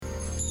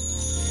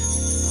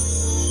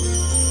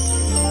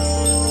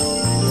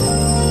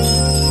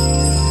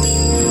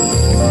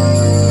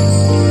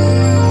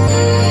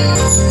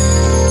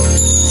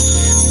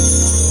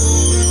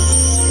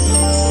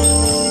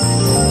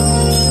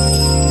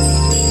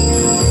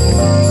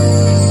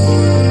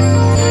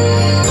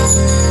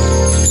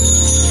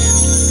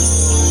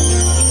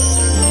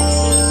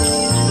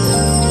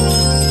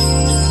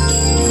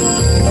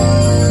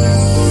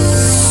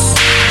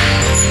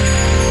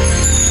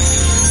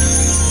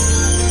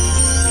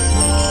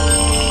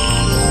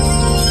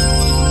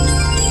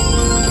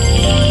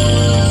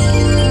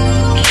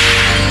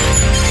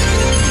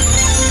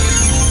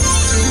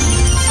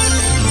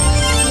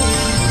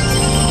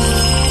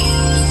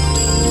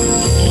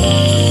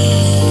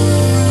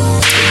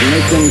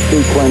Ignition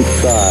sequence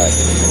start.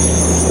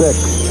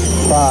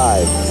 6,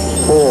 5,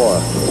 4,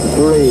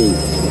 3,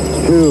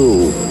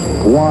 2,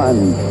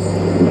 1,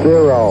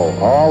 0.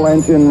 All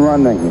engine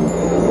running.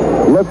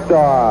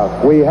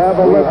 Liftoff. We have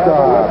a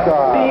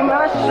liftoff. Be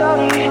my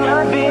shawty, be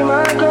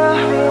my girl,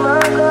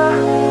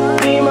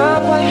 be my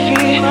wifey,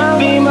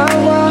 be my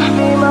wife.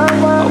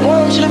 I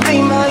want you to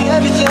be my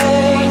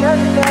everything.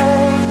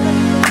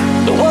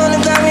 The one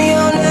that got me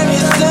on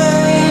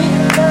everything.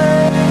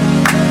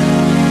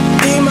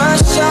 Be my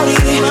shawty,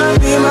 be my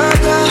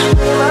girl,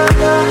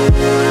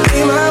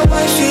 be my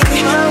wifey, be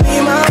my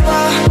wife.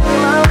 I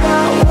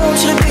want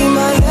you to be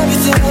my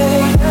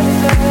everything.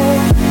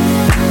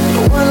 The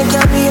one that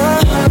got me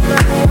on,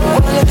 the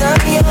one that got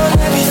me on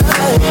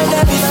everything,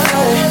 everything,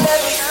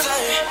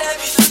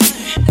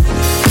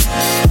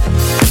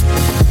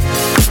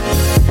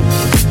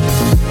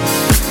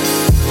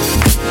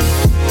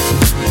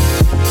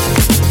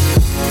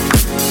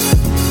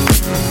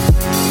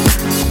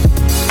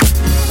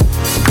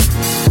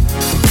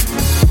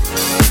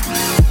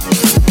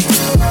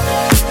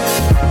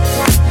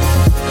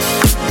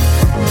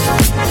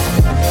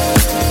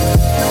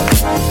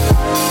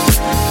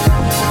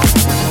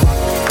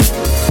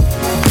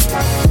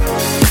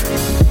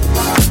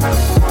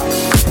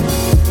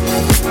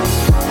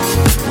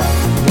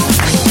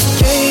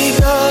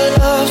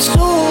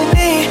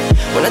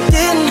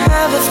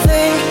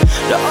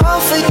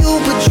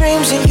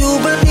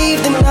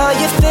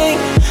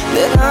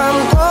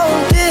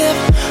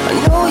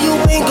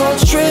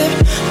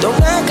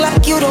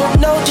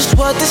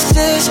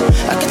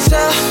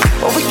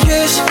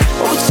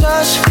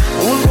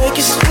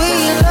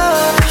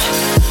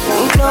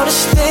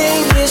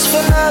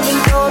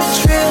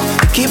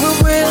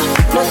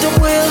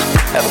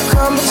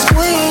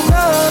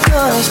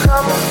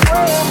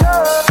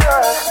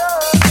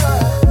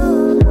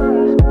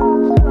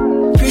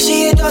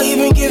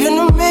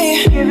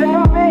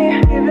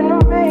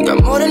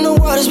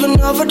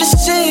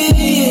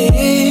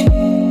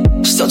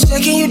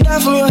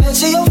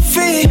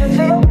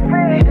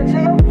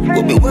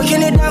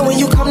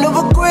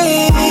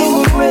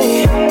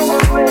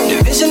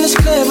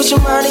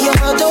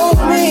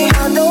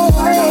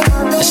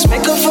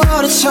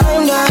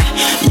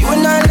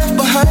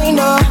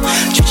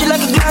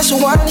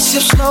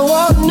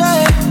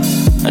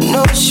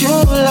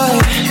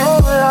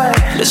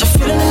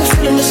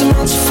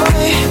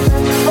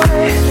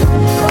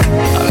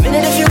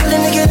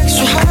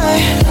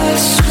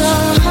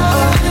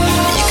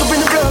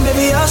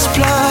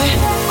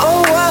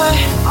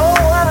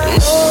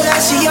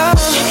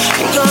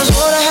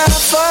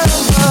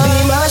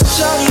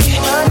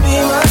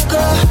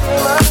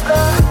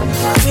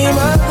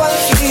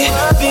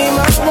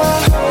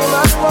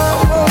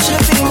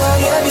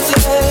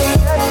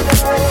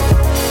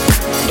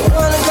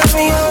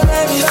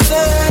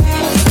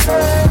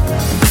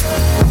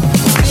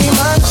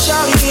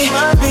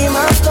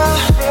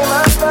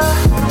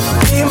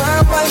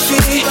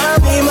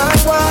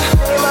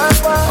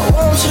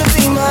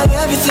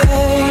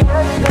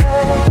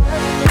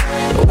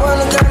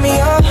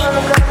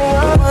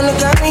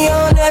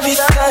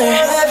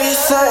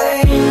 everything.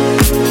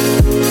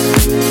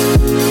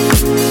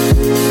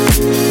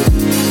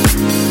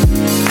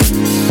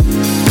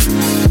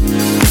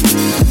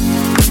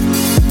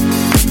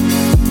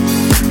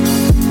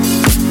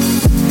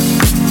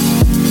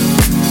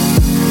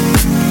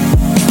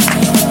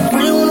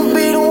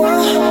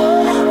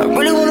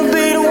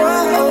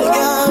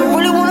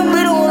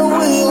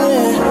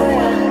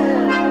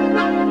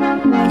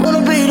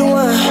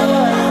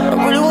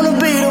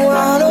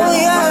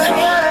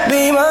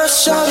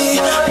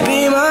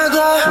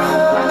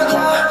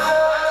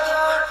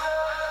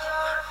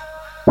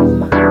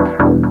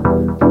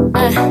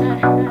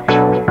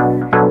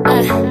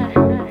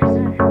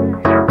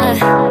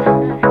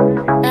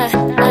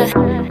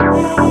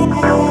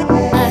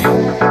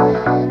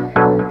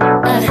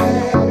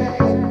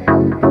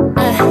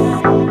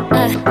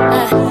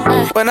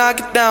 When I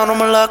get down on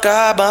my luck, I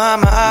hide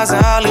behind my eyes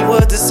in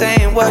Hollywood. This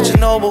ain't what you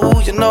know, but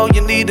who you know.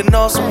 You need to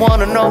know someone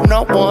to know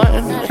no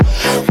one.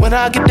 When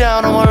I get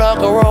down on my luck,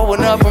 I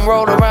rollin' up and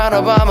roll around.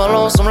 I buy my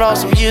lonesome,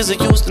 lost some years I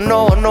used to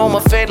know. I know my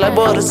fate like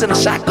bullets in a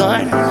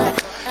shotgun.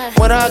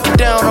 When I get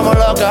down on my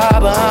luck, I hide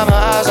behind my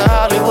eyes in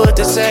Hollywood.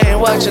 This ain't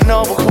what you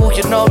know, but who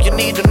you know. You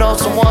need to know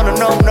someone to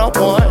know no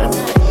one.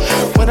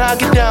 When I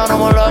get down on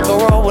my luck,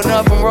 I rollin'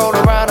 up and roll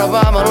around. I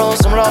buy my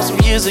lonesome, lost some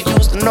years I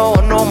used to know.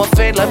 I know my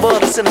fate like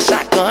bullets in a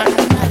shotgun.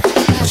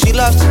 She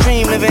loves to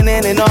dream, living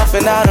in and off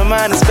and out of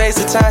mind and space.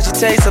 At times she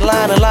takes a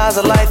line of lies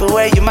of life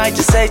away. You might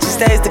just say she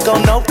stays to go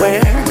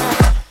nowhere.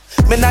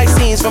 Midnight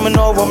scenes from an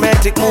old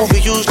romantic movie.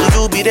 Usually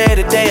you'll be there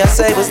today. I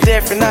say what's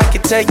different, I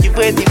can take you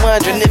with me,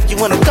 wondering if you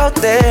wanna go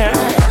there.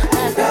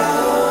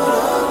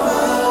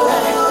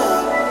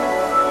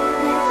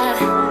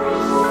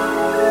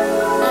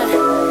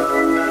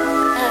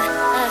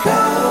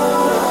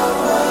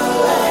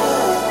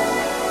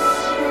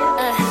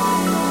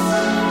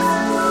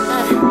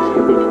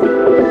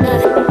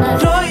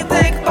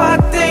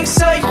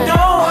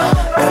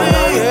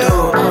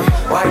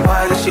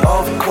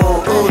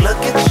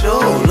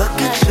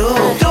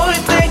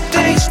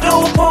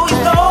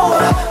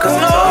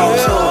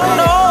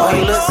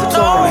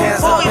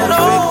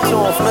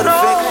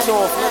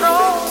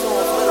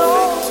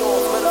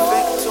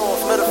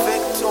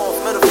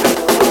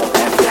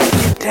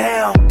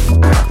 down.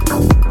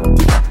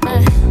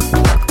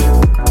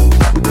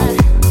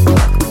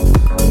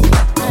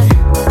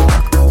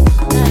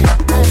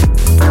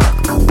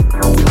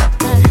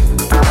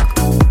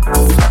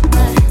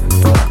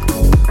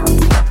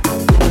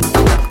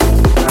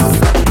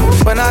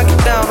 When I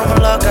get down on my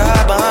luck, I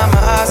hide behind my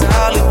eyes in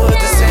Hollywood.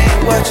 This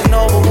ain't what you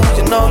know, but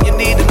who you know, you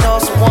need to know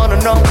someone to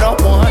know no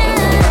one.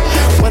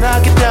 When I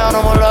get down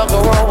on my luck,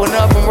 I rolling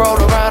up and roll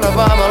around and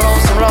by my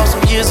lonesome, lost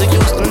some years I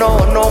used to know.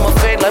 I know my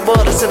fate like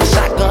bullets in a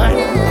shotgun.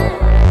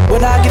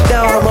 When I get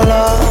down on my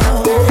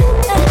luck,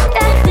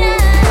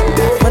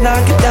 when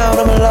I get down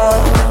on my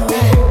luck,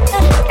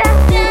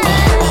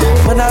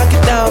 when I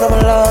get down on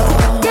my luck,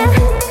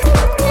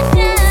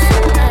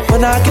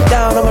 when I get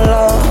down on my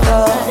luck,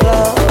 love,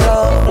 love,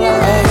 love, love.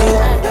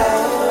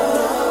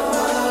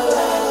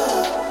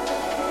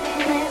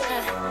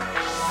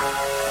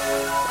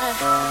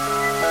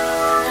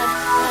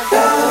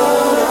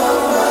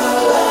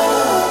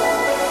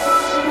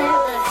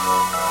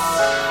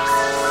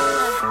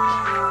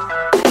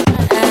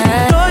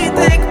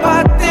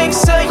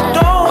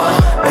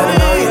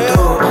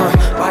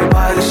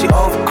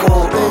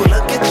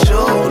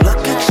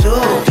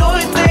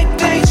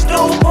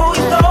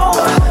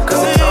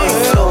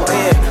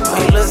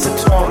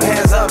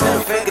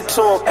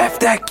 F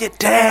that, get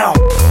down.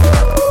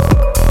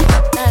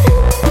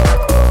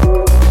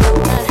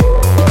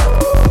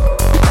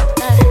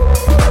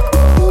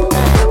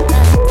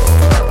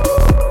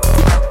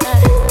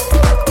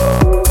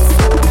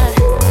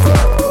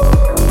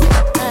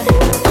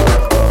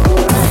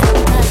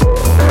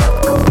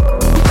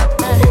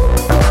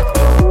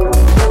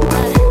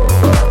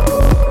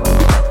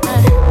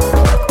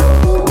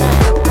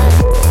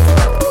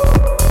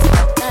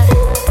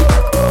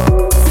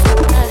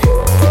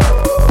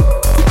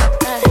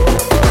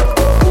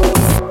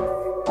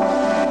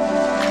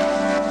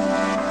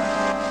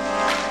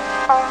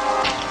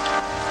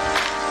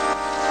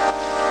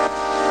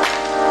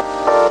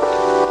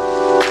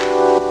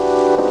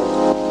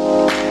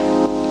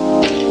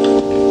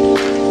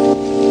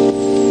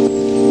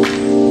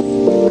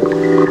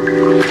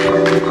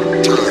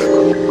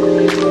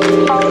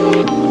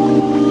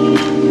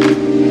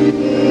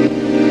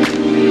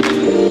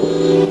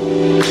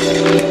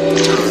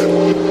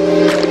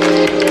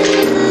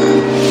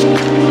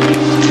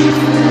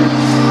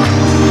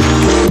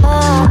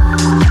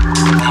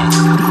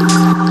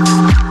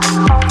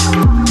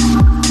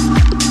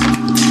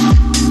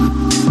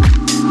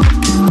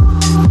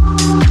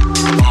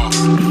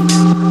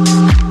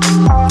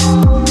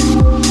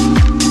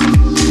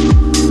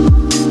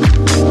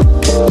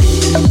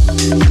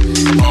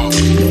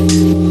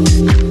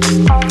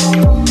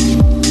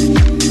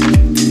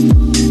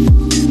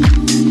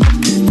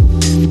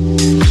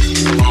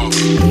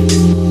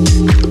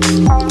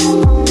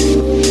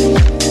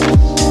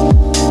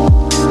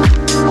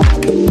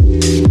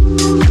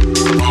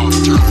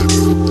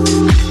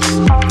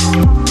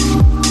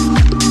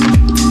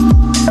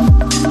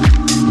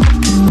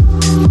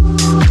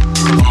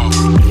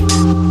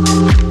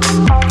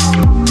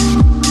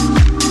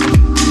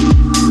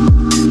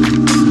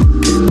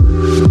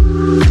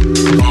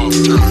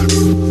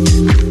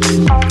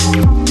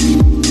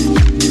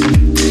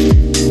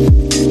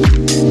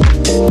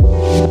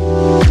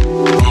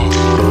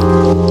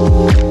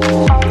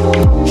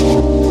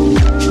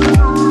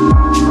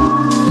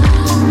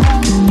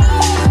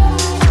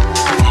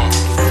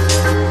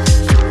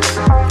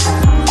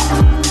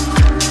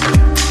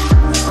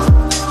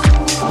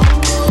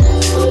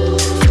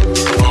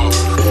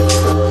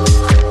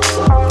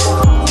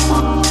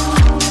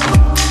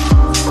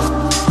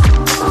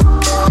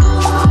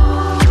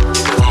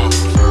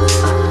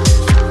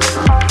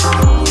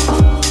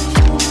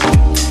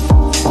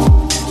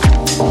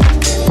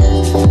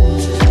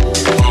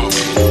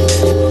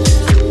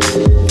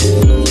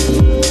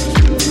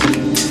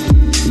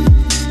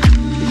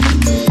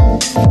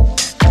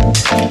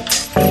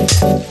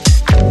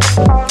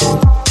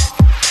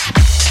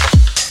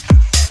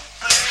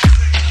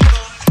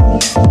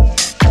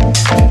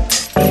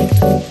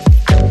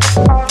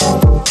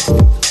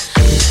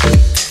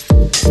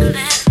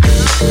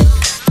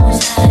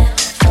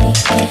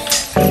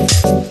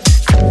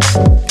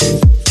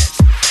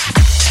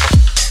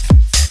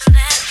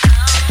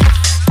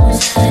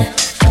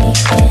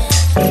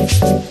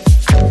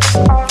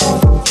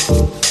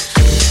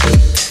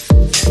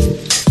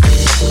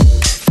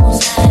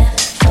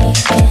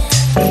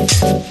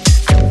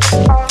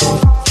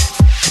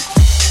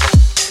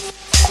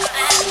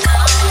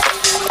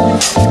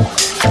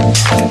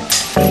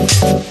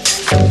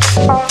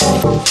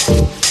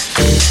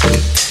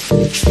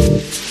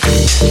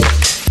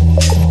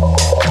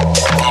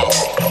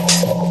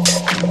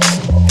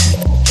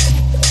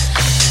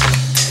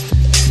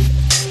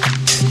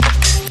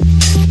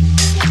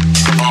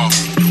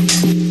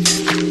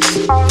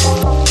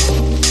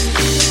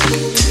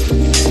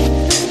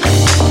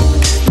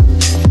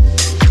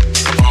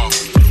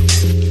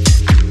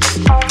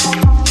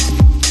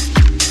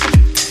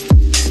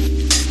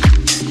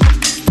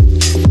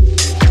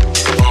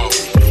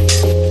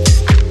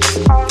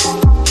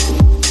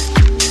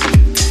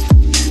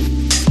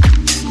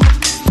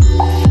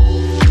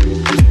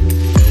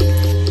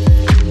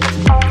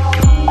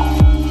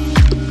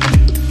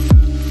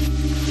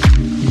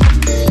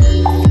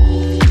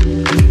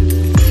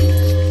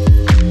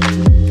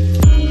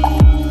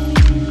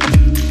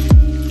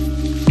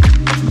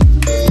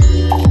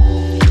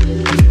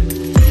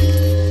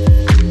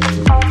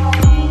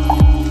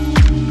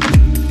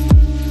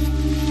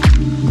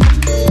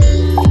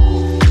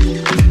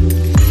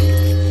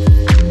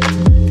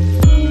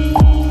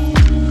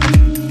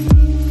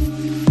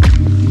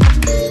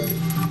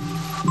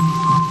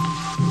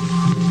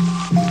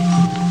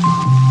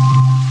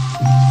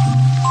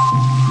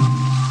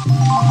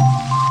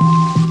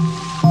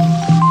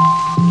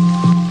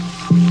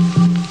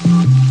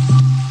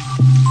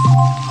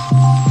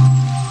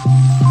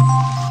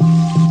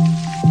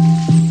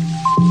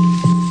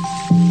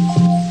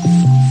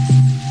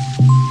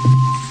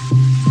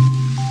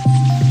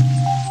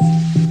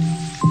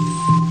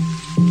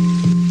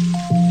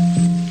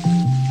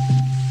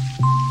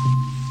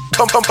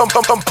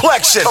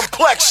 Complexion.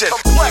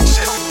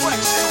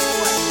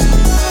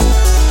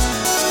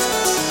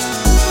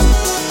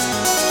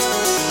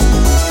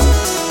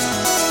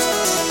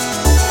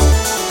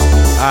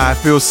 It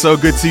feels so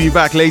good to be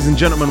back, ladies and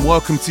gentlemen.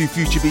 Welcome to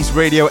Future Beats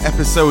Radio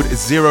episode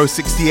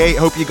 068.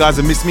 Hope you guys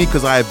have missed me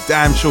because I have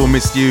damn sure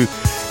missed you.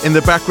 In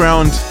the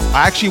background,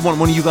 I actually want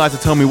one of you guys to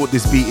tell me what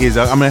this beat is.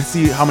 I'm going to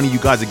see how many of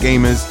you guys are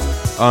gamers.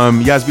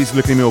 Yaz Beats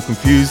looking at me all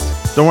confused.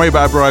 Don't worry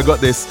about it, bro. I got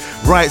this.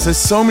 Right,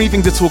 so many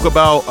things to talk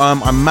about.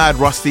 I'm mad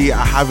rusty.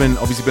 I haven't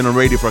obviously been on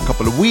radio for a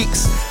couple of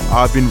weeks.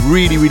 I've been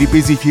really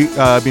busy. If you've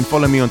been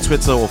following me on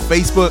Twitter or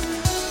Facebook,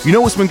 you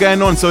know what's been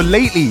going on. So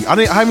lately, I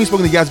haven't even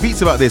spoken to Yaz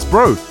Beats about this,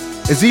 bro.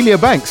 Azealia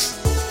Banks.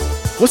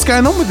 What's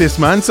going on with this,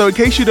 man? So in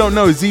case you don't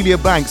know,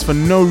 Azealia Banks, for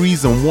no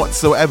reason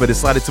whatsoever,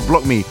 decided to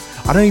block me.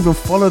 I don't even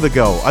follow the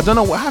girl. I don't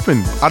know what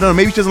happened. I don't know.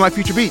 Maybe she doesn't like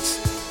Future Beats.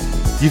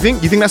 You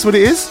think that's what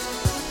it is?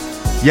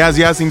 Yaz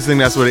seems to think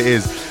that's what it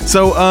is.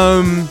 So,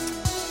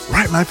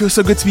 right, man, it feels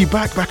so good to be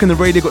back in the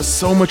radio. Got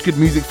so much good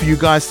music for you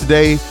guys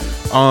today.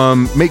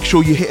 Make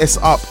sure you hit us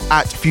up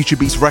at Future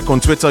Beats Rec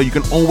on Twitter. You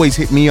can always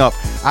hit me up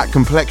at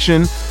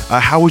Complexion.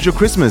 How was your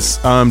Christmas?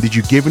 Did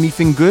you give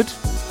anything good?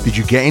 Did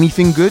you get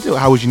anything good?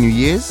 How was your New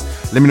Year's?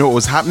 Let me know what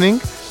was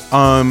happening.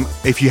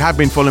 If you have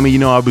been following me, you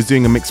know I was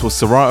doing a mix for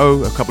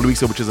Serato a couple of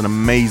weeks ago, which was an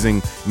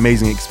amazing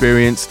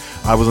experience.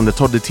 I was on the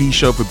Todd the T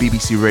show for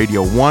BBC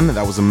Radio 1.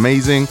 That was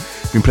amazing.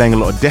 Been playing a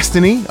lot of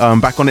Destiny.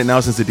 Back on it now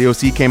since the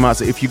DLC came out.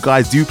 So if you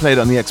guys do play it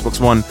on the Xbox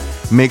One,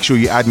 make sure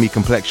you add me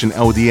Complexion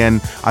LDN.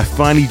 I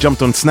finally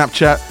jumped on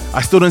Snapchat.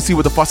 I still don't see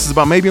what the fuss is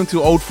about. Maybe I'm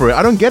too old for it.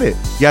 I don't get it.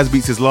 Yaz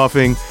Beats is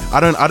laughing. I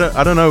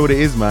don't know what it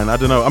is, man. I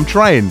don't know. I'm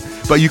trying.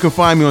 But you can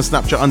find me on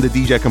Snapchat under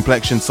DJ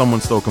Complexion.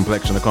 Someone stole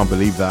Complexion. I can't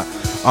believe that.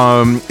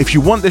 If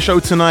you want the show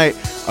tonight,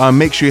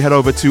 make sure you head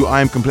over to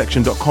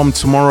iamcomplexion.com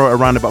tomorrow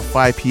around about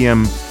 5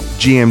 p.m.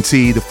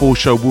 GMT. The full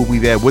show will be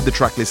there with the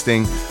track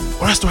listing.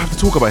 What else do I have to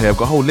talk about here? I've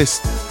got a whole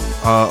list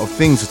of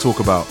things to talk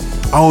about.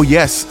 Oh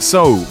yes,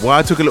 so while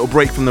I took a little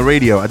break from the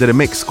radio, I did a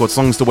mix called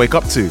Songs to Wake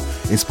Up To,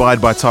 inspired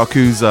by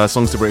Taku's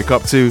Songs to Break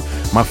Up To.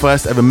 My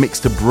first ever mix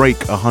to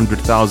break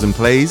 100,000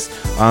 plays.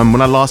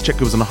 When I last checked,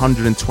 it was on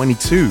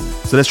 122.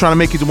 So let's try to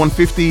make it to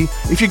 150.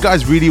 If you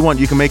guys really want,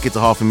 you can make it to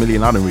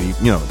 500,000. I don't really,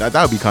 that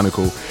would be kind of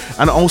cool.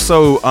 And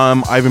also,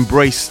 I've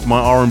embraced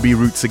my R&B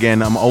roots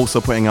again. I'm also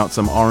putting out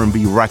some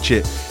R&B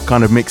ratchet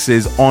kind of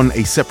mixes on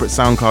a separate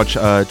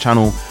SoundCloud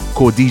channel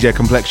called DJ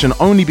Complexion,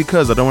 only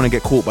because I don't want to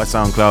get caught by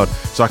SoundCloud,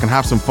 so I can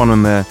have some fun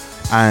on there,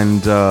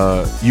 and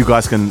you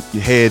guys can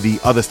hear the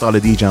other style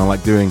of DJ I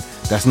like doing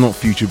that's not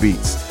Future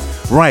Beats.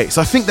 Right,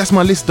 so I think that's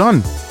my list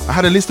done. I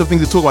had a list of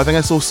things to talk about. I think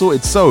that's all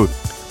sorted. So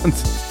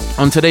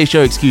on today's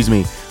show,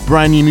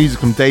 brand new music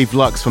from Dave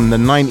Lux from the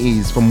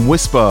 90s, from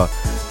Whisper,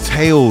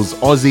 Tails,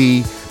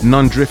 Ozzy,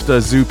 Nun Drifter,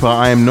 Zupa,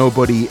 I Am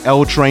Nobody,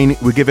 L Train.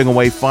 We're giving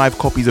away 5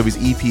 copies of his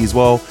EP as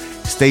well.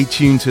 Stay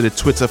tuned to the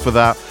Twitter for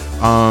that.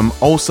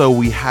 Also,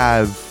 we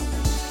have,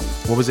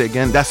 what was it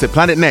again? That's it,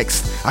 Planet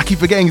Next. I keep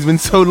forgetting, it's been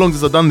so long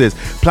since I've done this.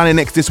 Planet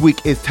Next this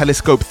week is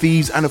Telescope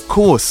Thieves, and of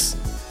course,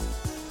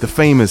 the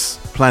famous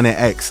Planet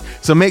X.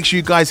 So make sure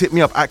you guys hit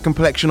me up at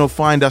Complexion or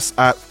find us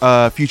at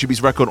Future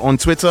Beats Record on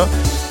Twitter.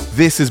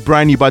 This is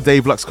brand new by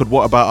Dave Lux called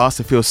What About Us.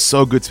 It feels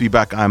so good to be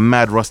back. I'm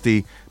mad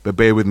rusty, but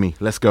bear with me.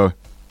 Let's go.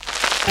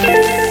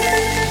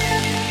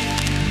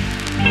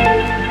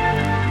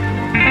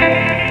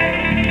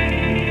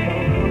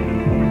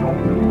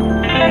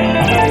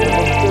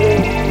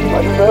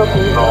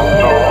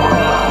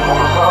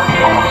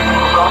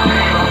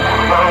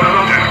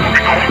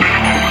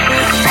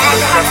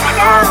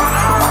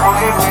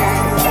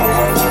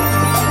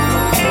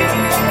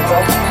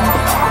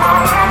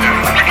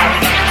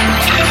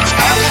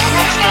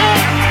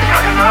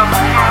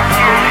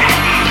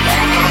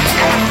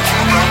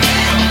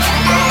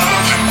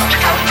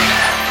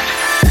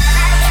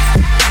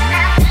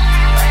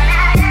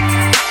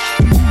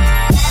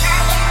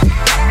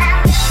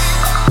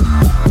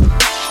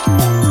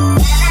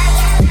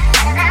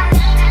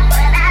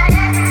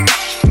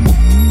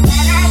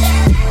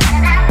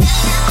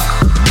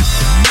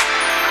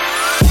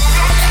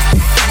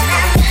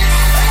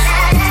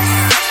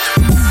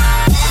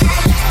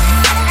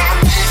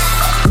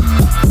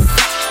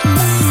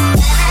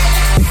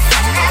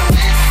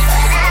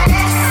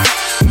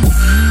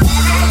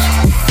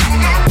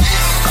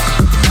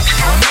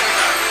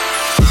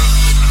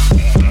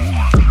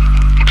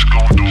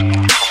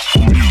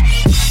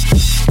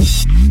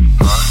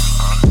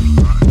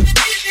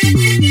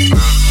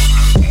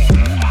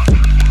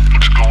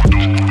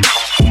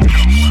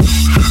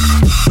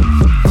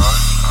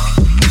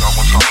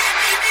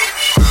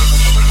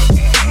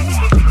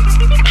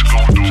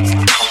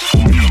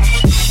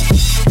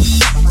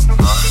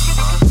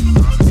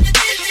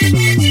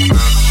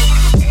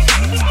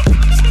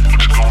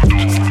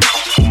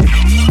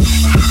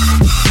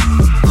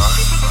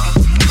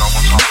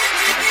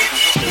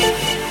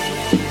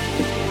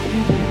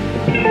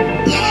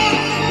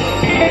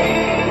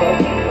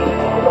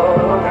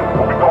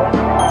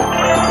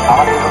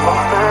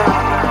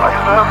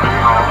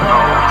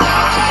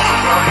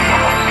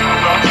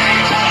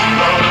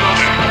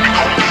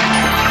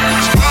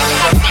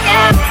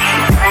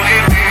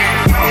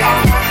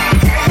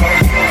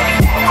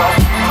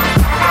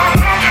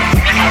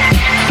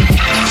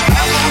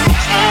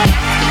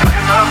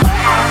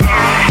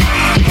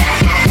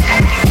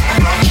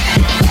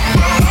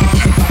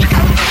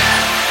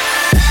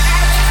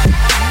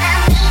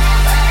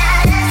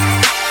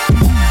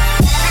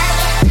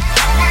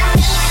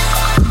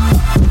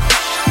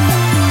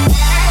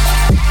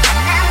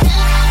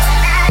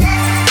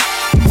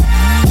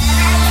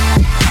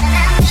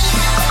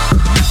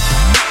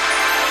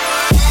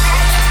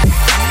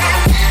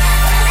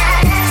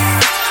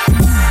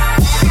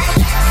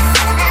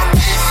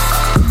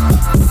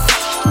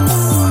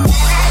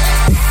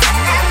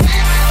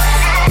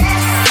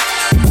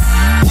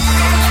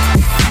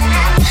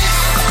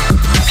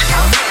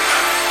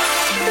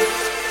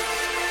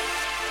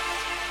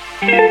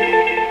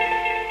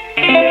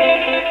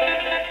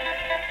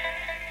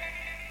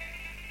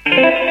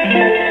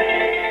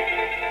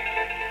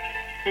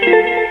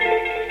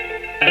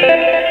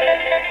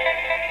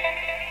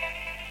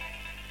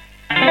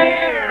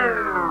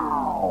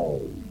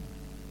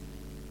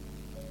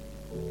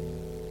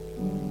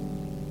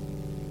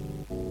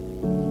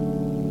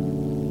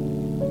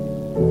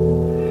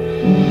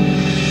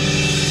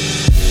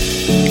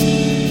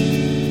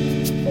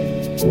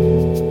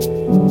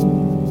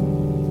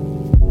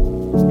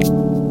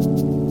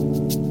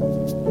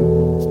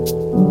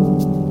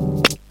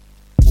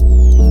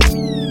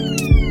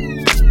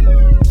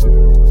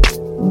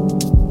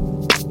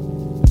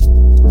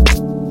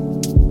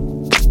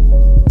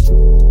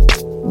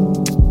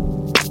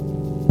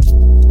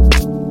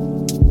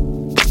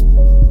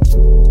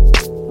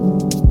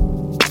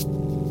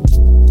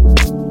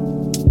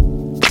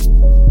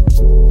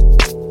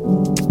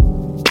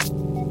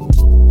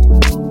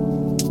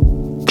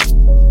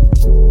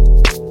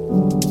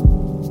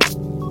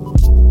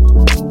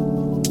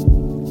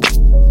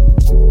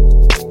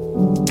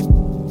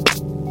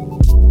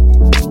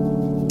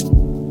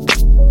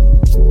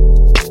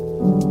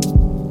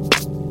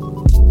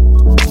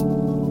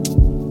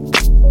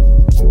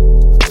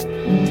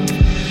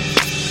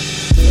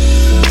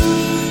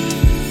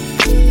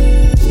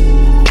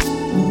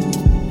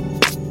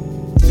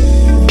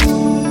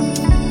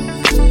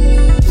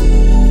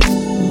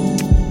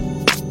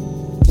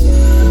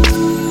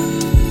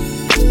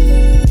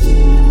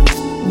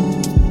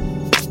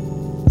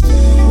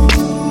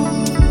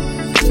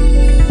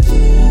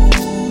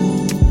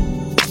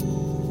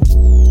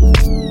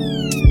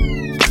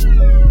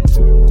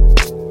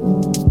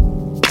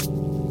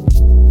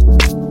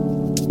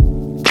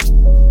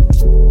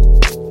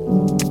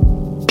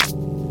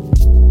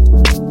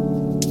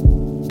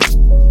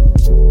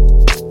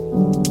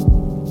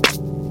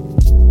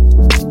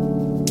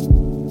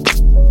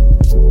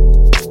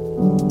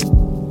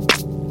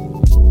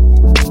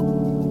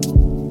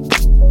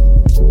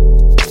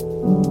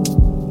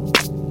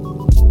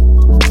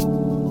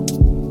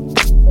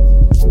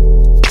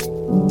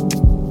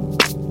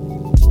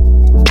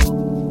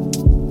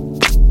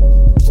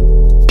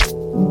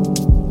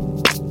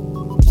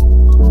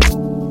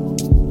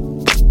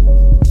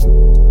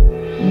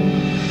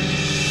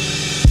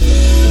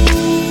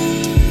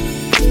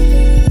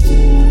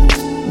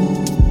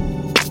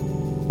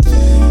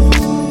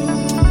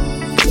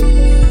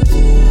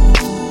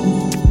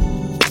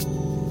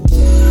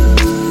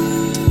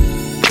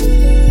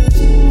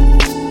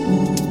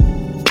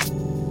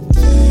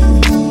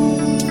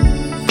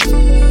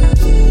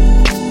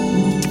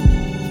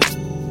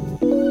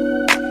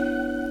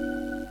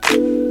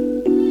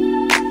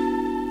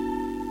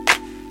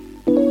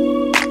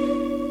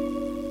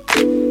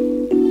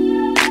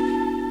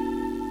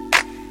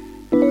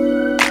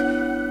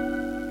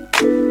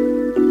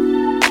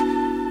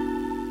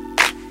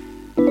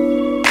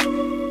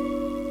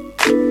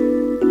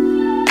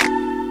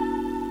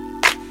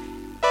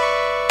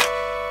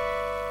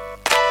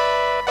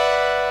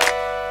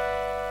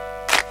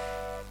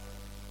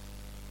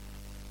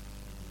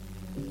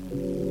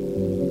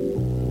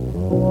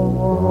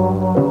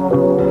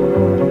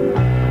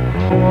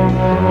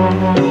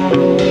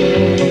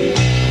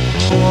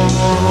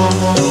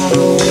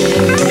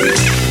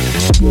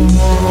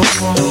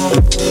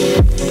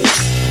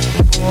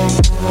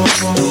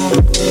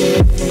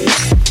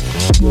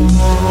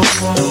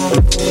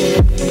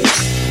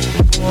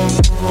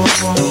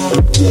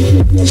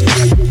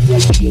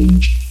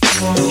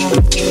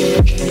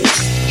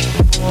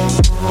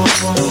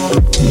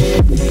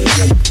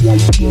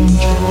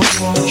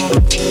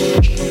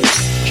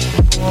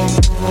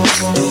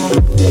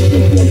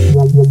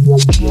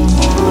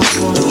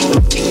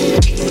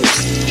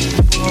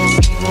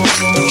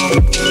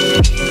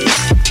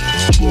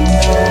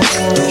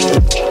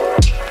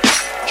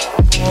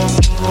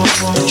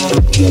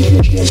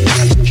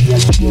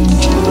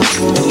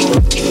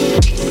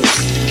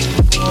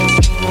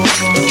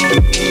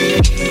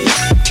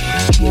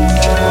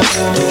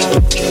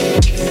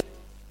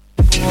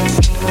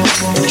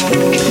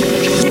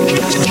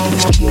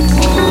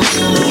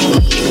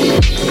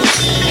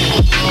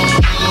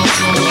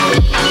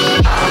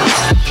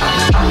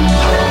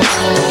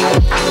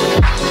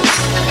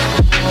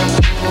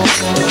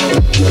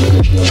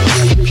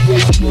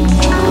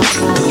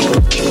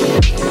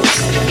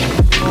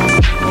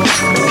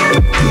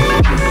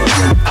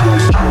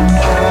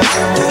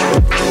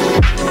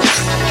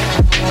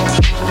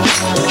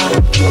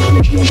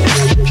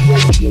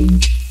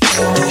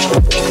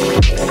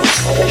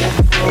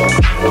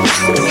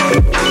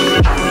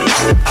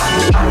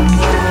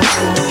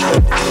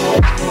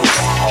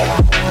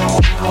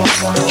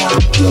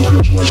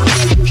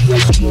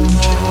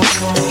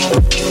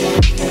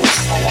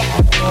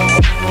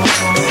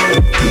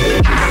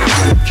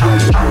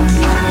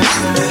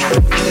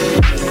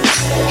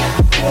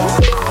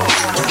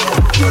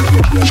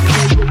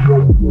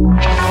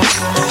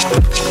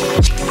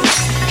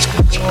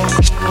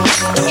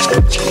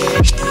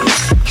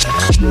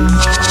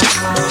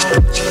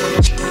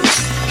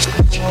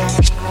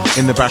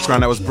 In the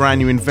background, that was brand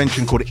new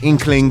Invention called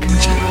Inkling.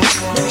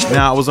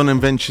 Now, I was on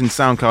Invention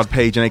SoundCloud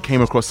page and I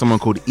came across someone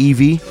called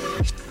Evie.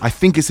 I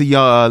think it's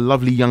a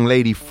lovely young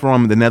lady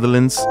from the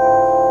Netherlands.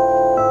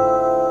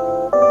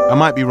 I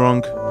might be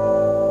wrong,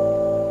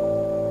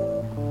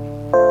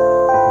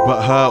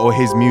 but her or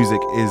his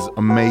music is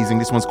amazing.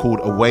 This one's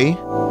called Away.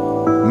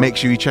 Make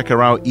sure you check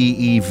her out,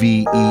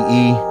 EEVEE.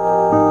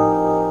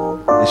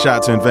 And shout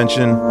out to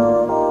Invention.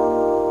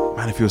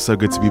 Man, it feels so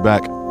good to be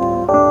back.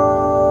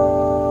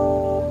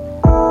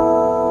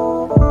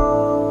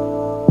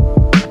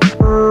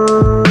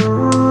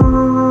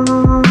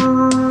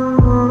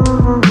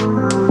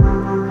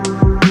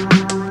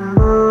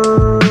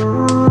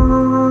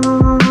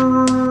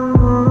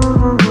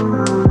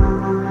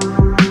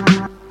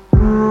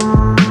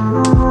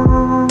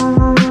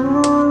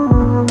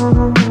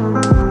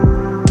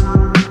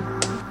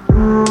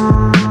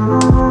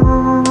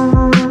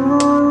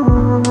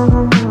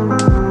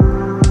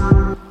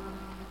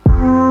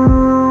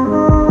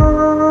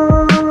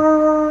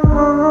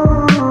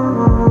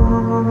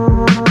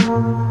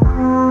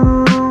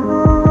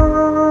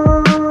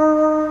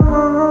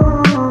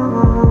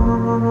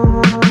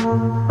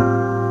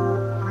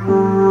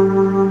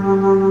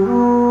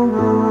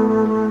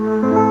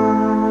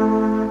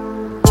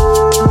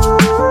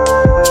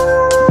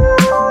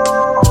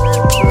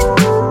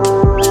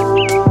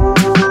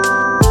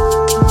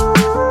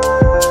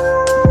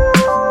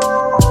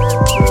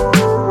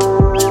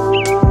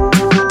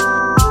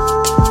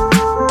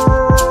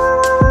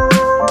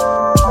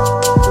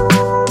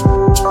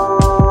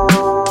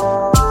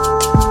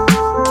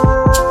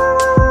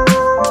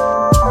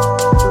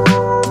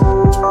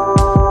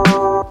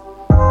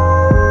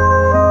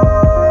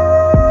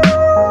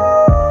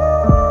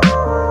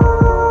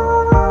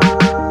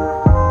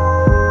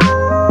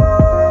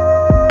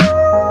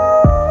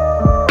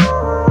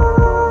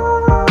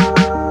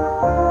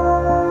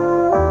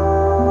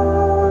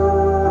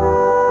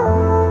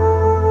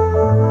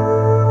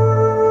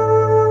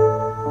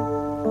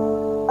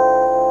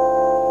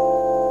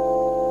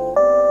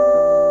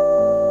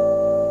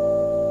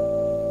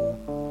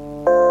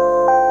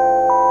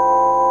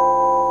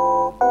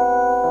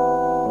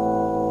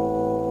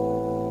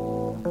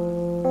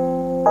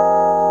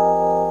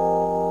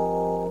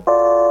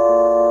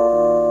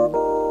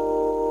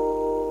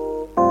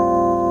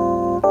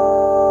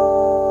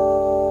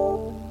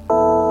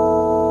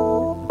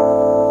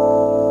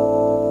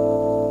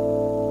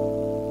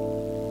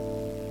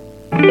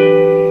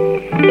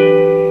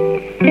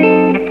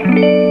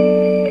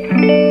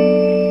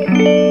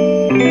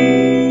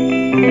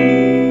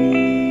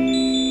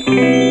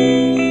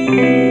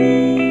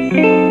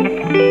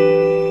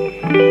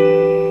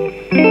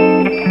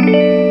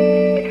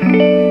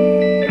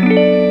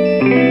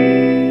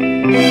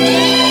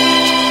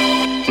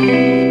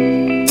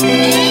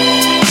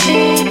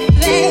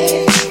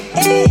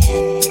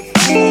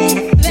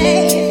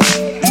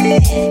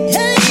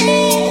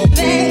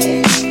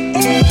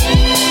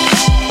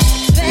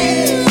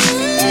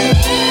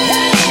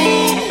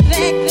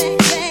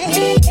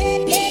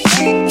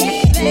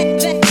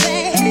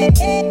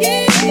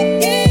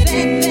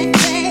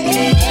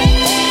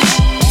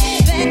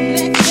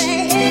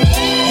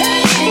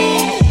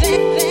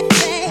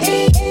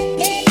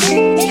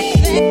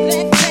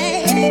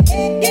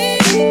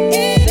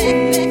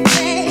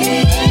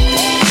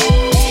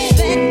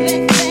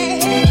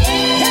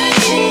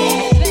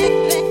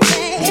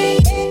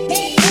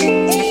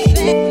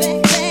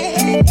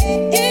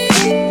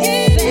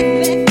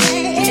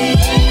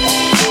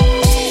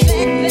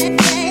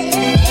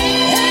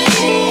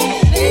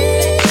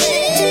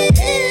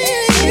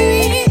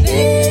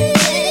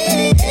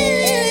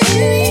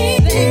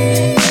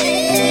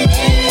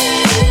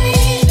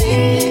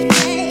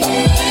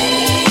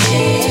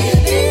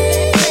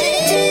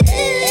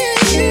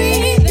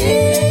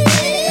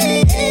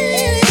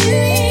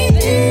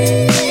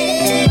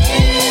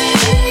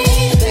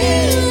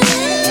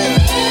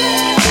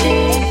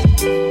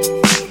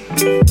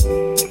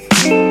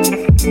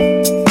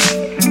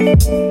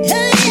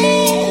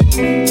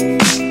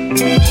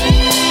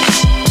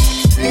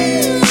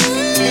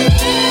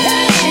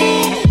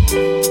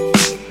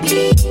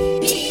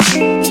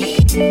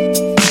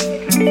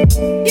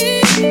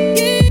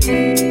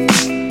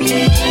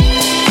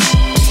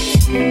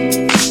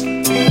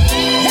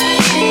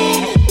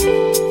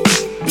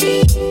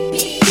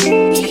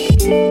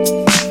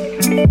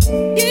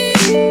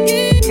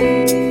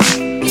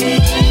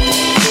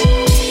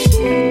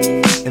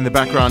 the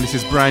background, this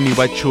is brand new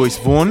by Choice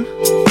Vaughn.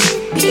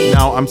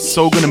 Now, I'm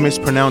so going to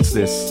mispronounce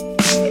this,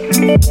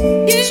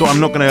 so I'm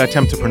not going to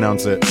attempt to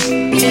pronounce it.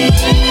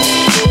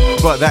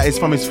 But that is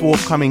from his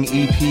forthcoming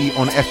EP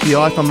on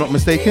FBR, if I'm not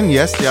mistaken.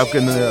 Yes, yeah, I've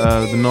gotten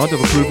the nod of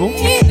approval.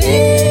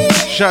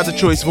 Shout out to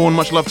Choice Vaughn,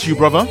 much love to you,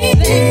 brother.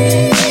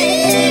 And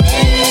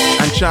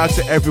shout out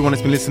to everyone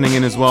that's been listening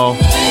in as well.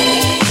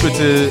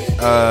 Twitter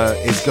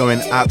is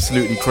going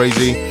absolutely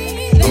crazy.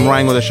 I'm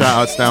writing all the shout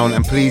outs down,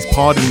 and please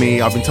pardon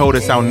me, I've been told I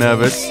sound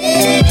nervous,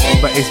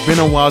 but it's been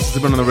a while since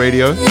I've been on the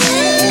radio.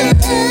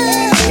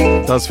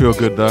 It does feel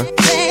good though.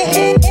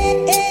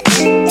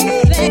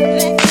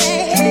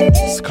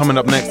 Coming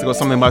up next, I got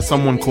something by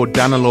someone called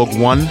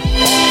Danalog1.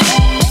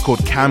 It's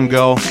called Cam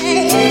Girl.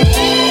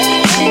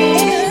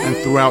 And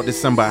throughout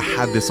December, I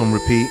had this on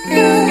repeat.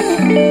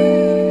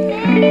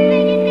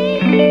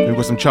 We've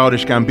got some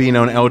Childish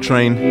Gambino and L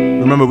Train.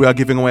 Remember, we are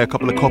giving away a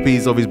couple of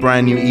copies of his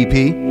brand new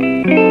EP.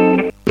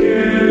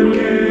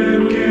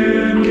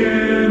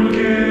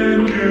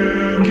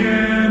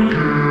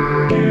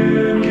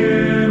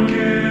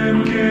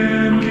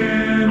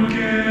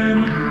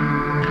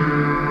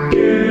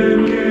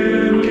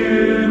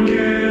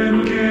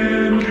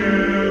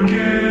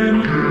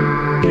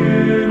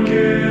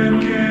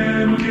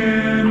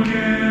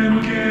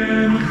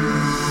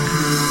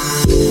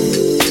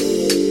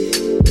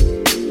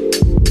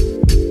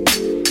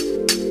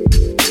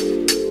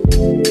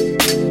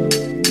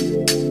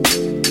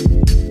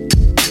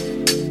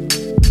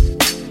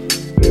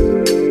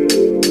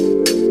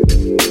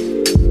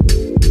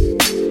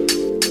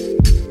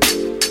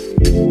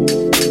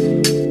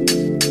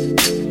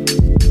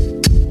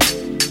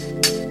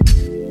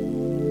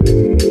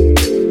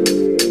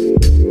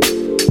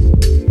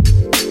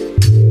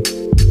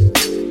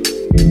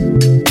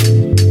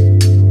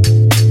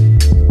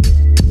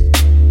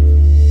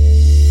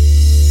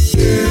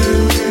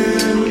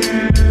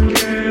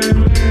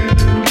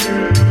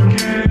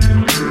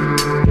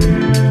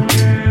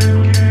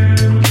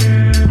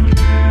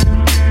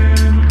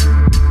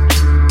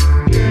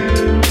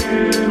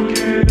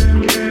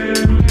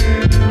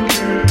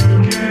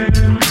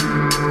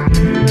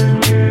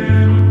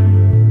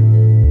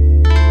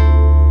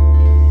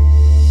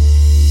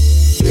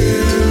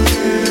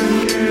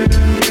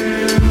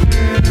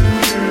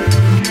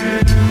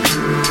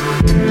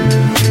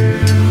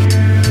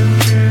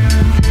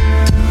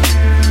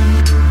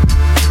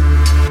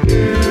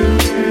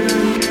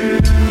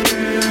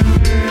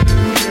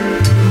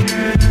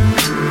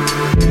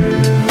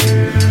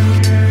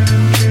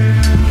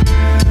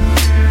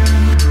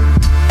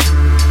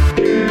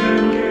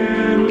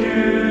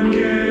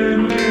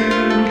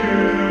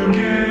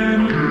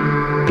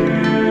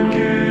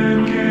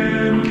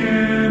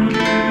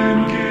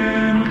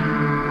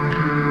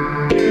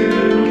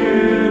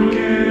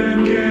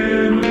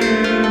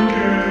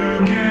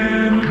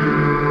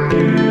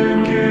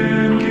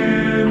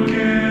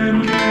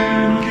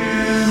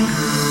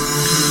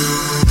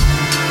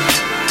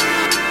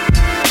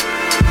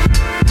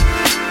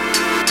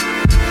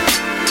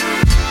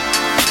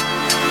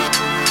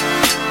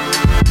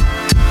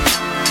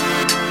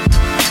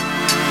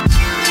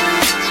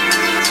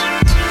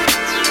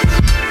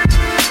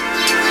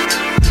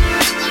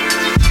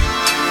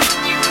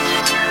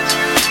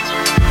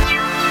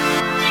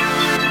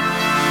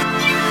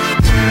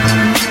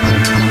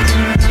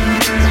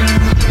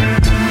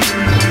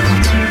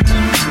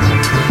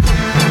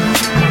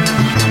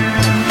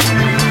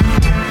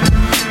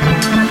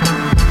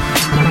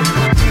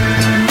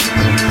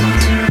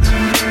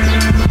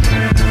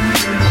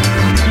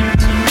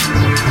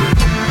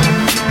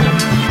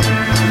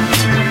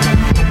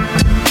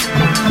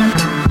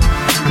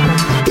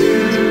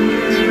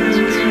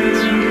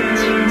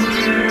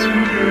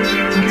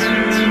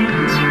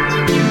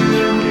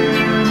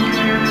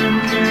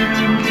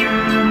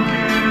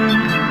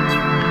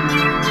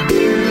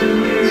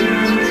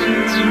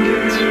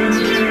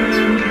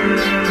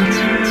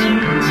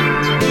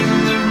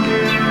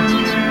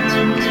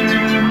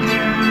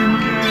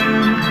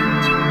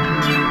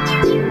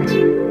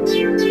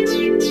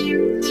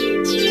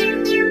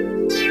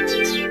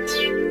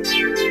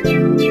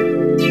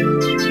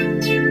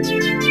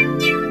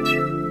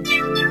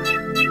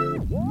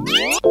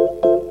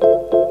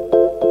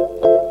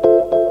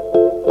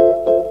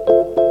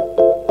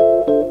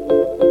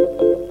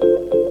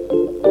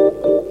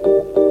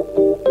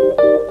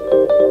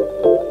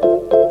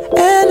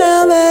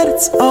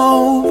 it's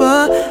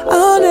over,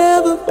 I'll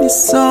never be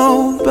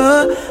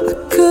sober. I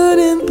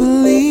couldn't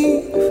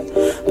believe,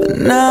 but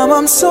now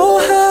I'm so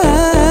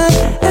high.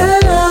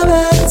 And now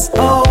that it's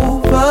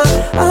over,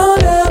 I'll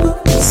never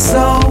be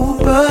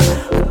sober.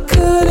 I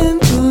couldn't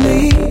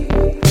believe,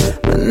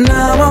 but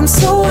now I'm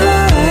so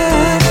high.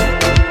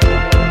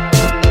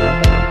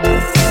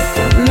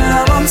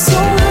 Now I'm so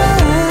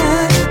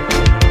high.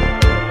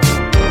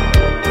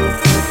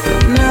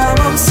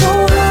 Now I'm so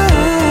high.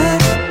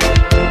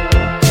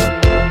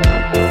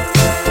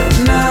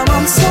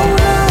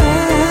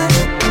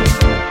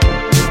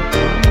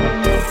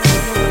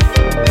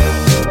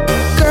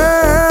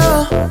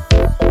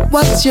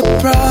 What's your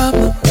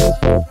problem?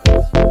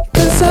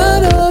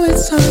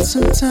 it's hard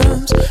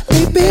sometimes.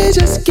 Maybe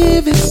just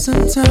give it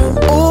some time.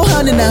 Oh,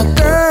 honey, now,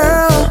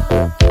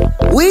 girl,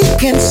 we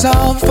can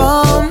solve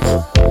them.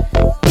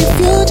 If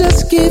you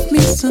just give me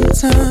some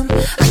time,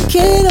 I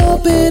can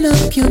open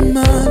up your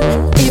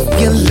mind.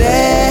 If you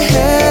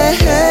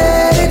let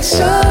it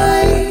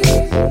shine,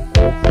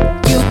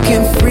 you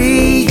can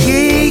free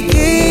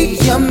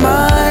your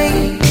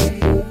mind.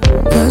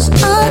 'Cause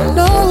I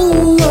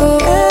know,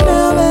 and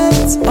now that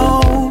it's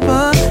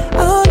over,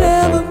 I'll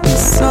never be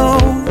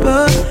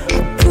sober. I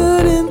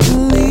couldn't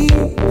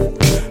believe,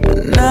 but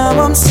now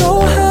I'm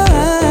so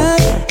high.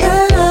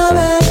 And now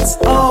that it's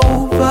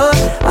over,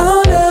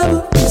 I'll never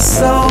be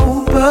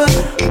sober.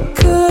 I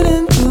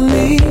couldn't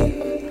believe,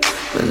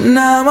 but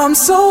now I'm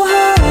so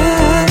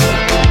high.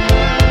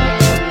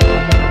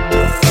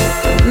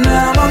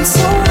 Now I'm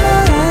so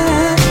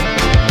high.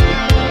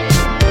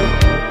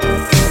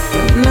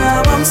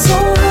 Now I'm so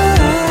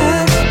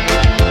high.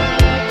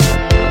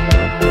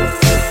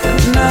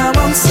 Now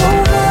I'm so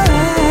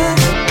high.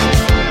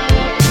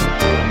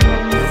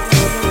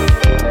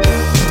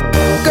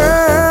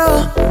 Girl,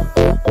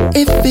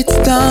 if it's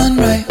done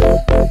right,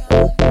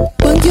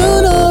 well, you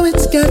know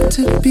it's got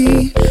to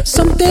be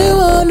something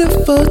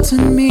wonderful to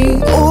me.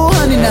 Oh,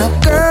 honey, now,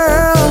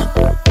 girl,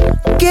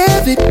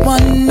 give it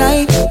one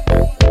night.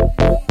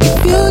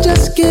 If you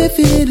just give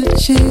it a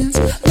chance,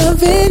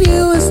 loving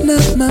you is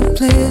not my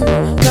plan.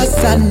 'Cause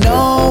I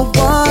know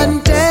one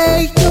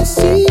day you'll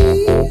see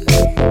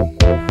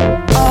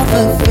all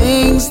the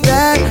things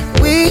that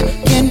we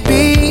can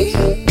be.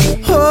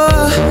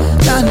 Oh,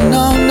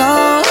 no.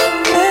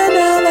 And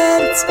now that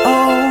it's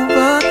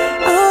over,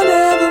 I'll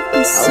never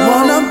be so. I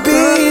wanna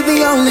be the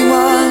only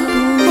one.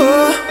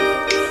 Oh,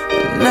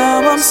 now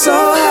I'm so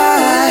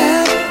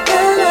high.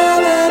 And now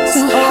that it's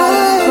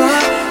over,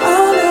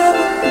 I'll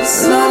never be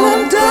so.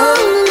 I'm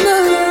done.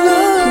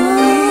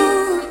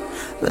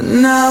 But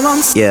now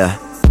I'm so. Yeah.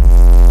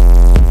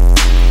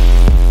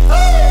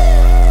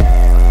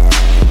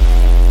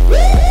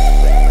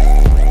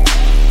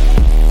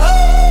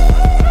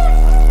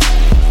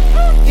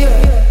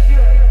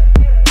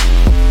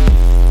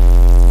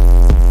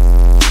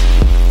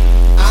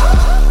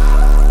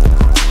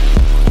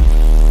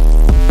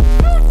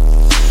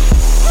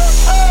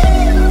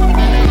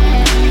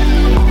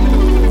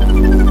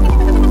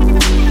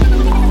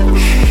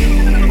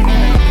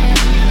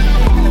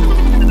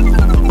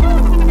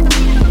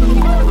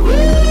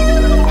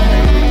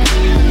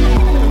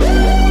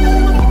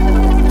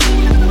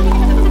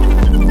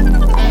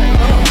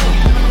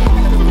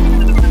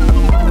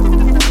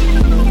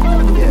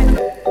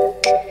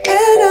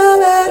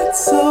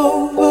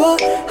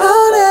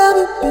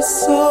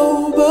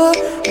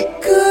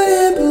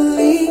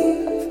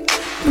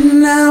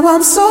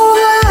 I'm so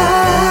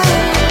high.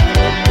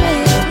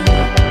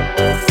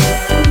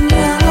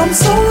 Now I'm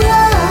so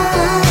high.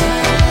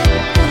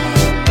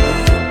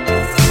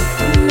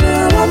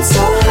 Now I'm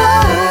so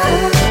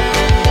high.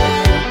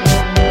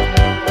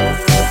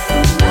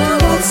 Now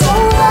I'm so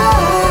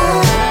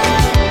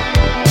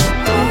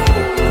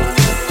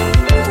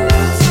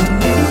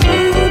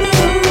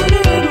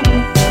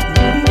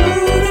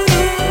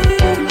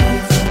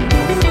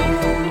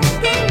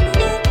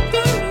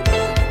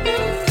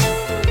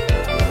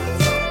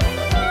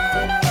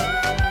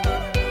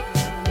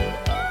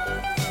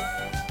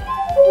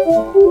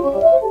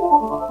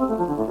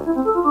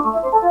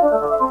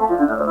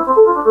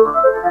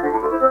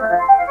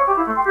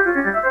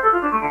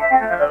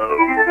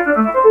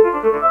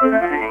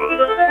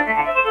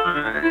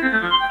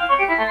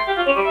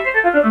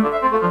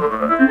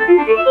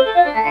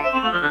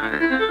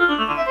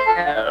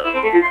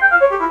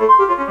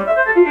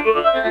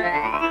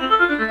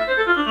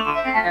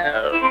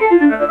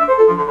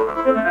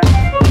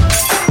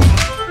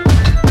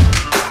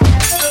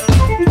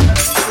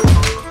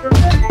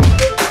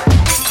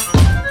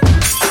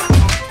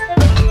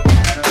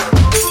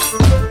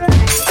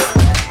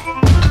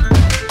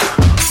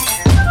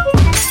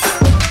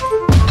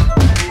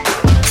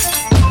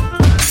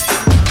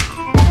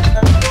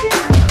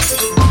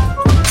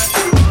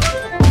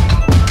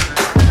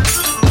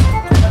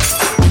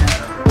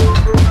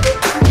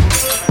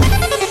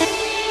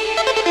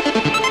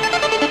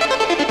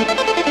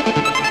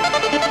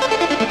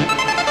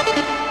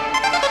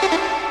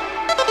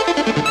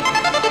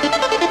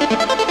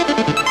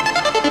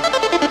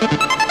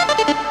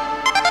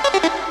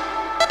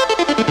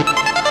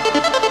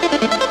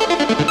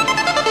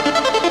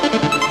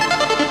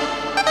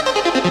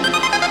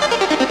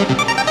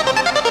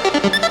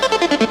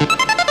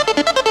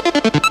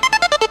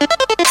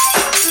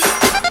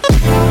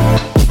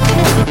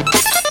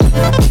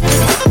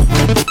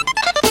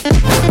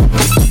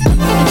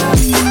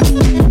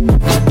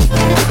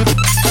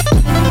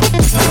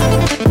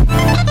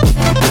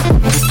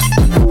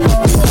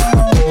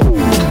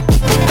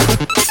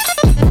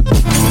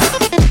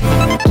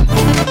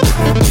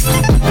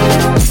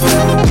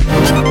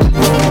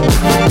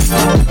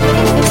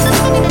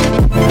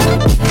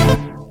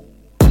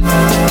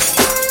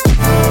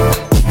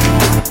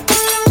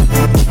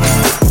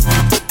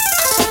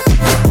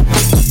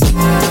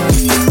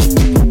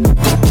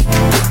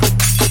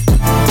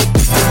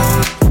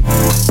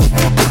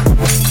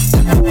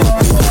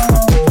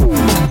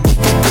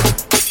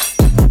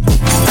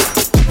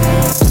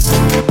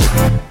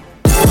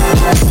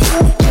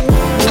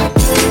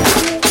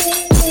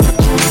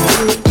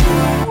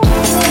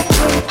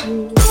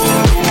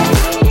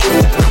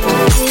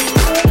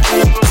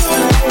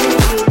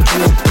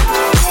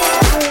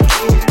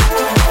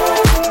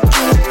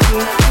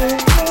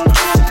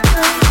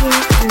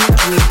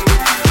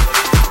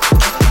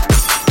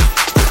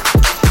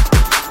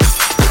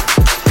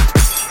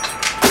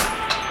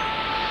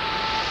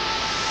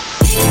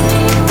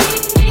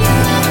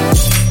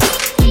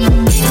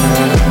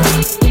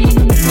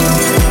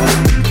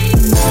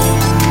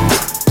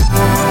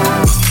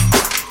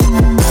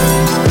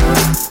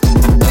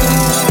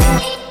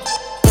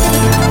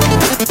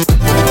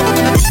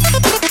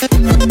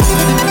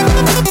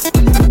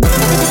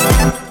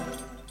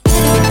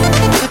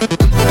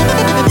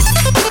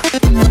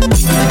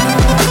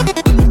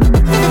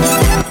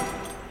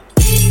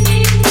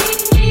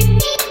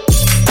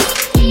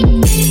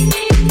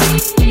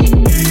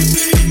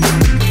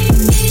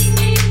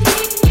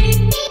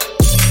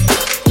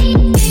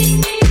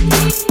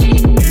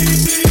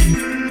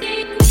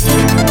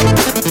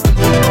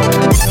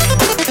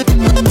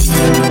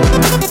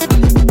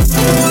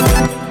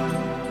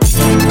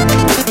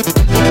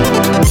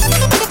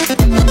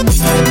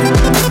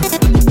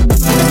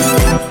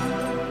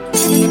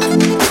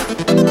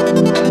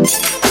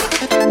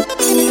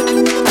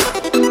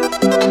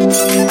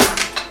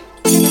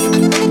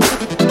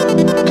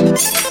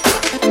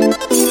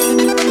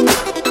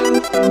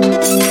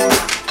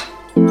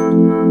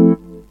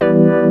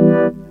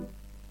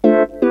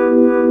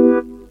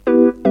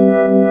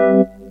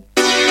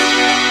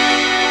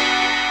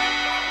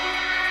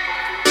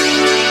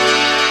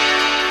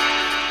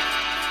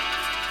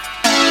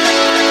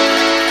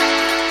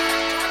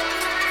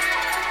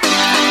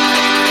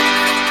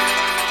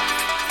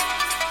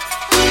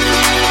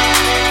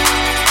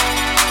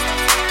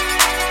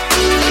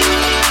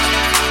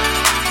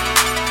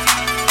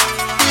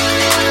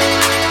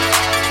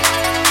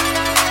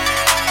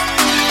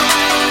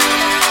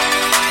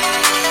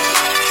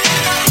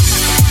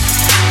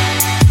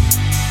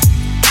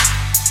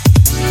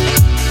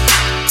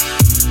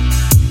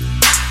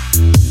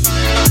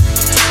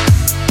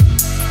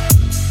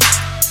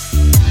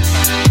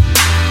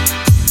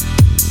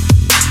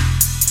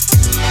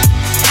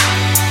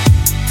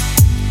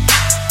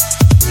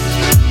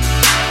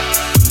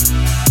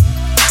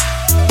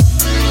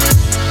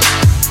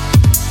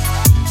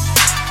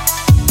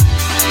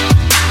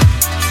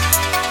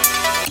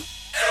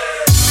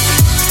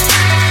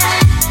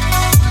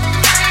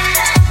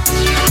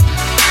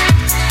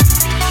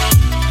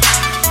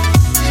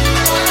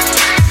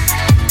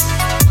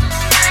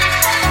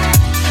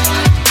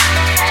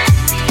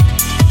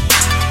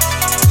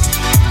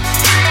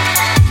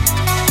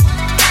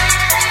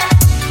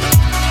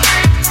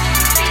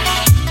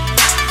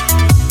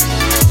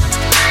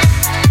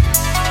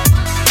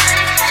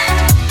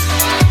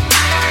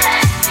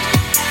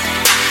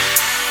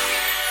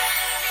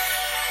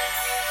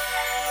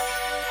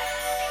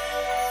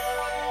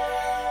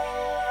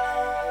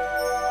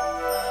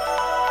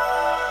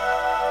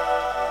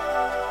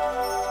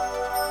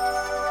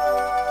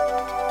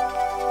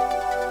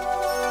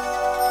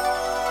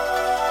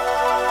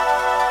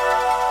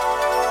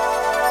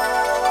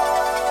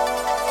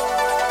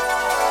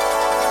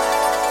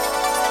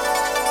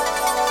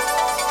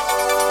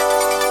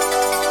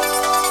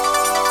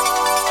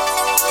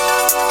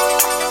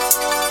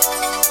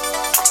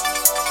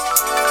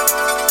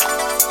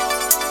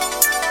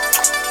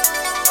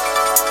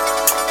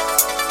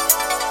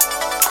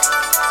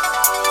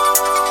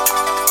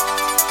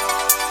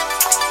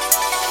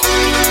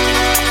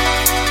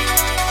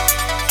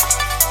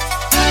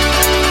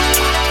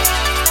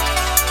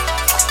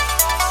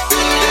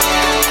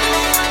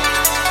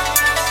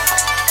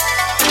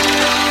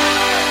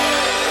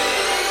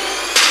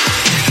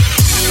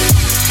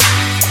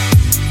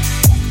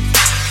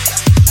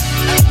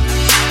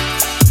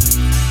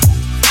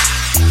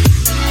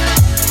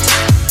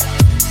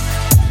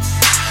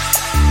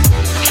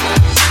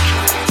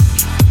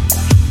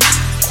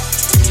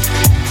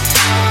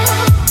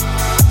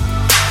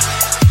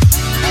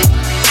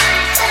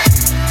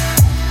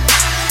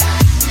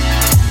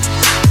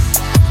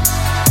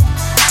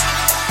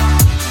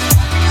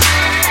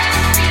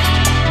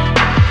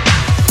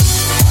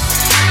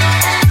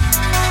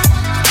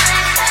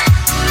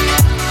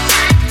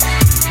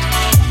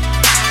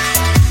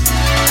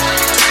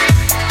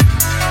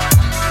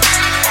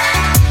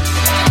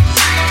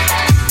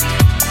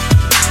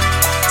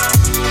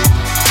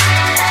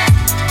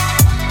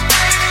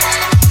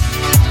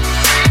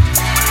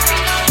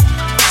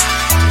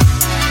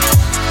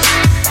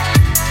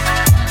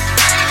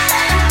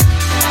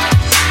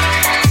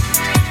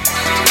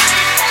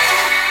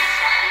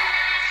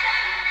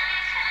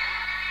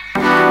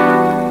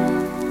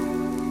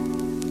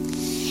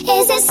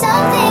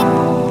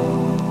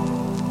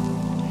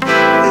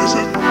Is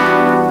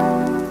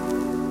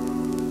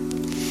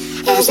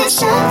it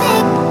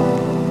something?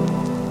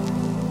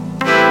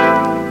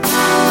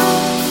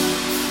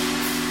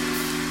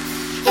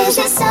 Is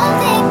it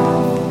something?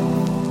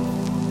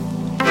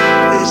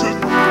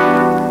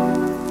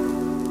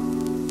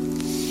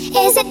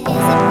 Is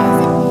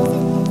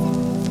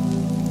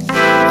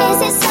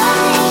it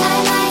something I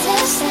might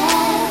have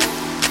said,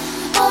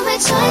 or a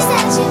choice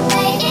that you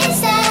made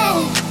instead?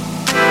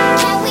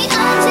 Can we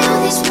undo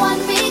this one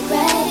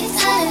regret?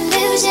 It's an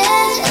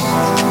illusion.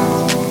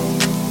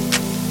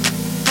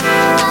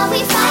 Are we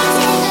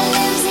fighting a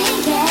losing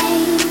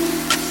game?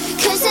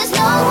 'Cause there's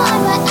no one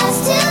but us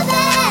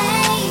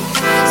today.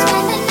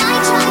 Spend the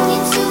night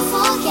trying to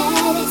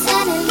forget. It's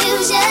an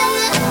illusion.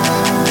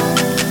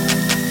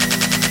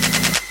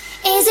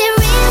 Is it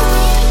real?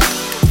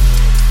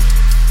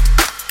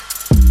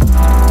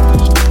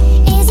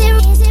 Is it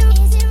real?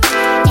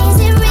 Is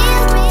it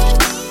real?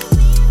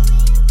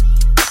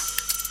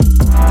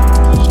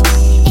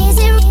 Is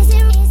it real?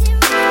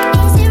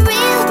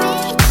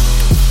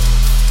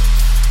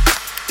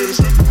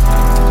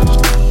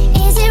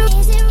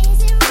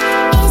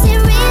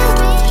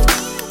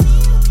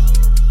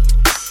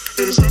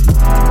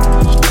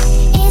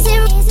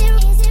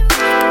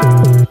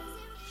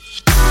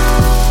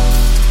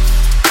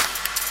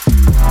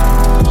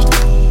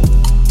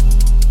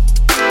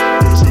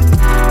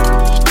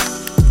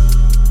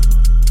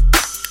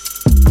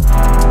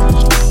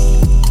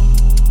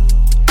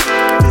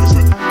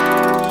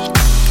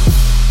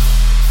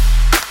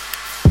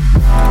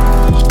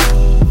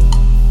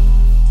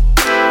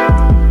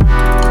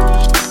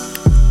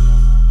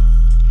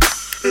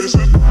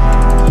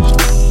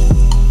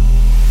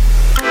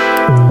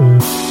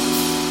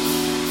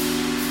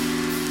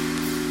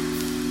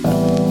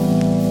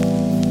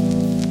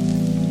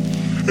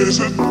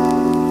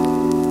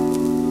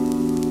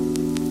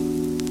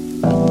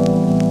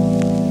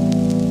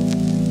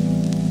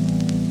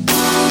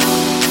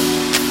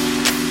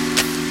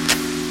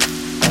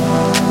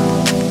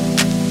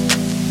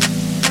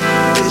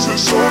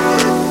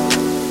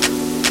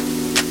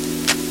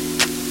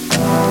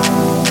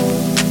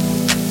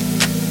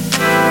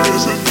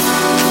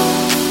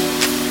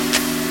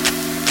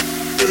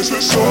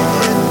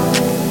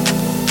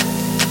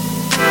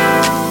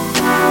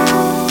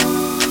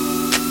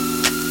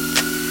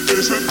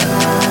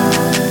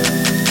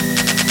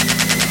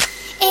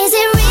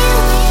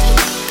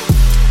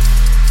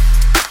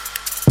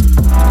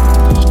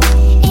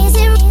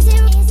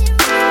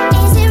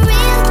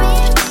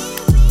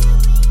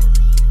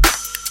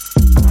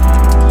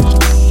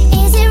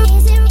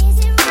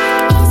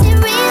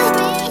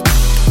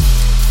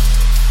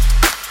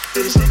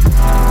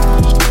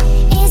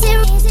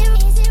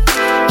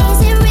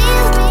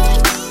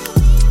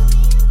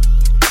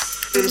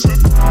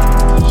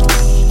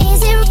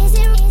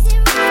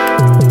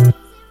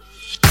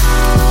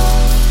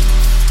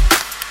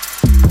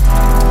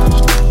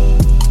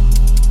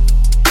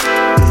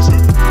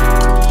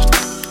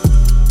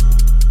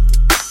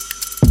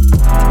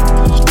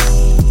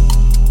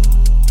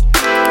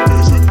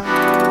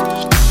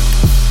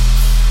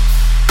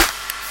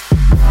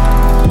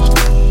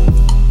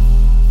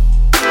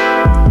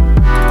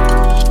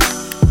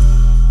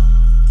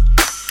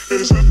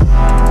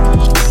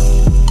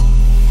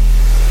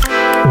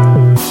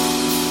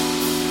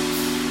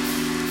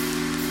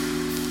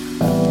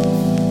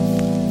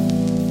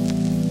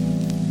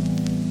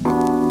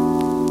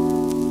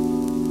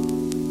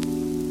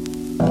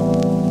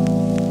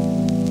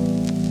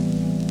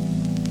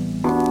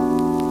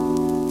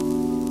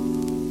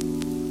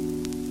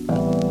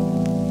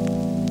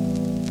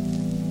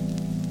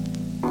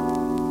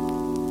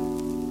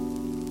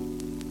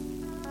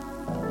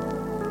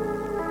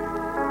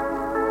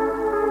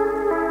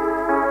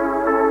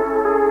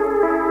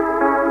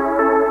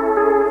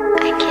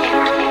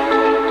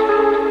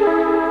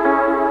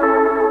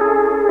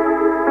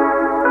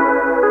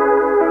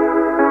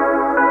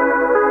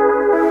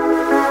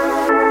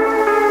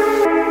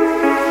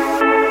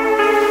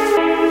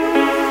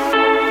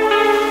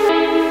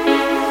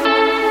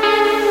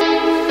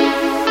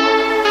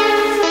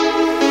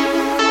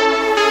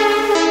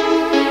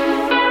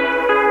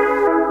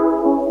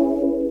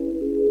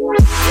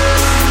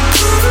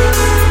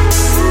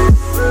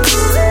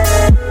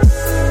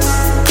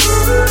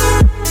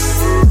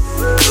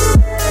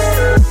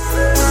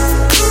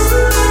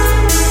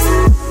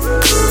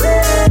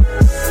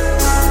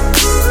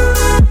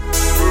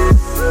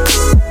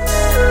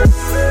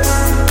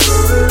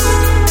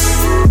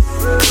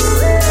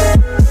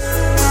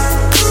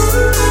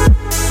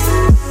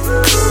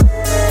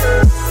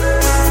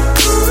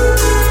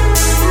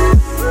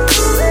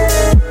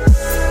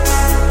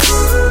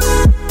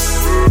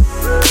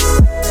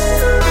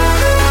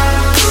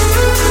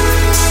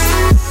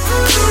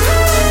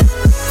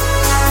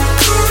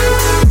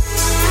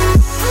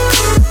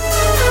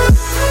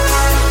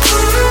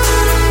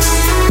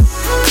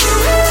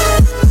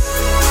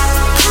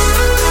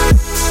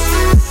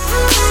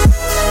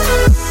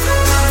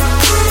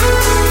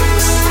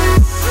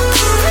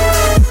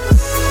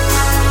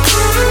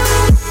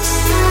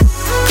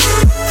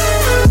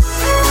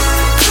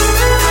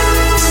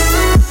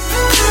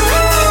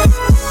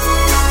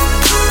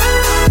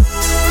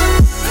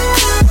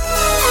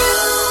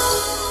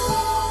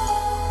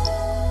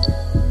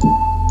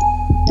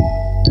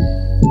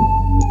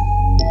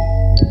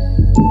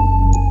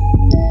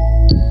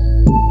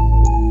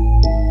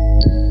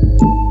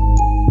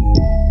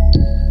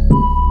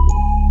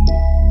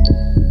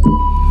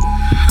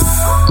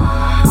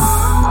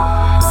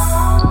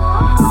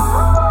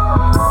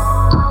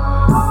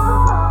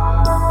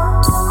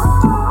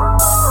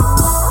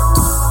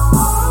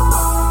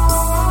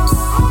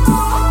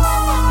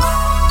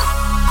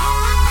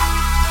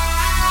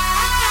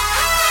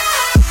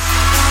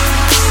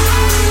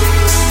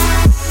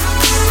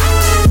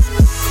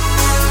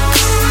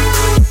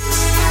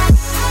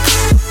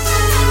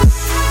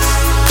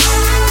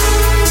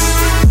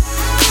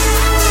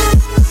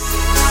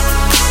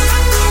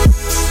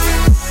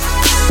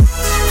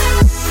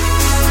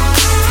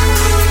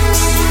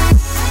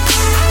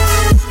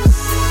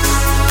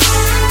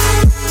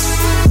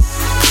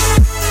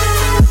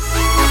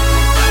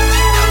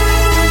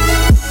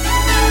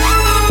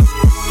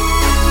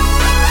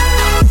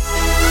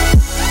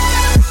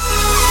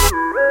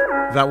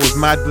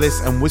 Mad Bliss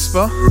and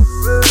Whisper.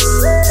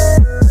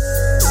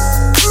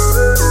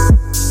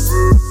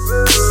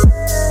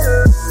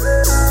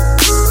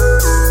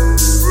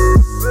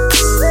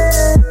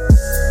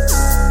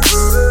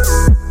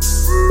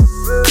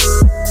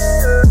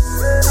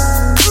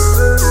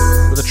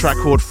 With a track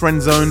called Friend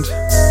Zoned.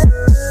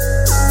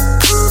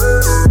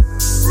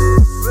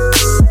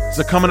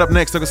 So coming up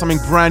next, I got something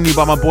brand new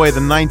by my boy,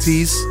 the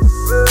 90s.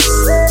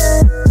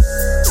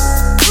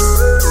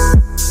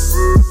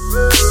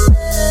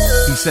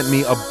 He sent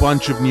me a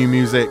bunch of new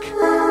music,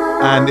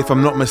 and if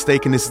I'm not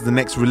mistaken, this is the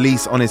next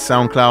release on his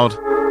SoundCloud.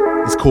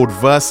 It's called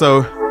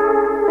Verso.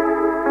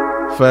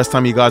 First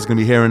time you guys are going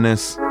to be hearing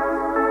this.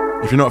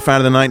 If you're not a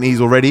fan of the 90s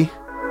already,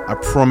 I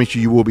promise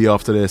you will be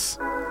after this.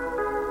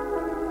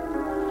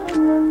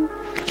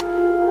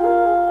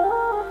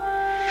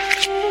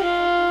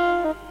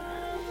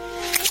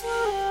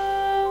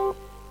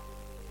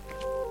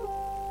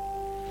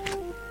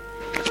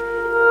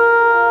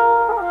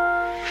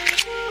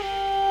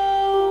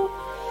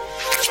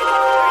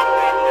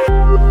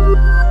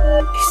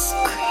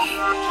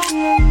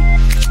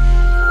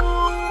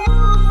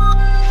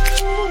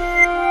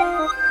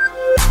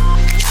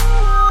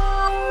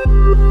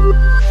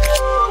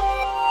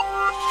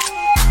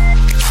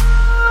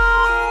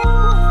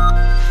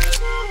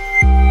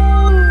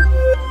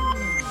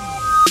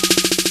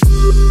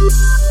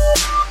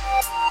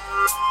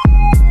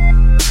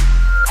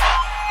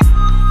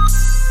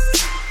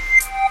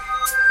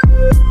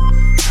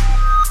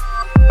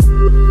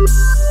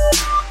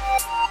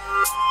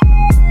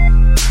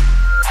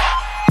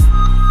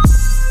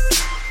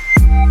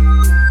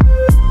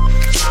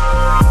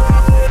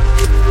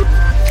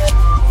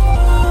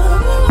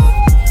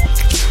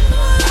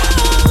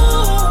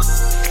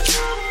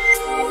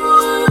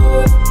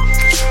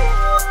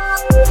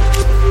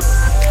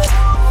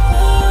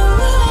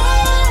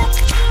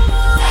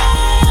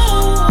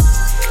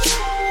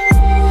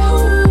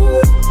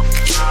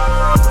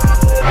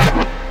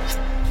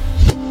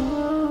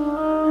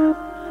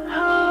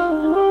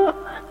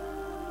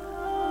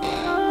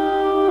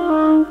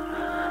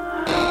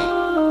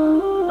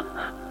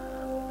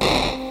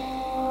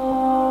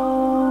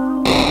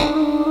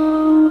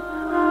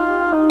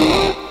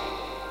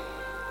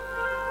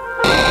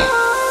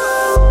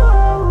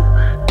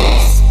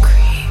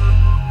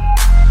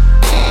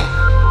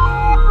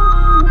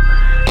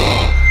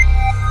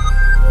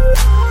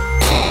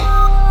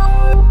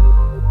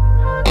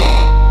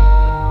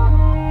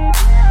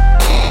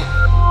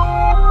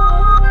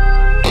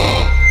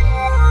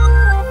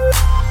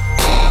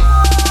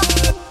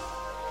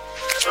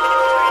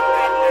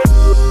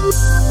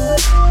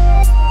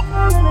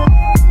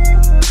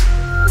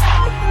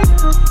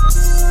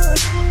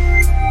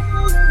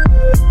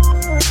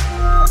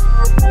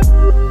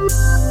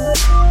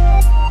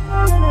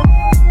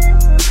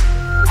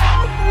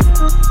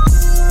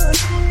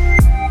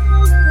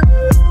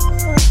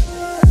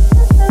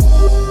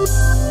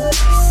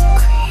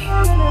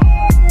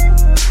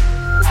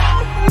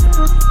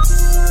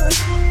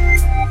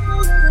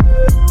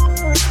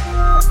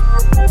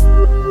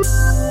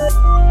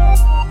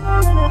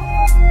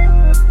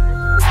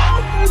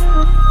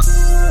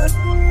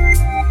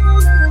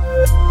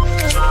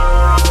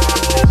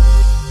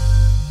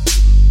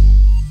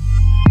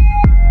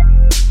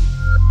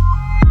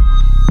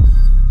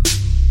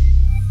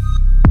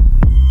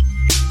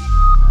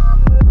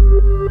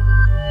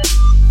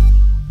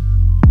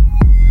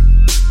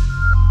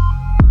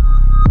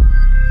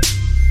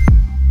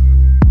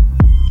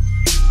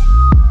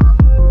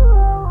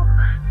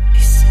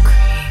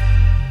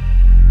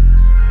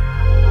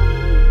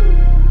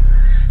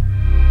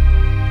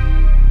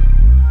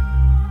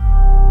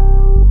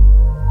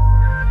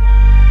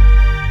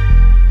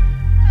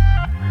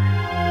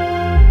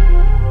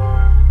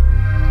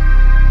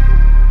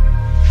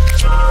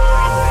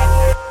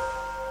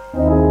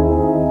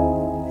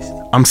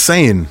 I'm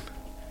saying,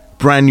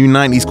 brand new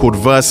 90s called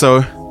Verso.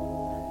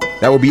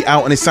 That will be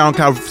out on his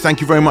SoundCloud. Thank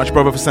you very much,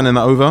 brother, for sending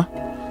that over.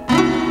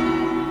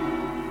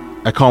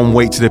 I can't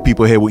wait till the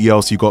people hear what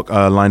else you got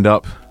lined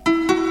up.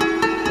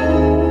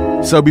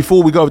 So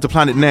before we go over to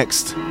Planet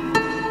Next,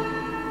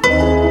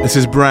 this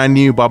is brand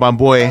new by my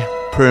boy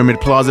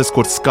Pyramid Plaza. It's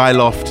called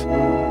Skyloft.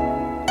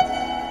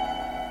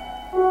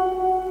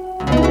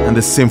 And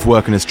the synth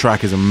work in this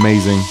track is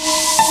amazing.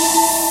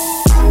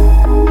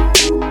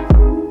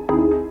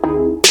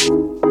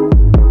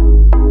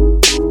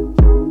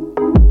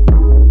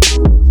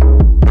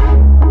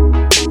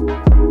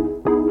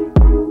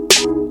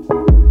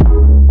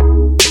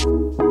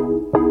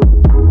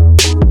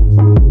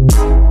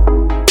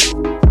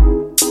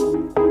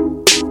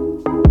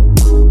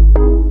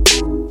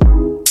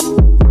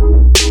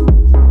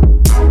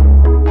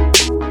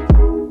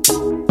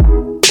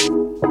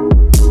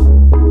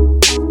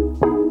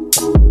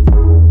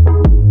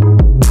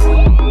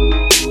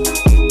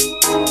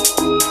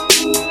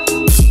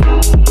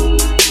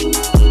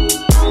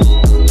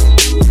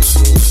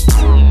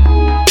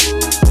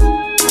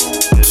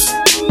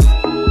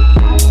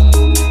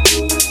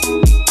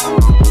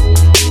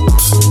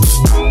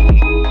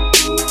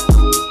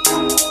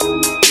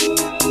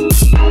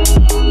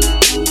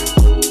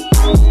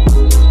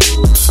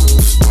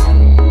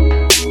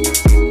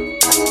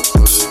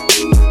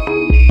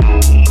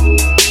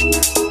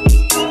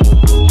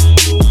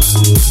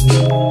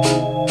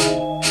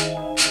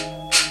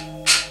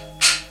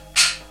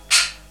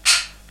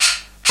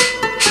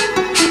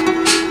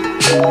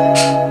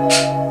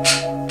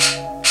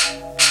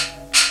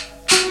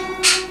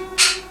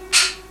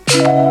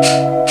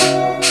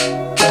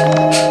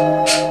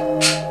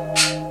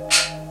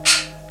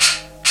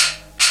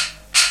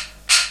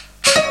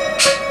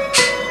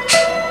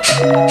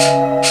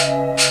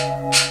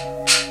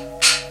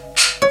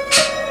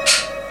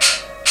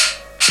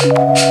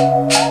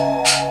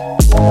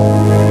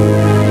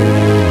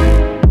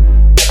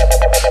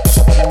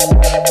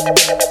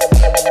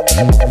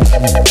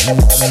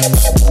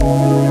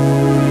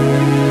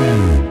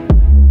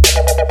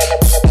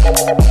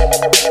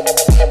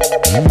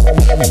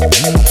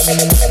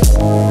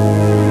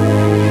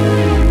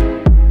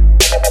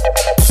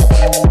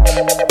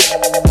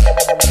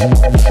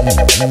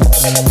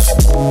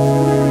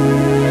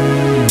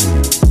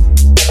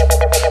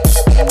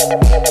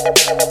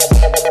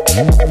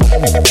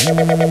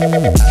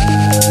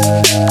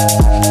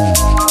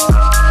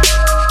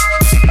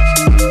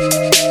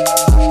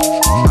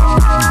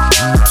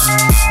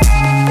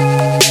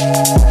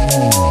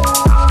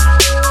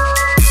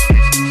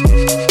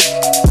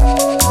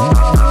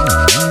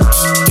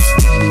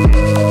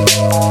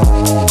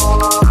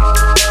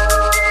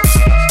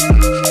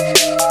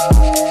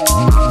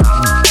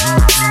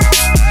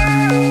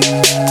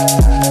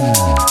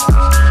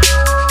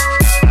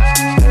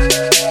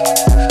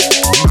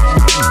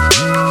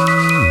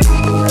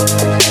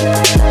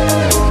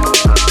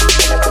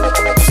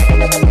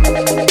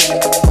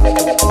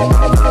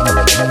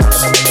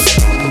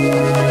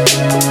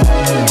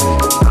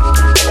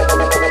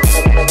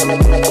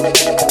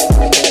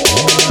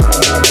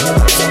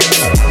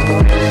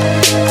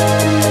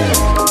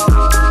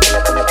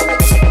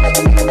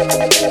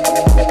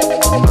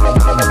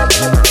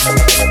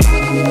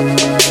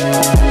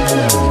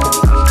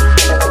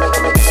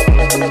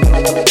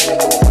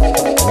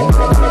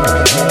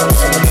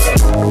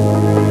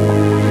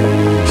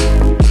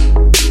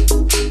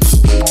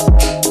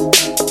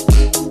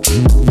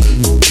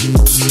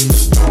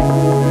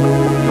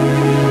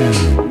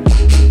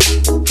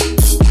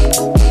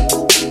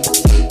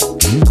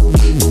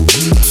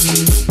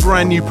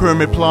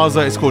 Pyramid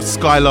Plaza. It's called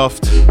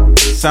Skyloft.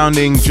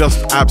 Sounding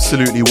just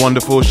absolutely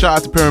wonderful. Shout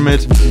out to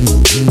Pyramid.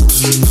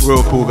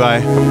 Real cool guy.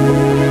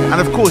 And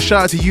of course,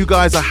 shout out to you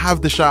guys. I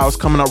have the shout outs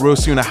coming up real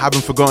soon. I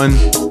haven't forgotten.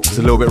 It's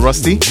a little bit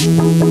rusty.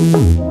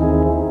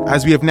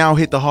 As we have now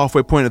hit the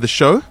halfway point of the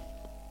show.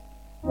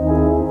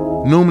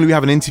 Normally we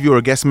have an interview or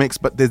a guest mix,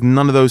 but there's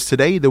none of those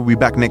today. They'll be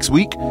back next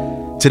week.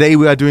 Today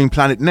we are doing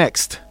Planet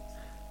Next.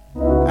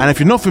 And if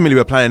you're not familiar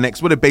with Planet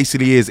Next, what it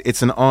basically is,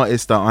 it's an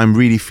artist that I'm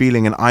really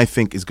feeling and I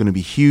think is going to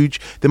be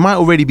huge. They might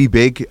already be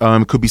big.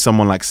 It could be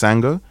someone like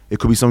Sango. It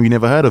could be someone you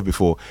never heard of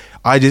before.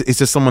 It's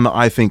just someone that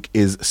I think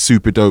is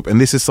super dope. And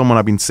this is someone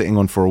I've been sitting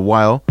on for a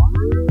while.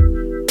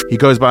 He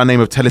goes by the name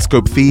of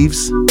Telescope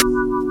Thieves.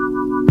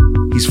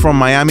 He's from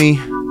Miami.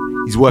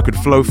 He's worked with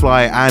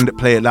Flowfly and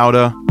Play It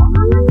Louder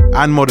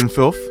and Modern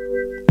Filth.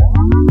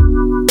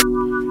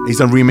 He's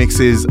done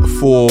remixes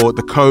for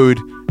The Code,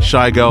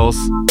 Shy Girls.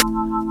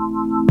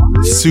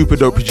 Super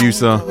dope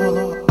producer.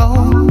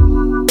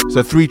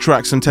 So 3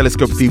 tracks from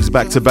Telescope Thieves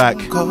back to back.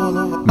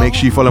 Make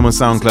sure you follow him on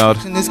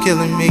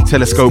SoundCloud.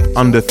 Telescope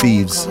Under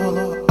Thieves.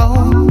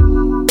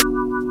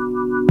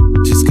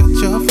 Just got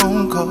your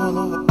phone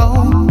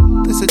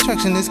call. This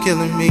attraction is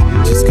killing me.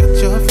 Just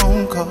got your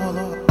phone call.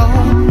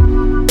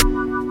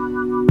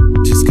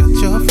 Just got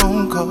your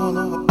phone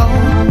call.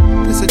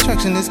 This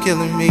attraction is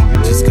killing me.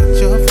 Just got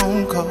your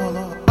phone call.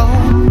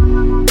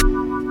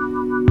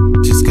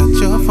 Just got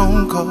your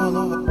phone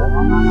call.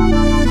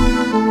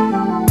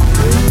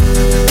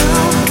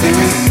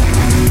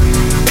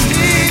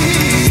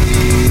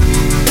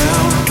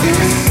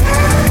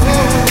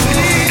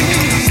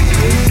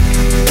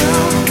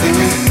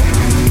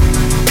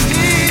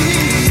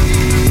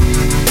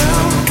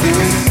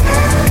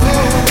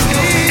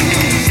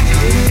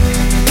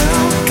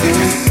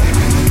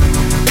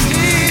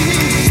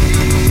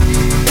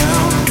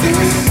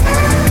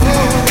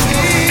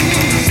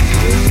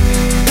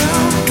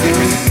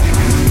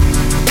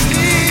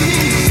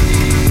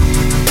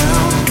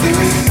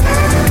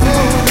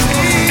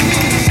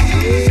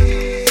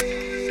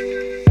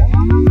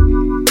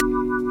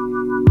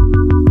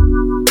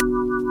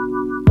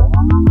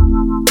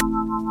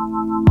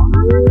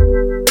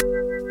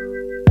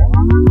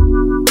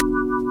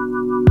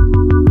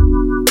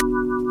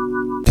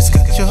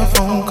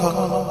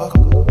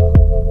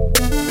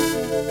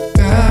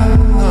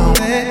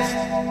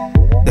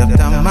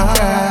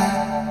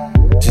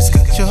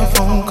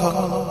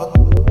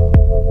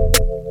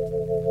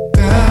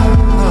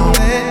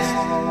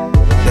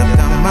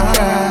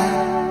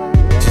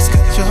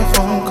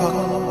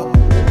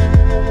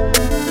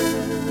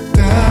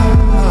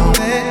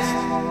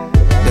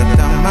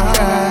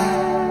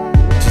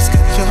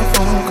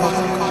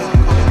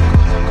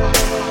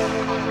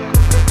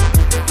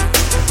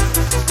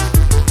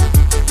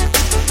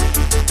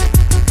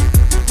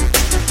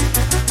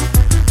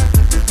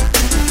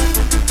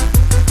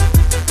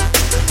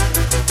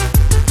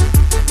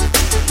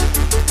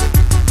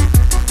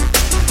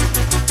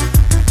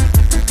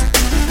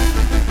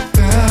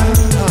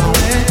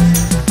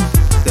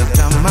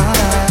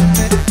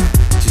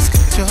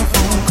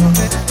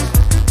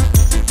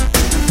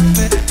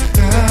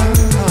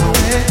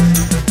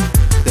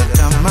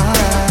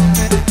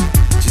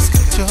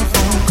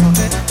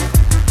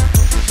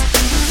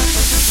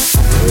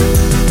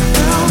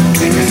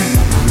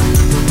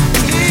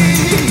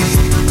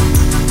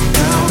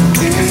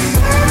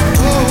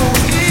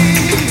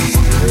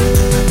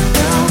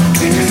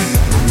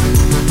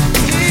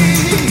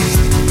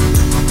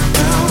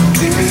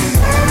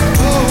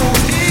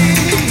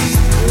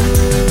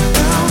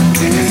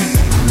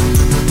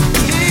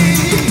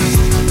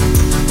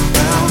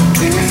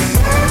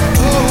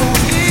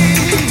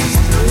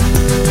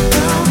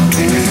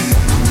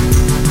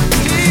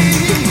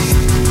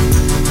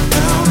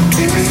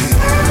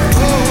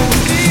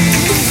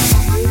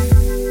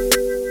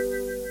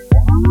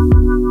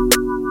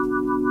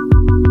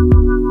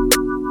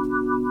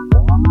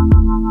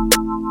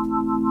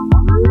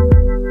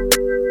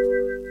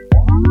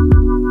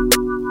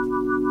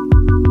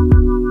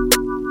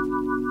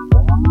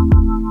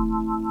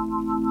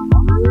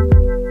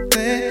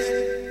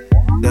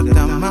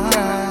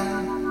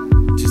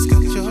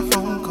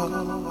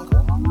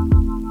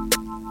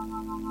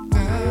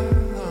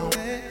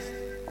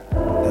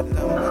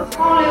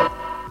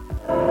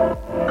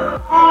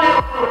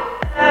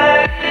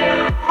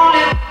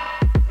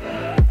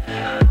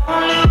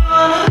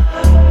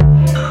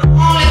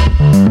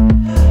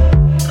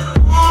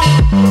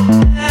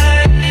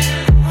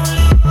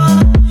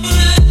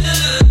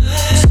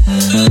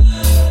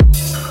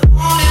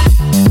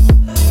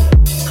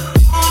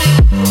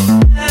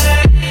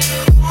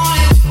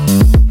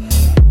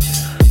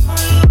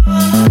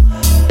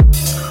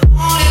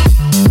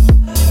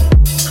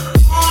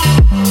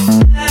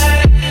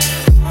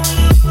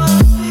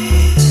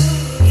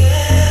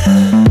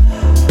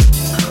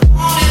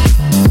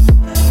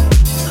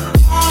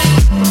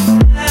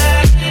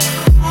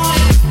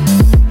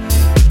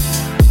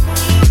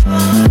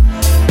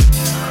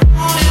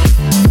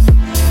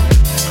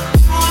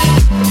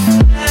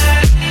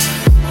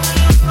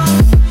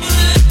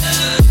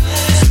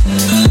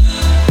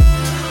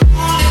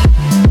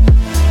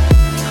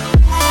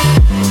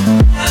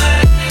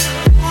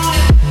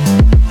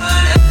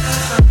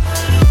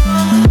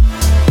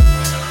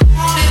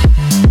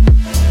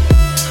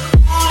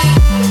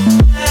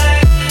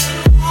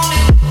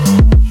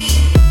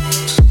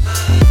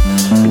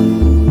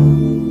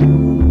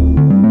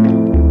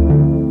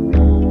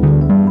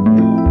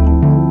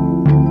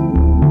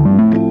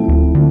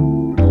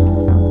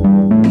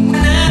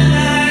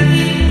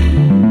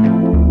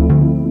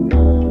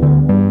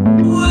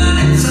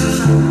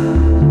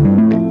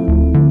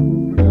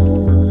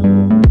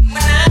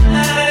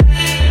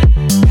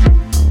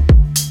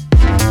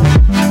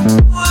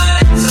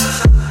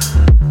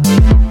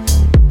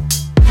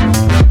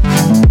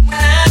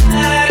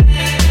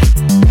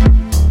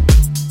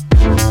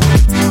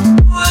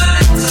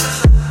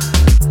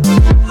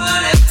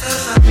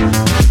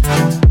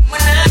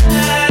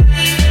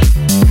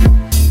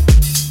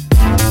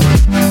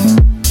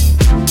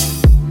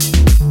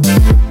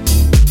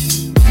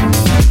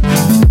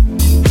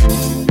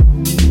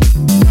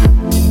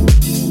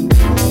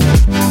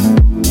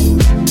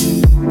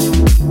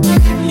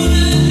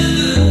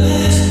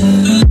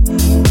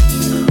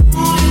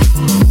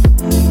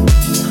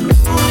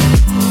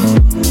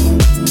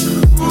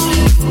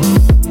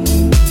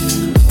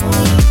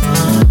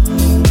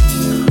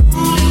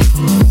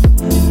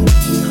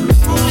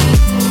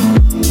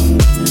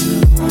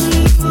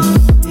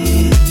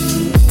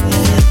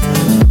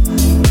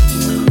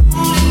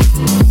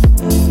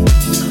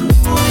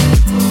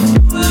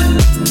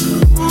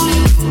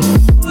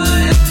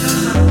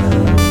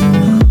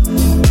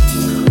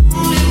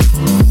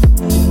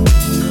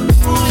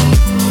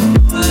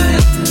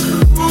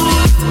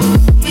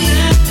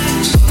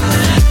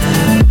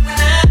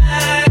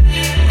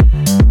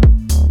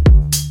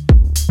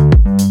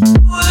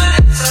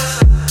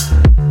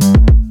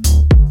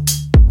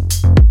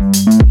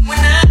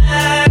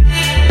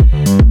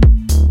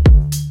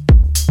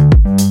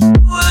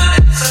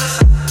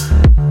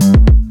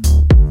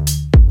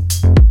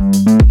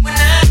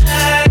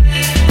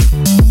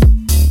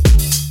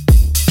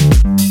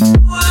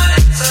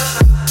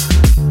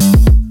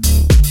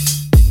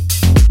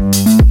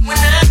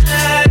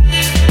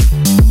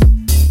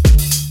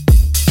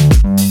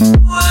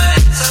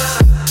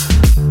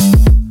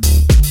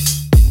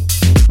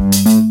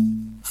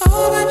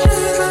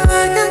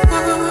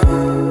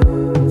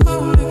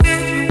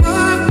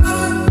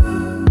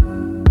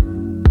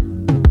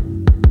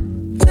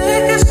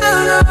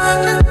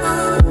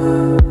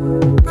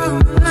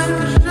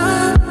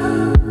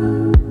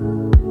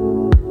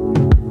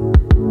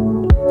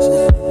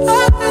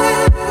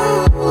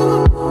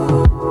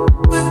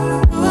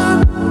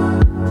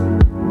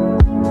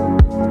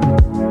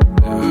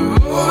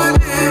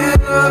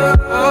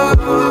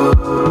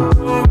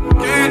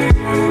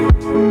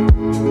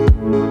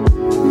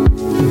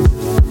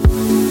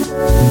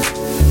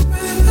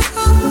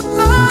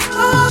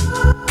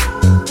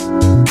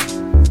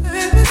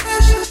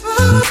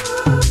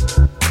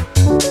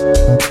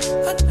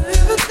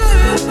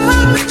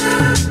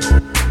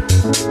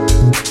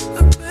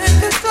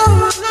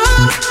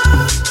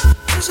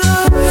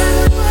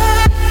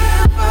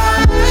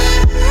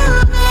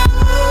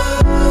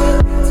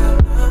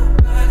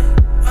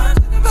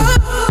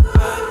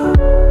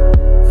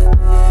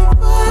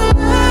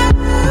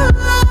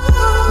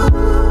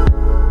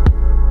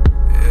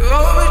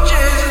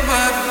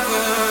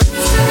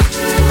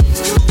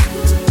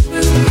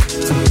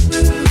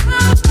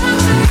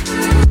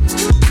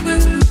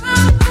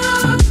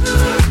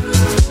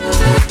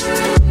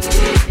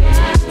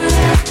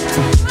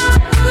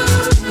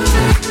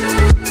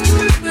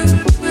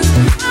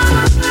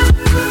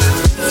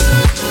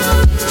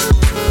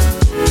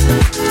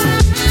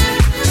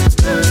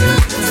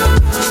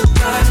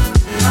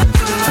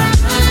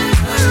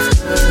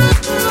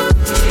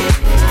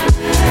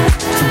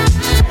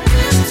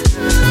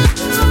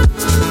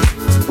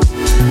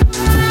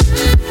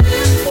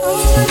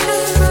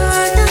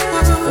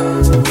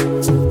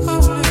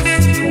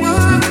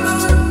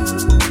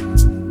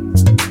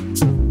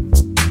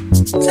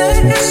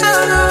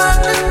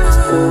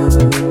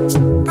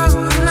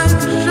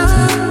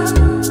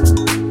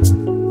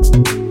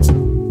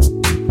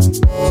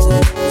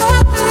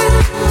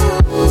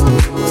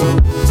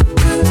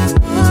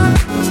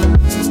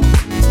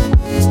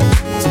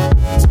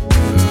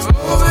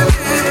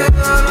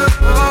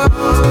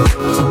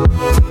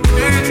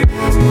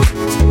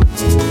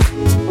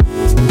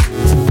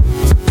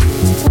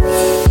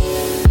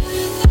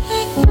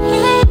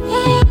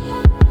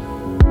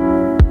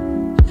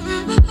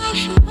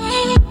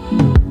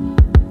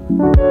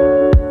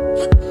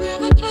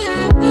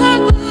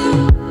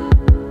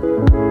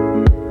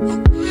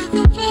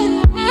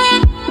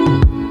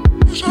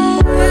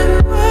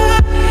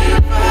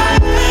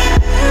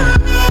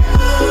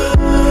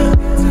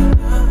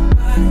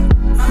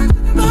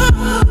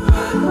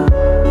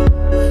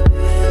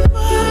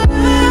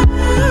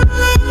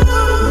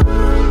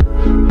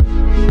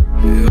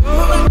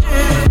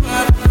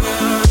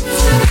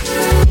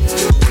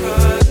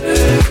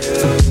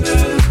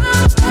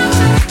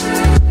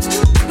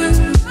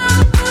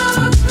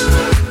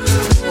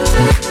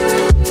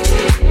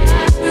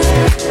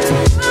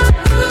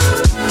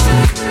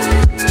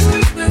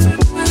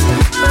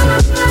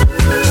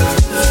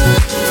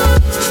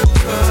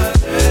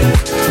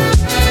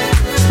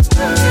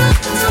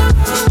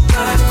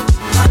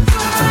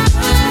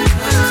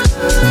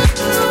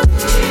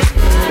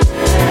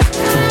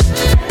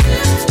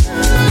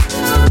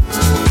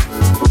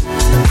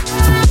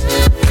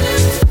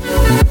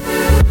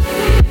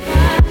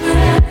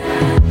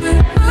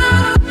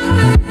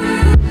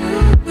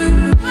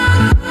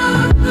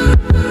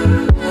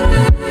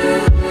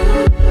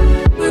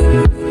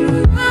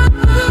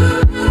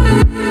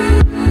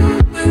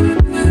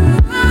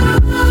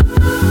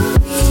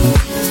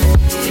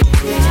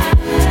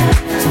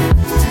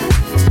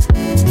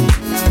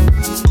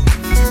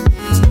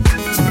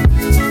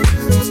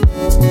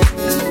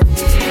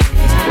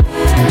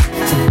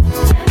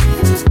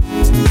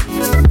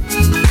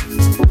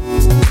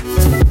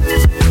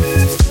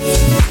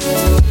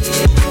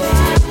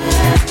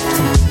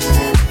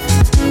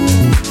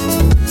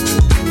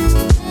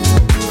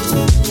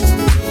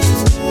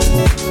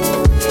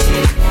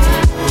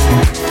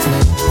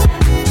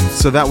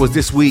 So that was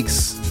this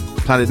week's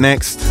Planet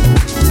Next.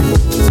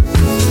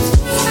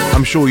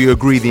 I'm sure you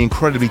agree, the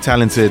incredibly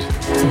talented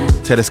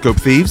Telescope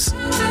Thieves.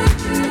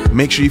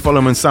 Make sure you follow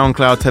them on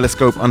SoundCloud,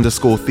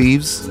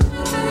 Telescope_Thieves.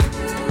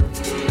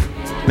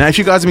 Now, if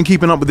you guys have been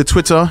keeping up with the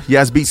Twitter,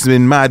 Yaz Beats has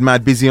been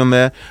mad busy on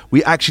there.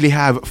 We actually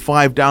have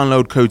 5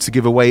 download codes to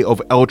give away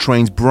of L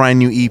Train's brand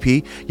new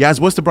EP. Yaz,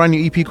 what's the brand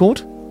new EP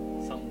called?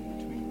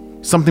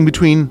 Something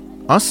Between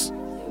Us?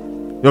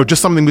 No,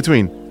 just Something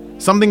Between.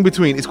 Something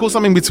Between. It's called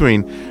Something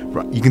Between.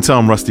 You can tell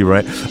I'm rusty,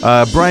 right?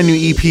 Brand new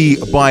EP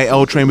by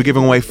L Train. We're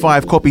giving away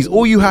 5 copies.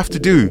 All you have to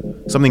do,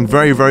 something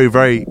very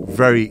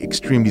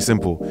extremely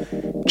simple.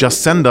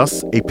 Just send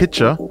us a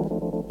picture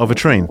of a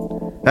train.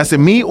 That's it,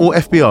 me or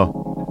FBR.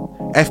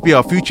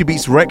 FBR, Future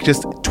Beats Rec,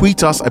 just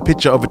tweet us a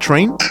picture of a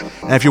train.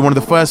 And if you're one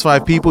of the first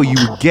 5 people, you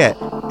will get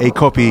a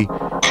copy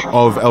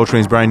of L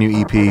Train's brand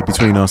new EP,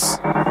 Between Us.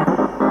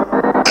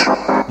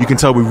 You can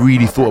tell we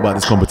really thought about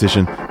this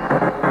competition.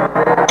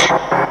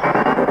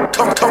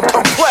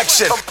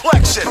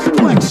 Complexion.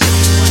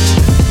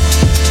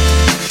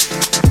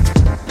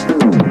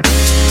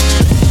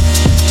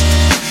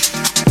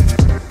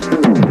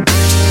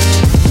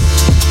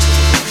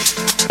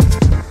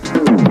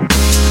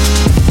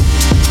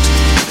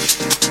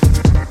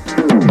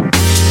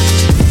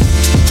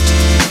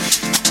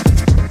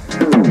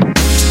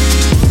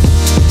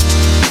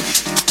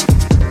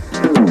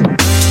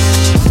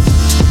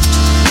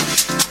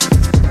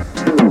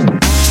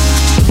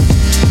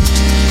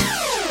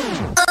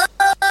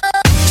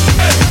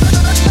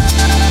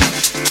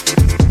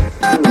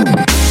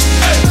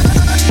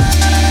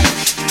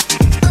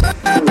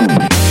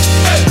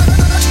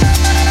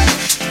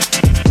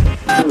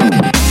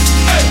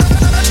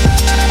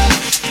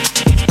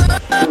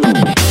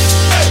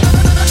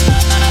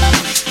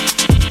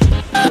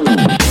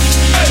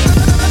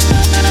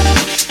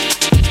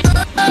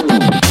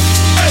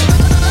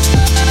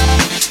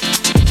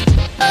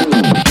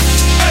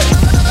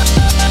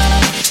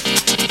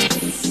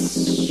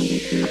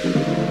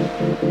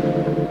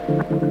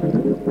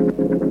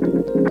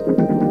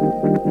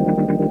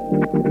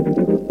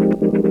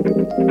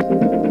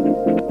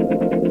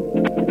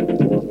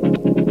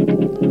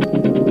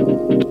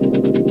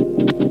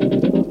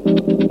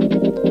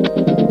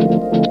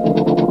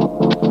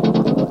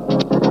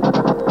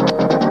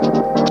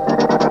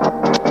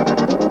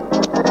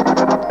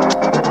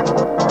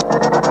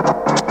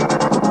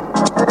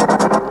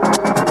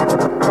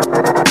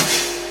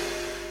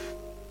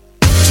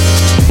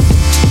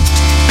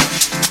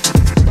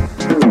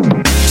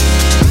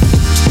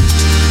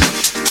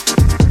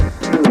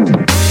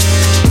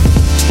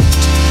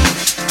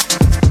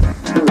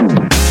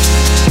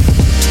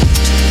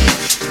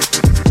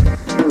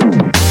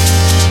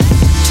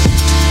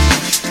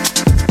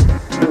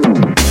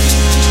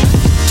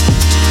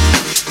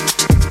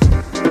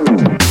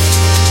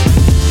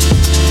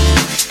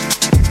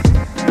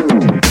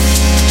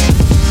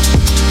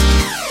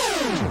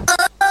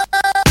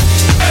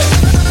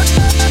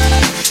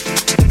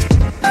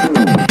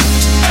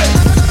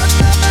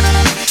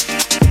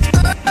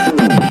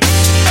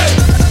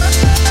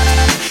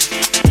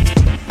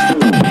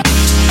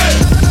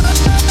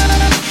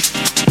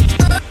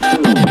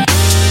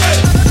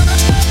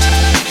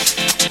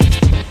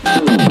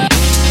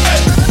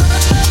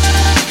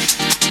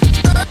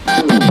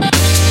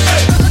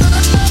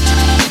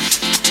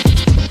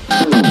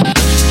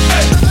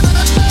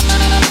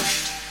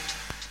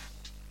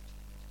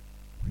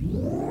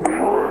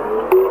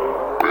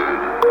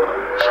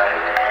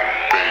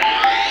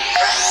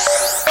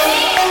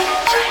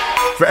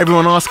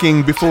 everyone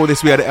asking, before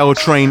this we had L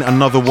Train,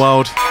 Another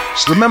World.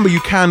 Remember, you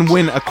can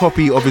win a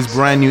copy of his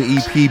brand new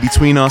EP,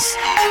 Between Us.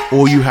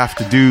 All you have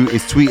to do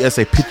is tweet us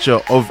a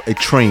picture of a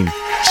train.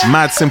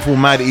 Mad simple,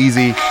 mad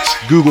easy.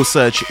 Google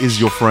search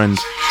is your friend.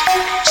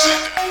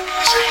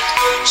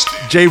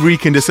 Jay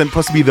Reekin just sent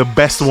possibly the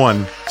best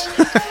one.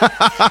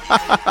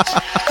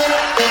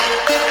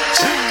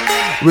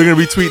 We're going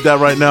to retweet that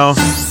right now.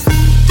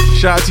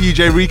 Shout out to you,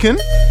 Jay Reekin.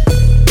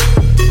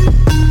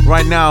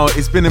 Right now,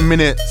 it's been a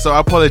minute, so I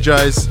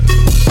apologize.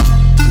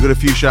 We've got a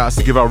few shout outs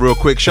to give out real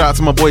quick. Shout out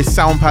to my boy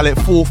Sound Palette,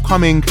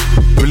 forthcoming,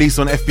 released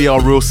on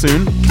FBR real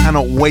soon.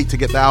 Cannot wait to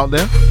get that out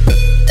there.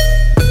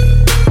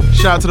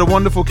 Shout out to the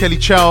wonderful Kelly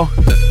Chow,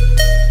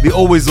 the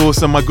always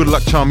awesome, my good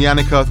luck charm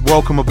Yannicka.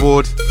 Welcome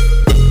aboard.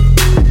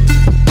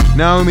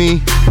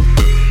 Naomi,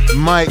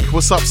 Mike,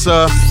 what's up,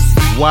 sir?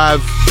 Wav,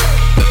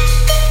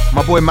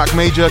 my boy Mac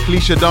Major,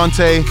 Kalisha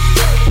Dante,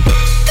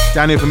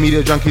 Daniel from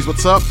Media Junkies,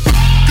 what's up?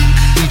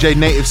 DJ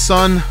Native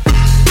Son,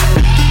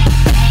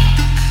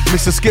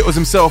 Mr. Skittles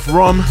himself,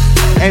 Rom,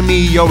 Emmy,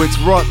 yo, it's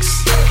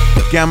Rux,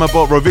 Gamma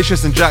Bot,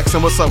 Rovicious and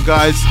Jackson, what's up,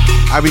 guys?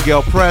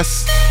 Abigail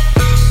Press,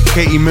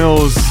 Katie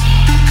Mills,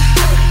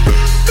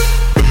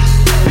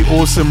 the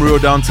awesome Real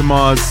Down to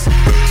Mars,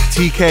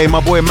 TK, my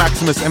boy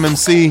Maximus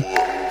MMC.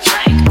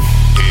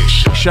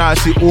 Shout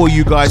out to all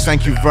you guys,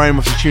 thank you very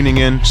much for tuning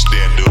in.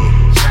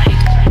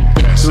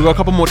 So we've got a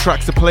couple more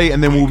tracks to play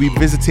and then we'll be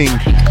visiting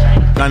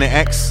Planet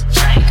X.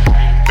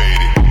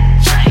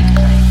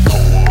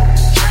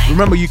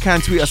 Remember, you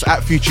can tweet us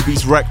at Future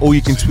Beats Rec, or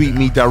you can tweet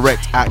me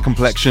direct at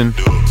Complexion.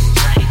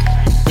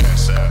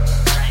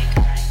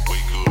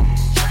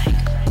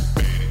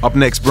 Up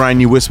next, brand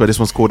new Whisper. This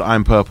one's called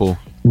I'm Purple.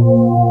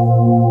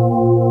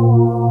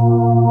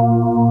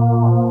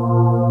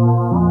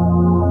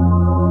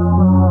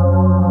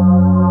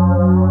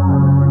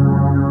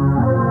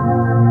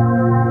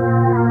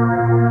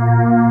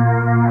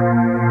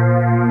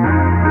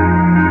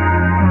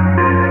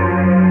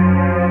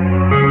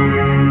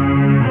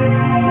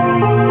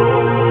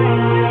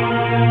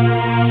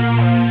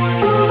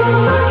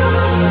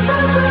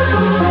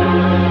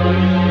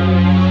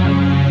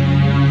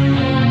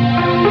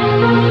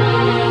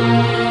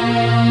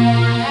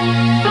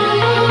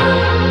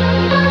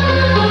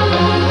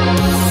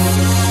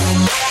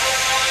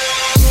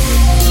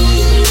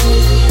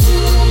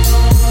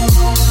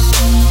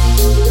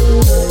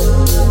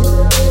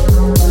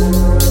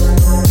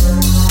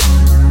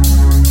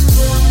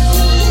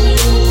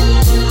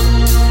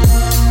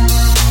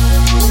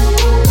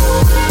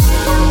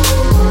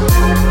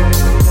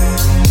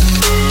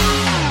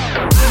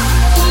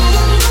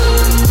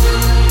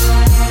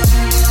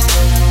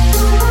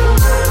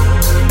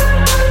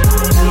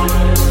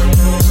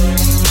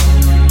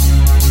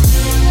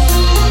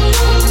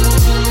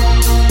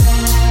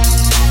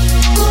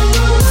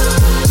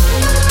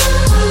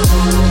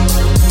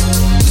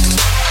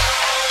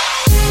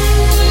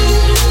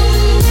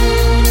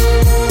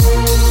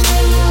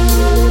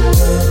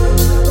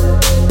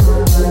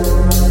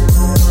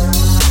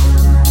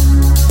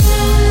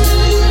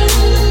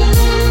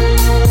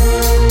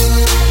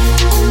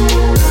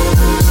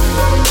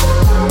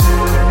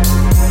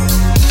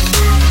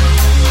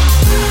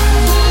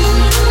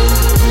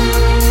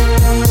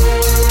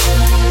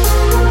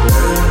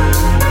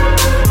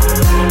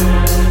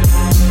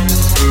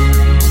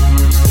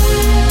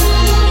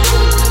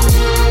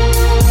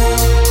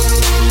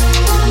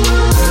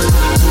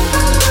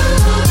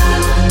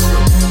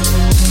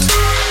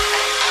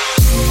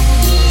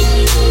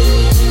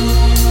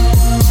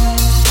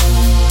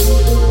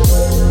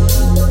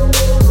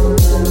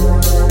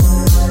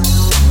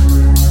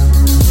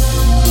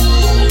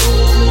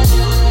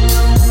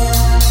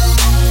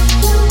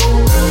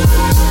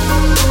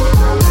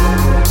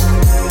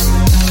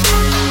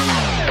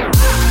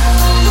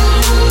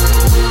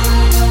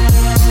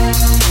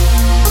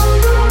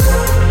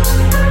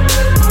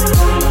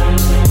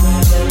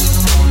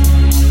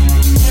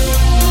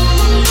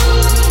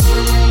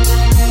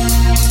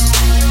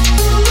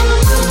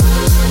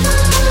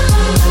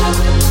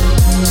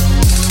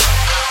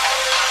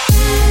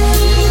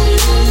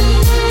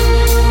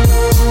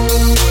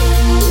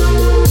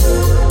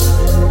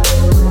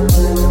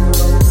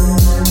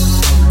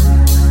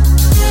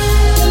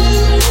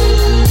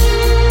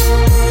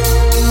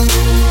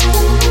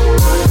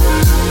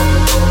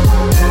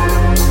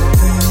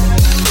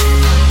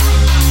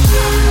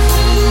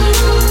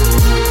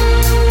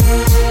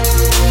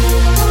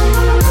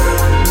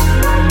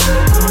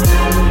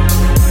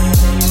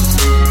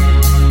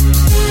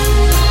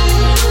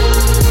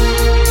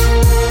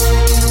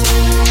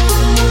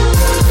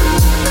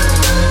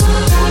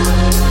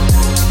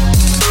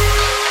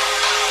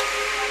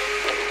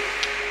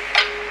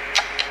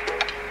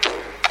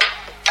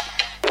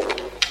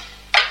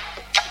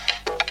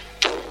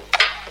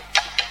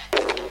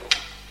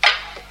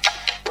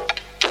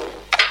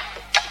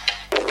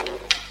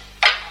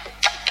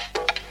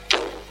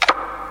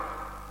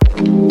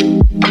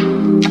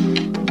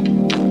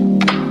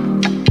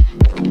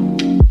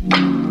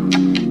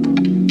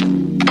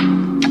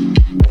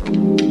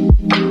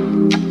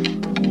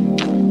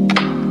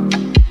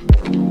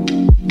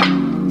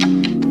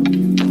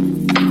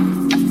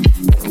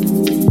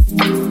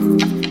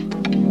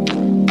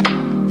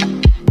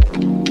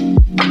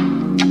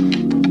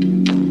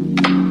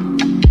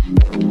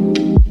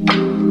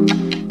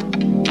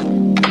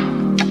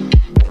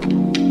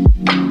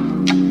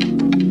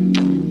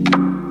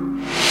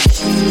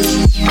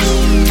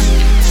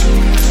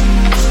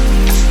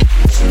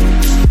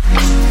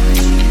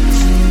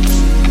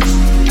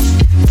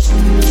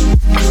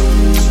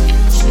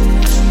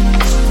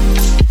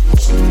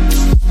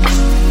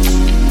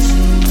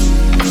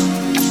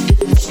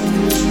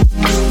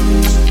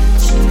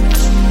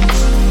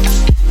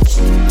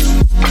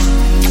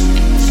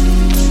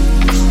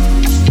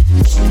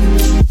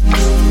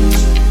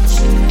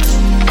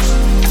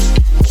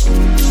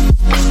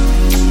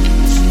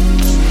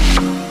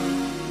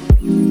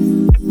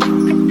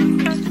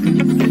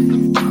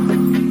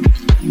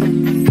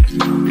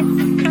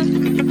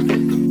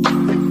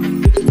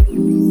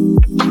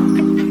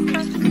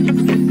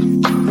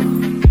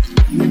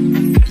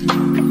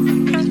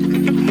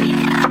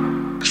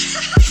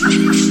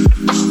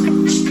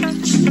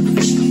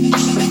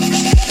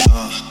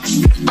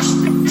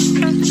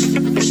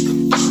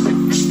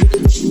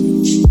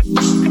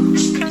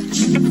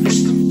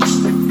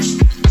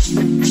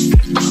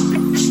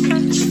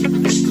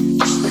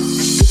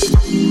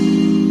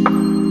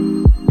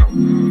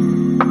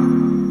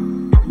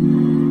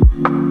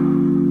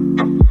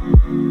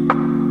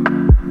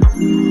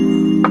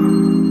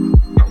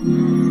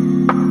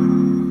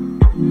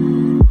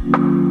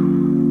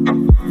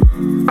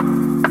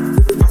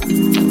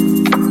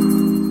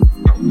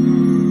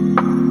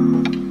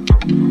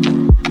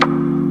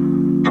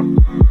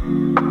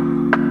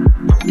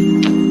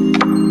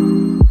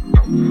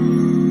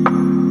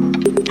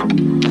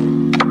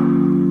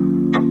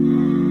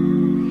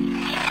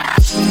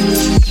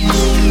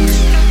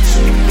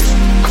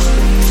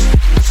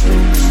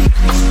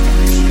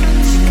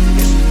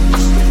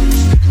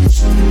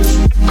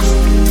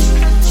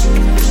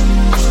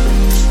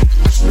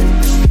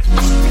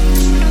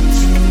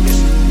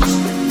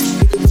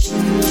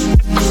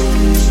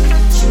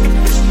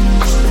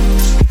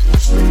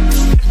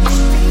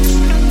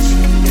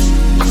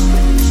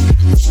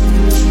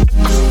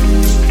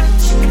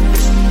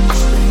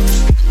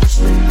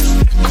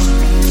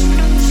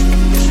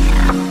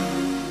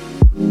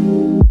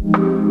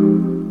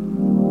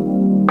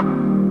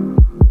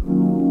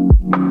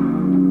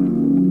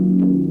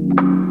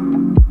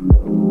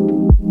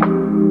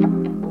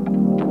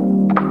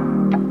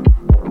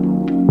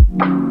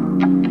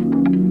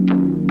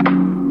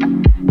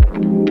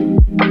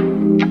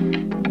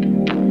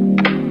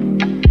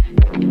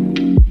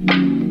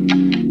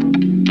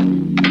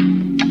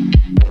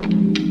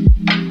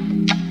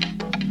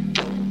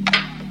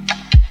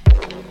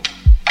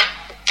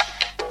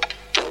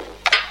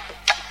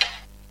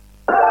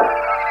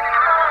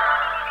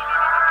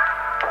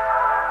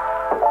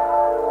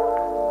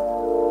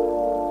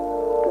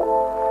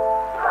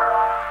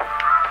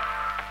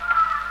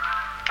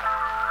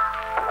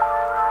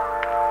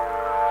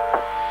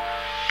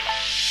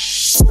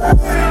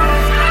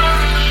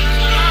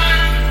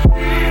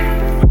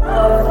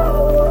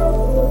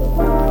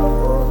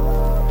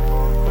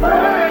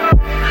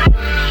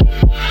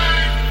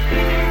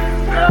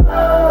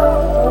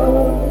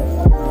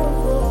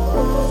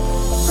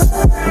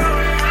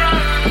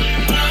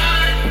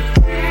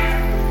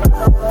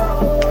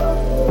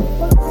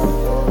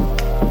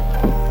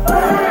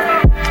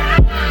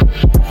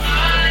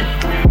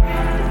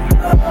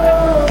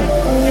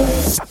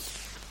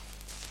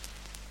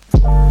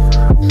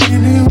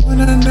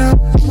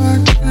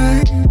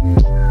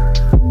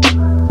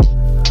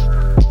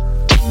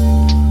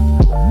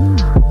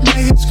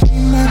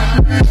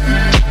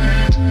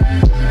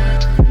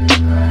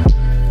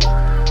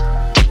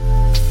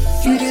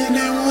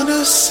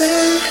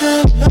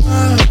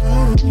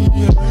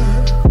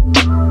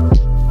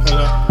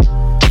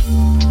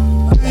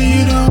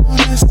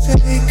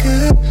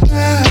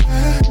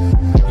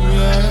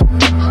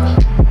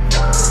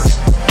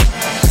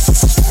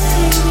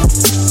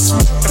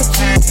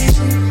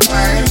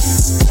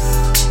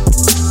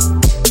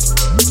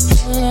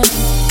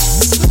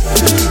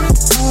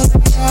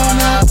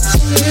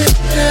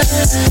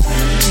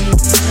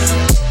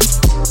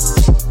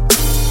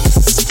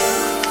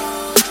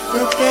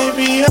 But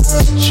baby, I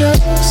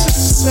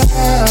chose a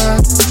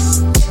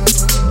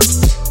side.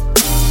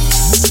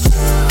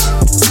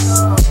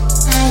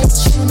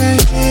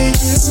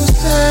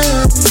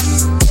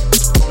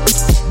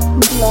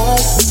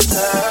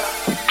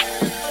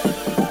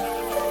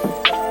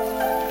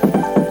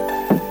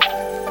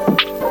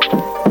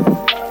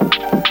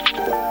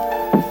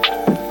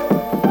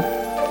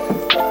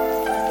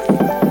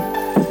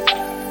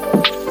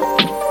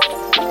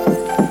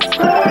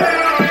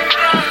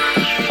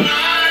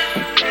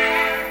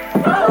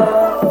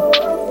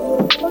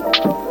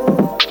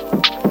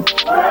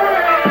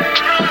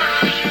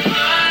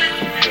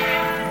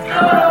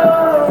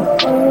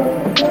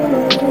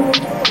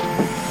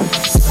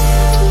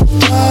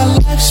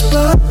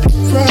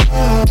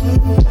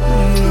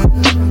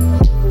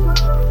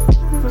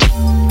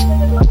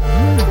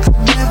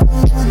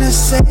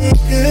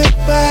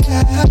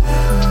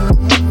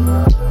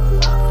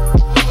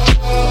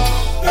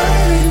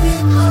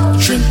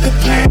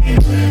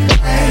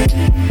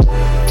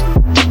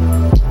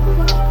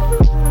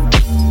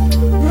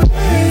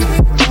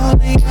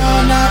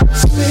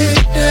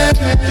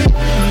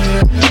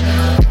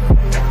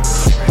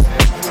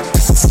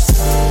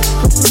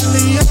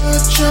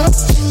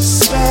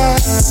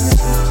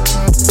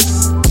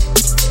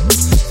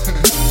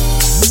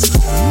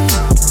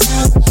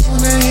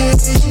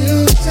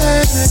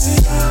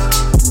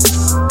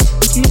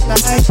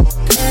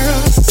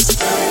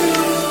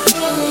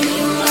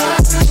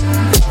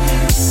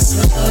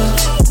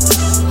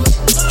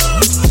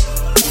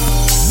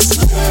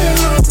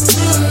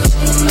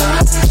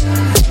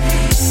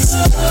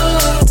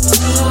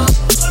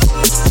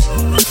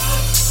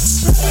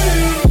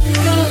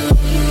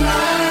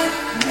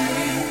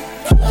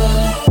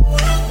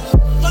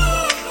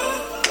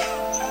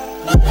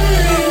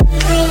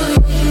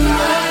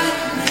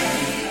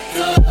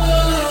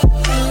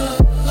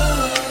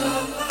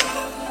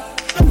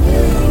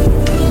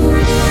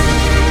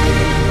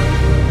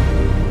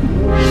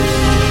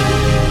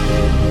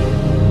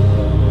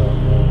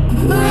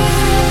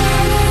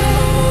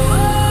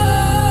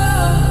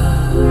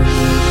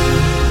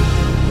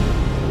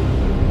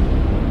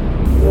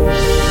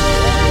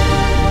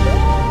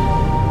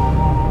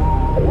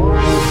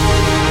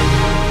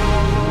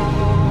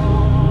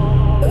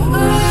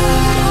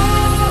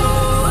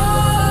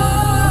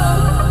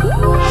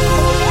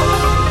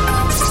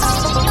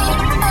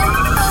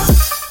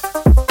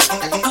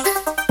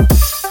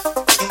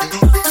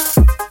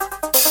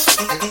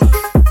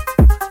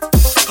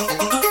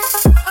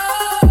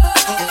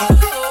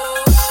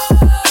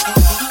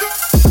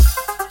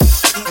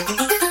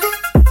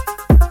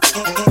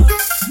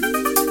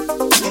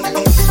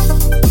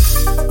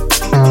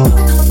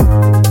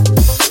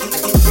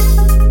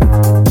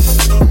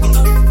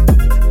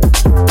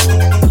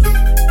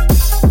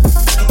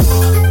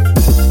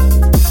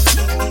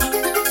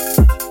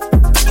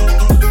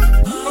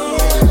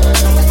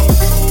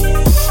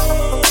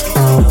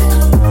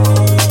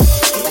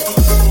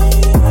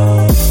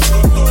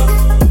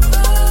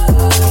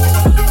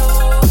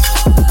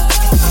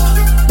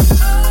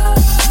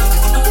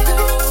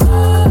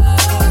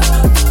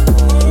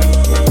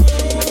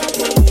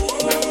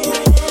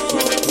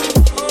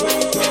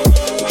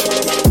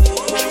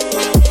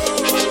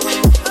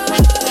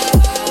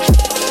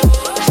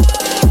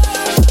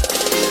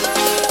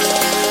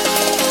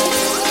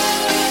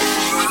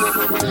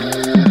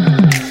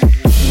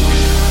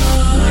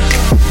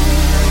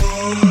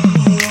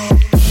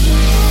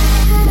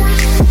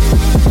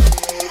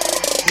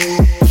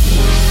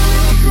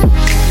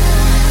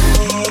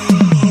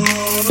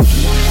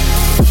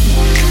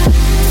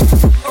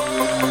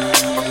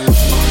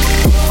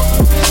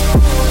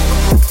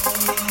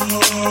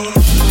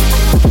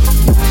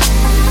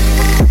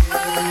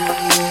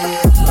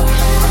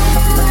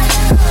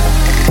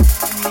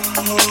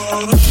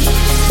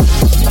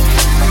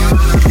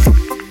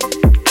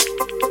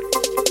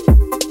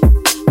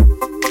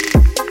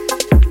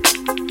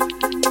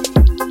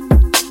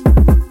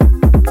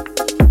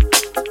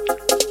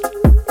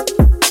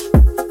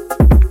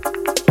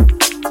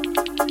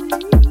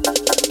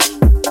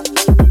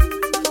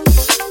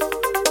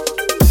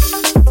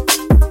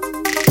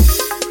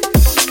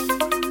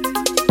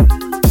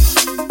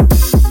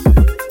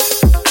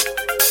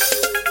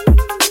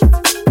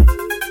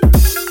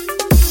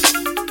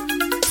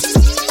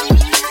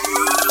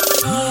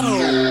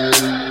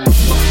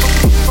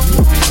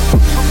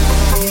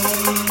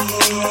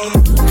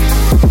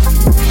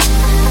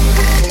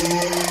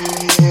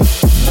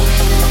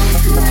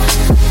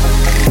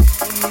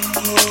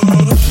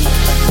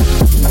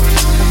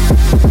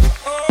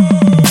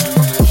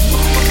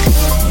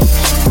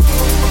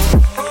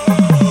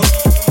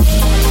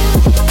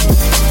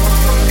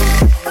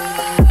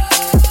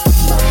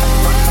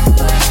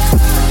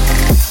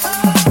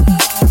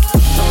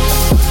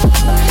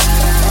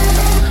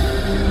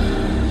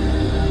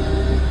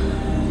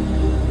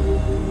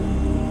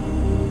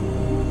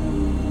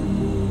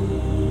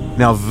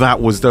 Now that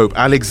was dope.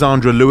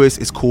 Alexandra Lewis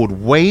is called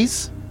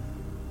Ways,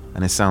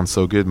 and it sounds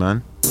so good,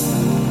 man.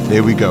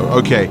 There we go.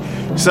 Okay,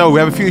 so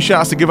we have a few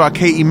shouts to give out.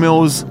 Katie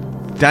Mills,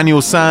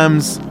 Daniel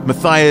Sams,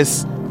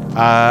 Matthias,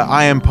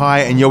 I Am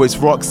Pie, and Yo It's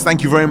Rocks.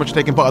 Thank you very much for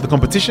taking part of the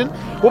competition.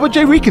 What about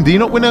Jay Reekin? Did you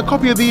not win a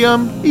copy of the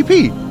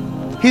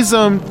EP? His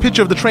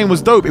picture of the train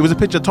was dope. It was a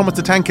picture of Thomas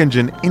the Tank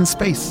Engine in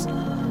space.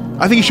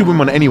 I think you should win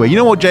one anyway. You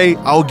know what, Jay?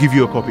 I'll give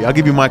you a copy. I'll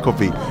give you my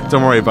copy.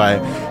 Don't worry about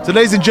it. So,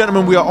 ladies and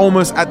gentlemen, we are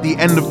almost at the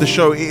end of the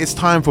show. It is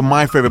time for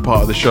my favorite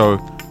part of the show,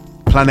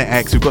 Planet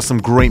X. We've got some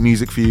great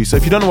music for you. So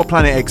if you don't know what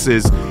Planet X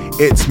is,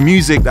 it's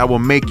music that will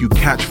make you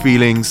catch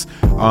feelings,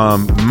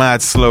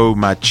 mad slow,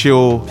 mad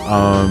chill,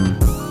 and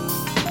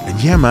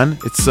yeah, man,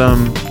 it's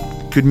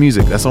good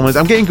music. That's almost.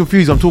 I'm getting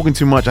confused. I'm talking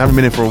too much. I haven't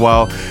been here for a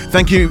while.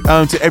 Thank you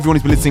to everyone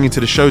who's been listening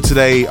to the show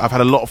today. I've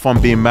had a lot of fun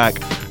being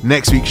back.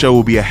 Next week's show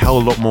will be a hell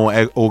of a lot more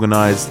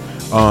organized.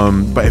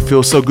 But it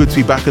feels so good to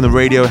be back on the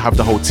radio, have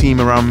the whole team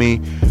around me.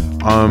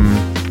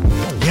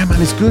 Yeah, man,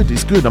 it's good.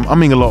 It's good. I'm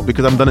umming a lot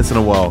because I haven't done this in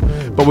a while.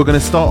 But we're going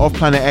to start off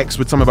Planet X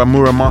with some of our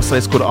Mura Master.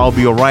 It's called I'll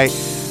Be Alright.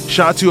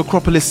 Shout out to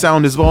Acropolis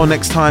Sound as well.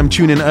 Next time,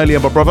 tune in earlier,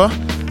 my brother.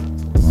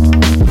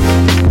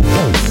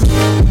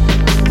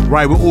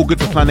 Right, we're all good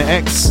for Planet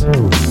X.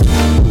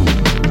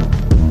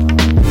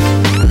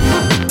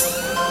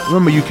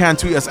 Remember, you can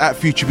tweet us at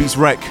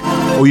FutureBeatsRec,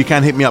 or you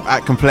can hit me up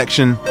at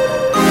Complexion.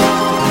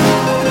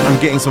 I'm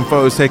getting some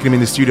photos taken of me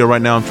in the studio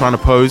right now. I'm trying to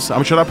pose.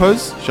 Should I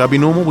pose? Should I be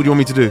normal? What do you want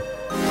me to do?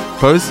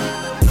 Pose?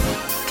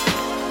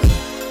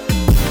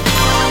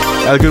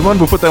 A good one.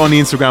 We'll put that on the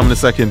Instagram in a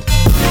second.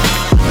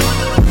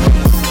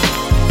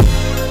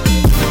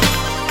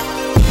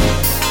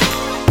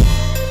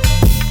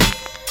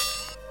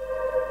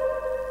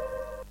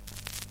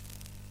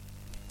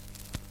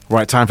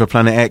 Right, time for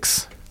Planet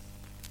X.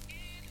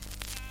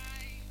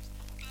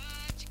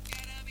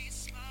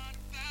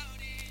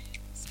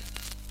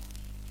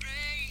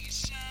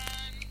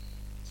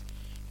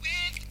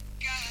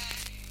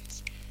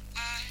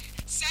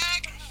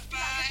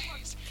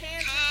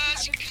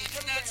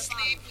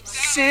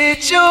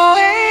 Situations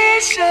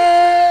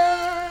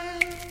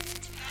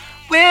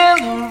will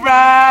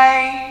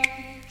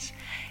arise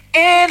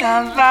in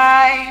our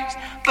lives,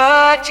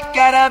 but you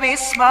gotta be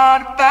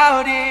smart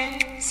about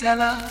it.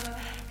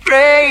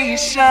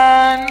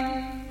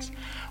 Celebrations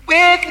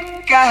with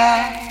the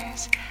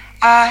guys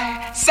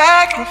I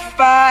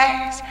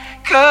sacrifice,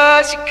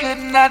 'cause you could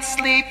not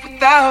sleep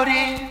without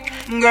it.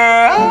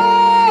 Girl,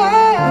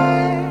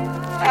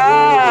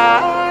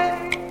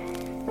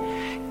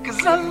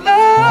 'cause I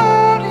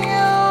love you.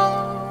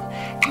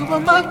 You are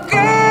my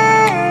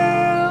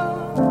girl.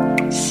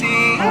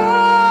 See, I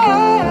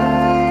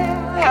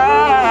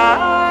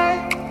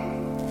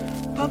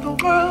thought the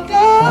world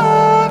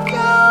of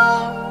you,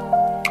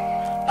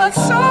 but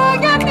so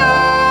you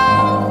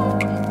know,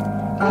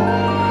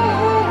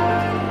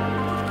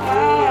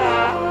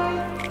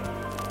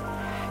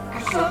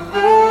 'cause I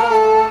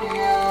love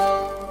you.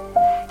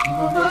 You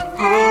are my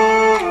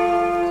girl.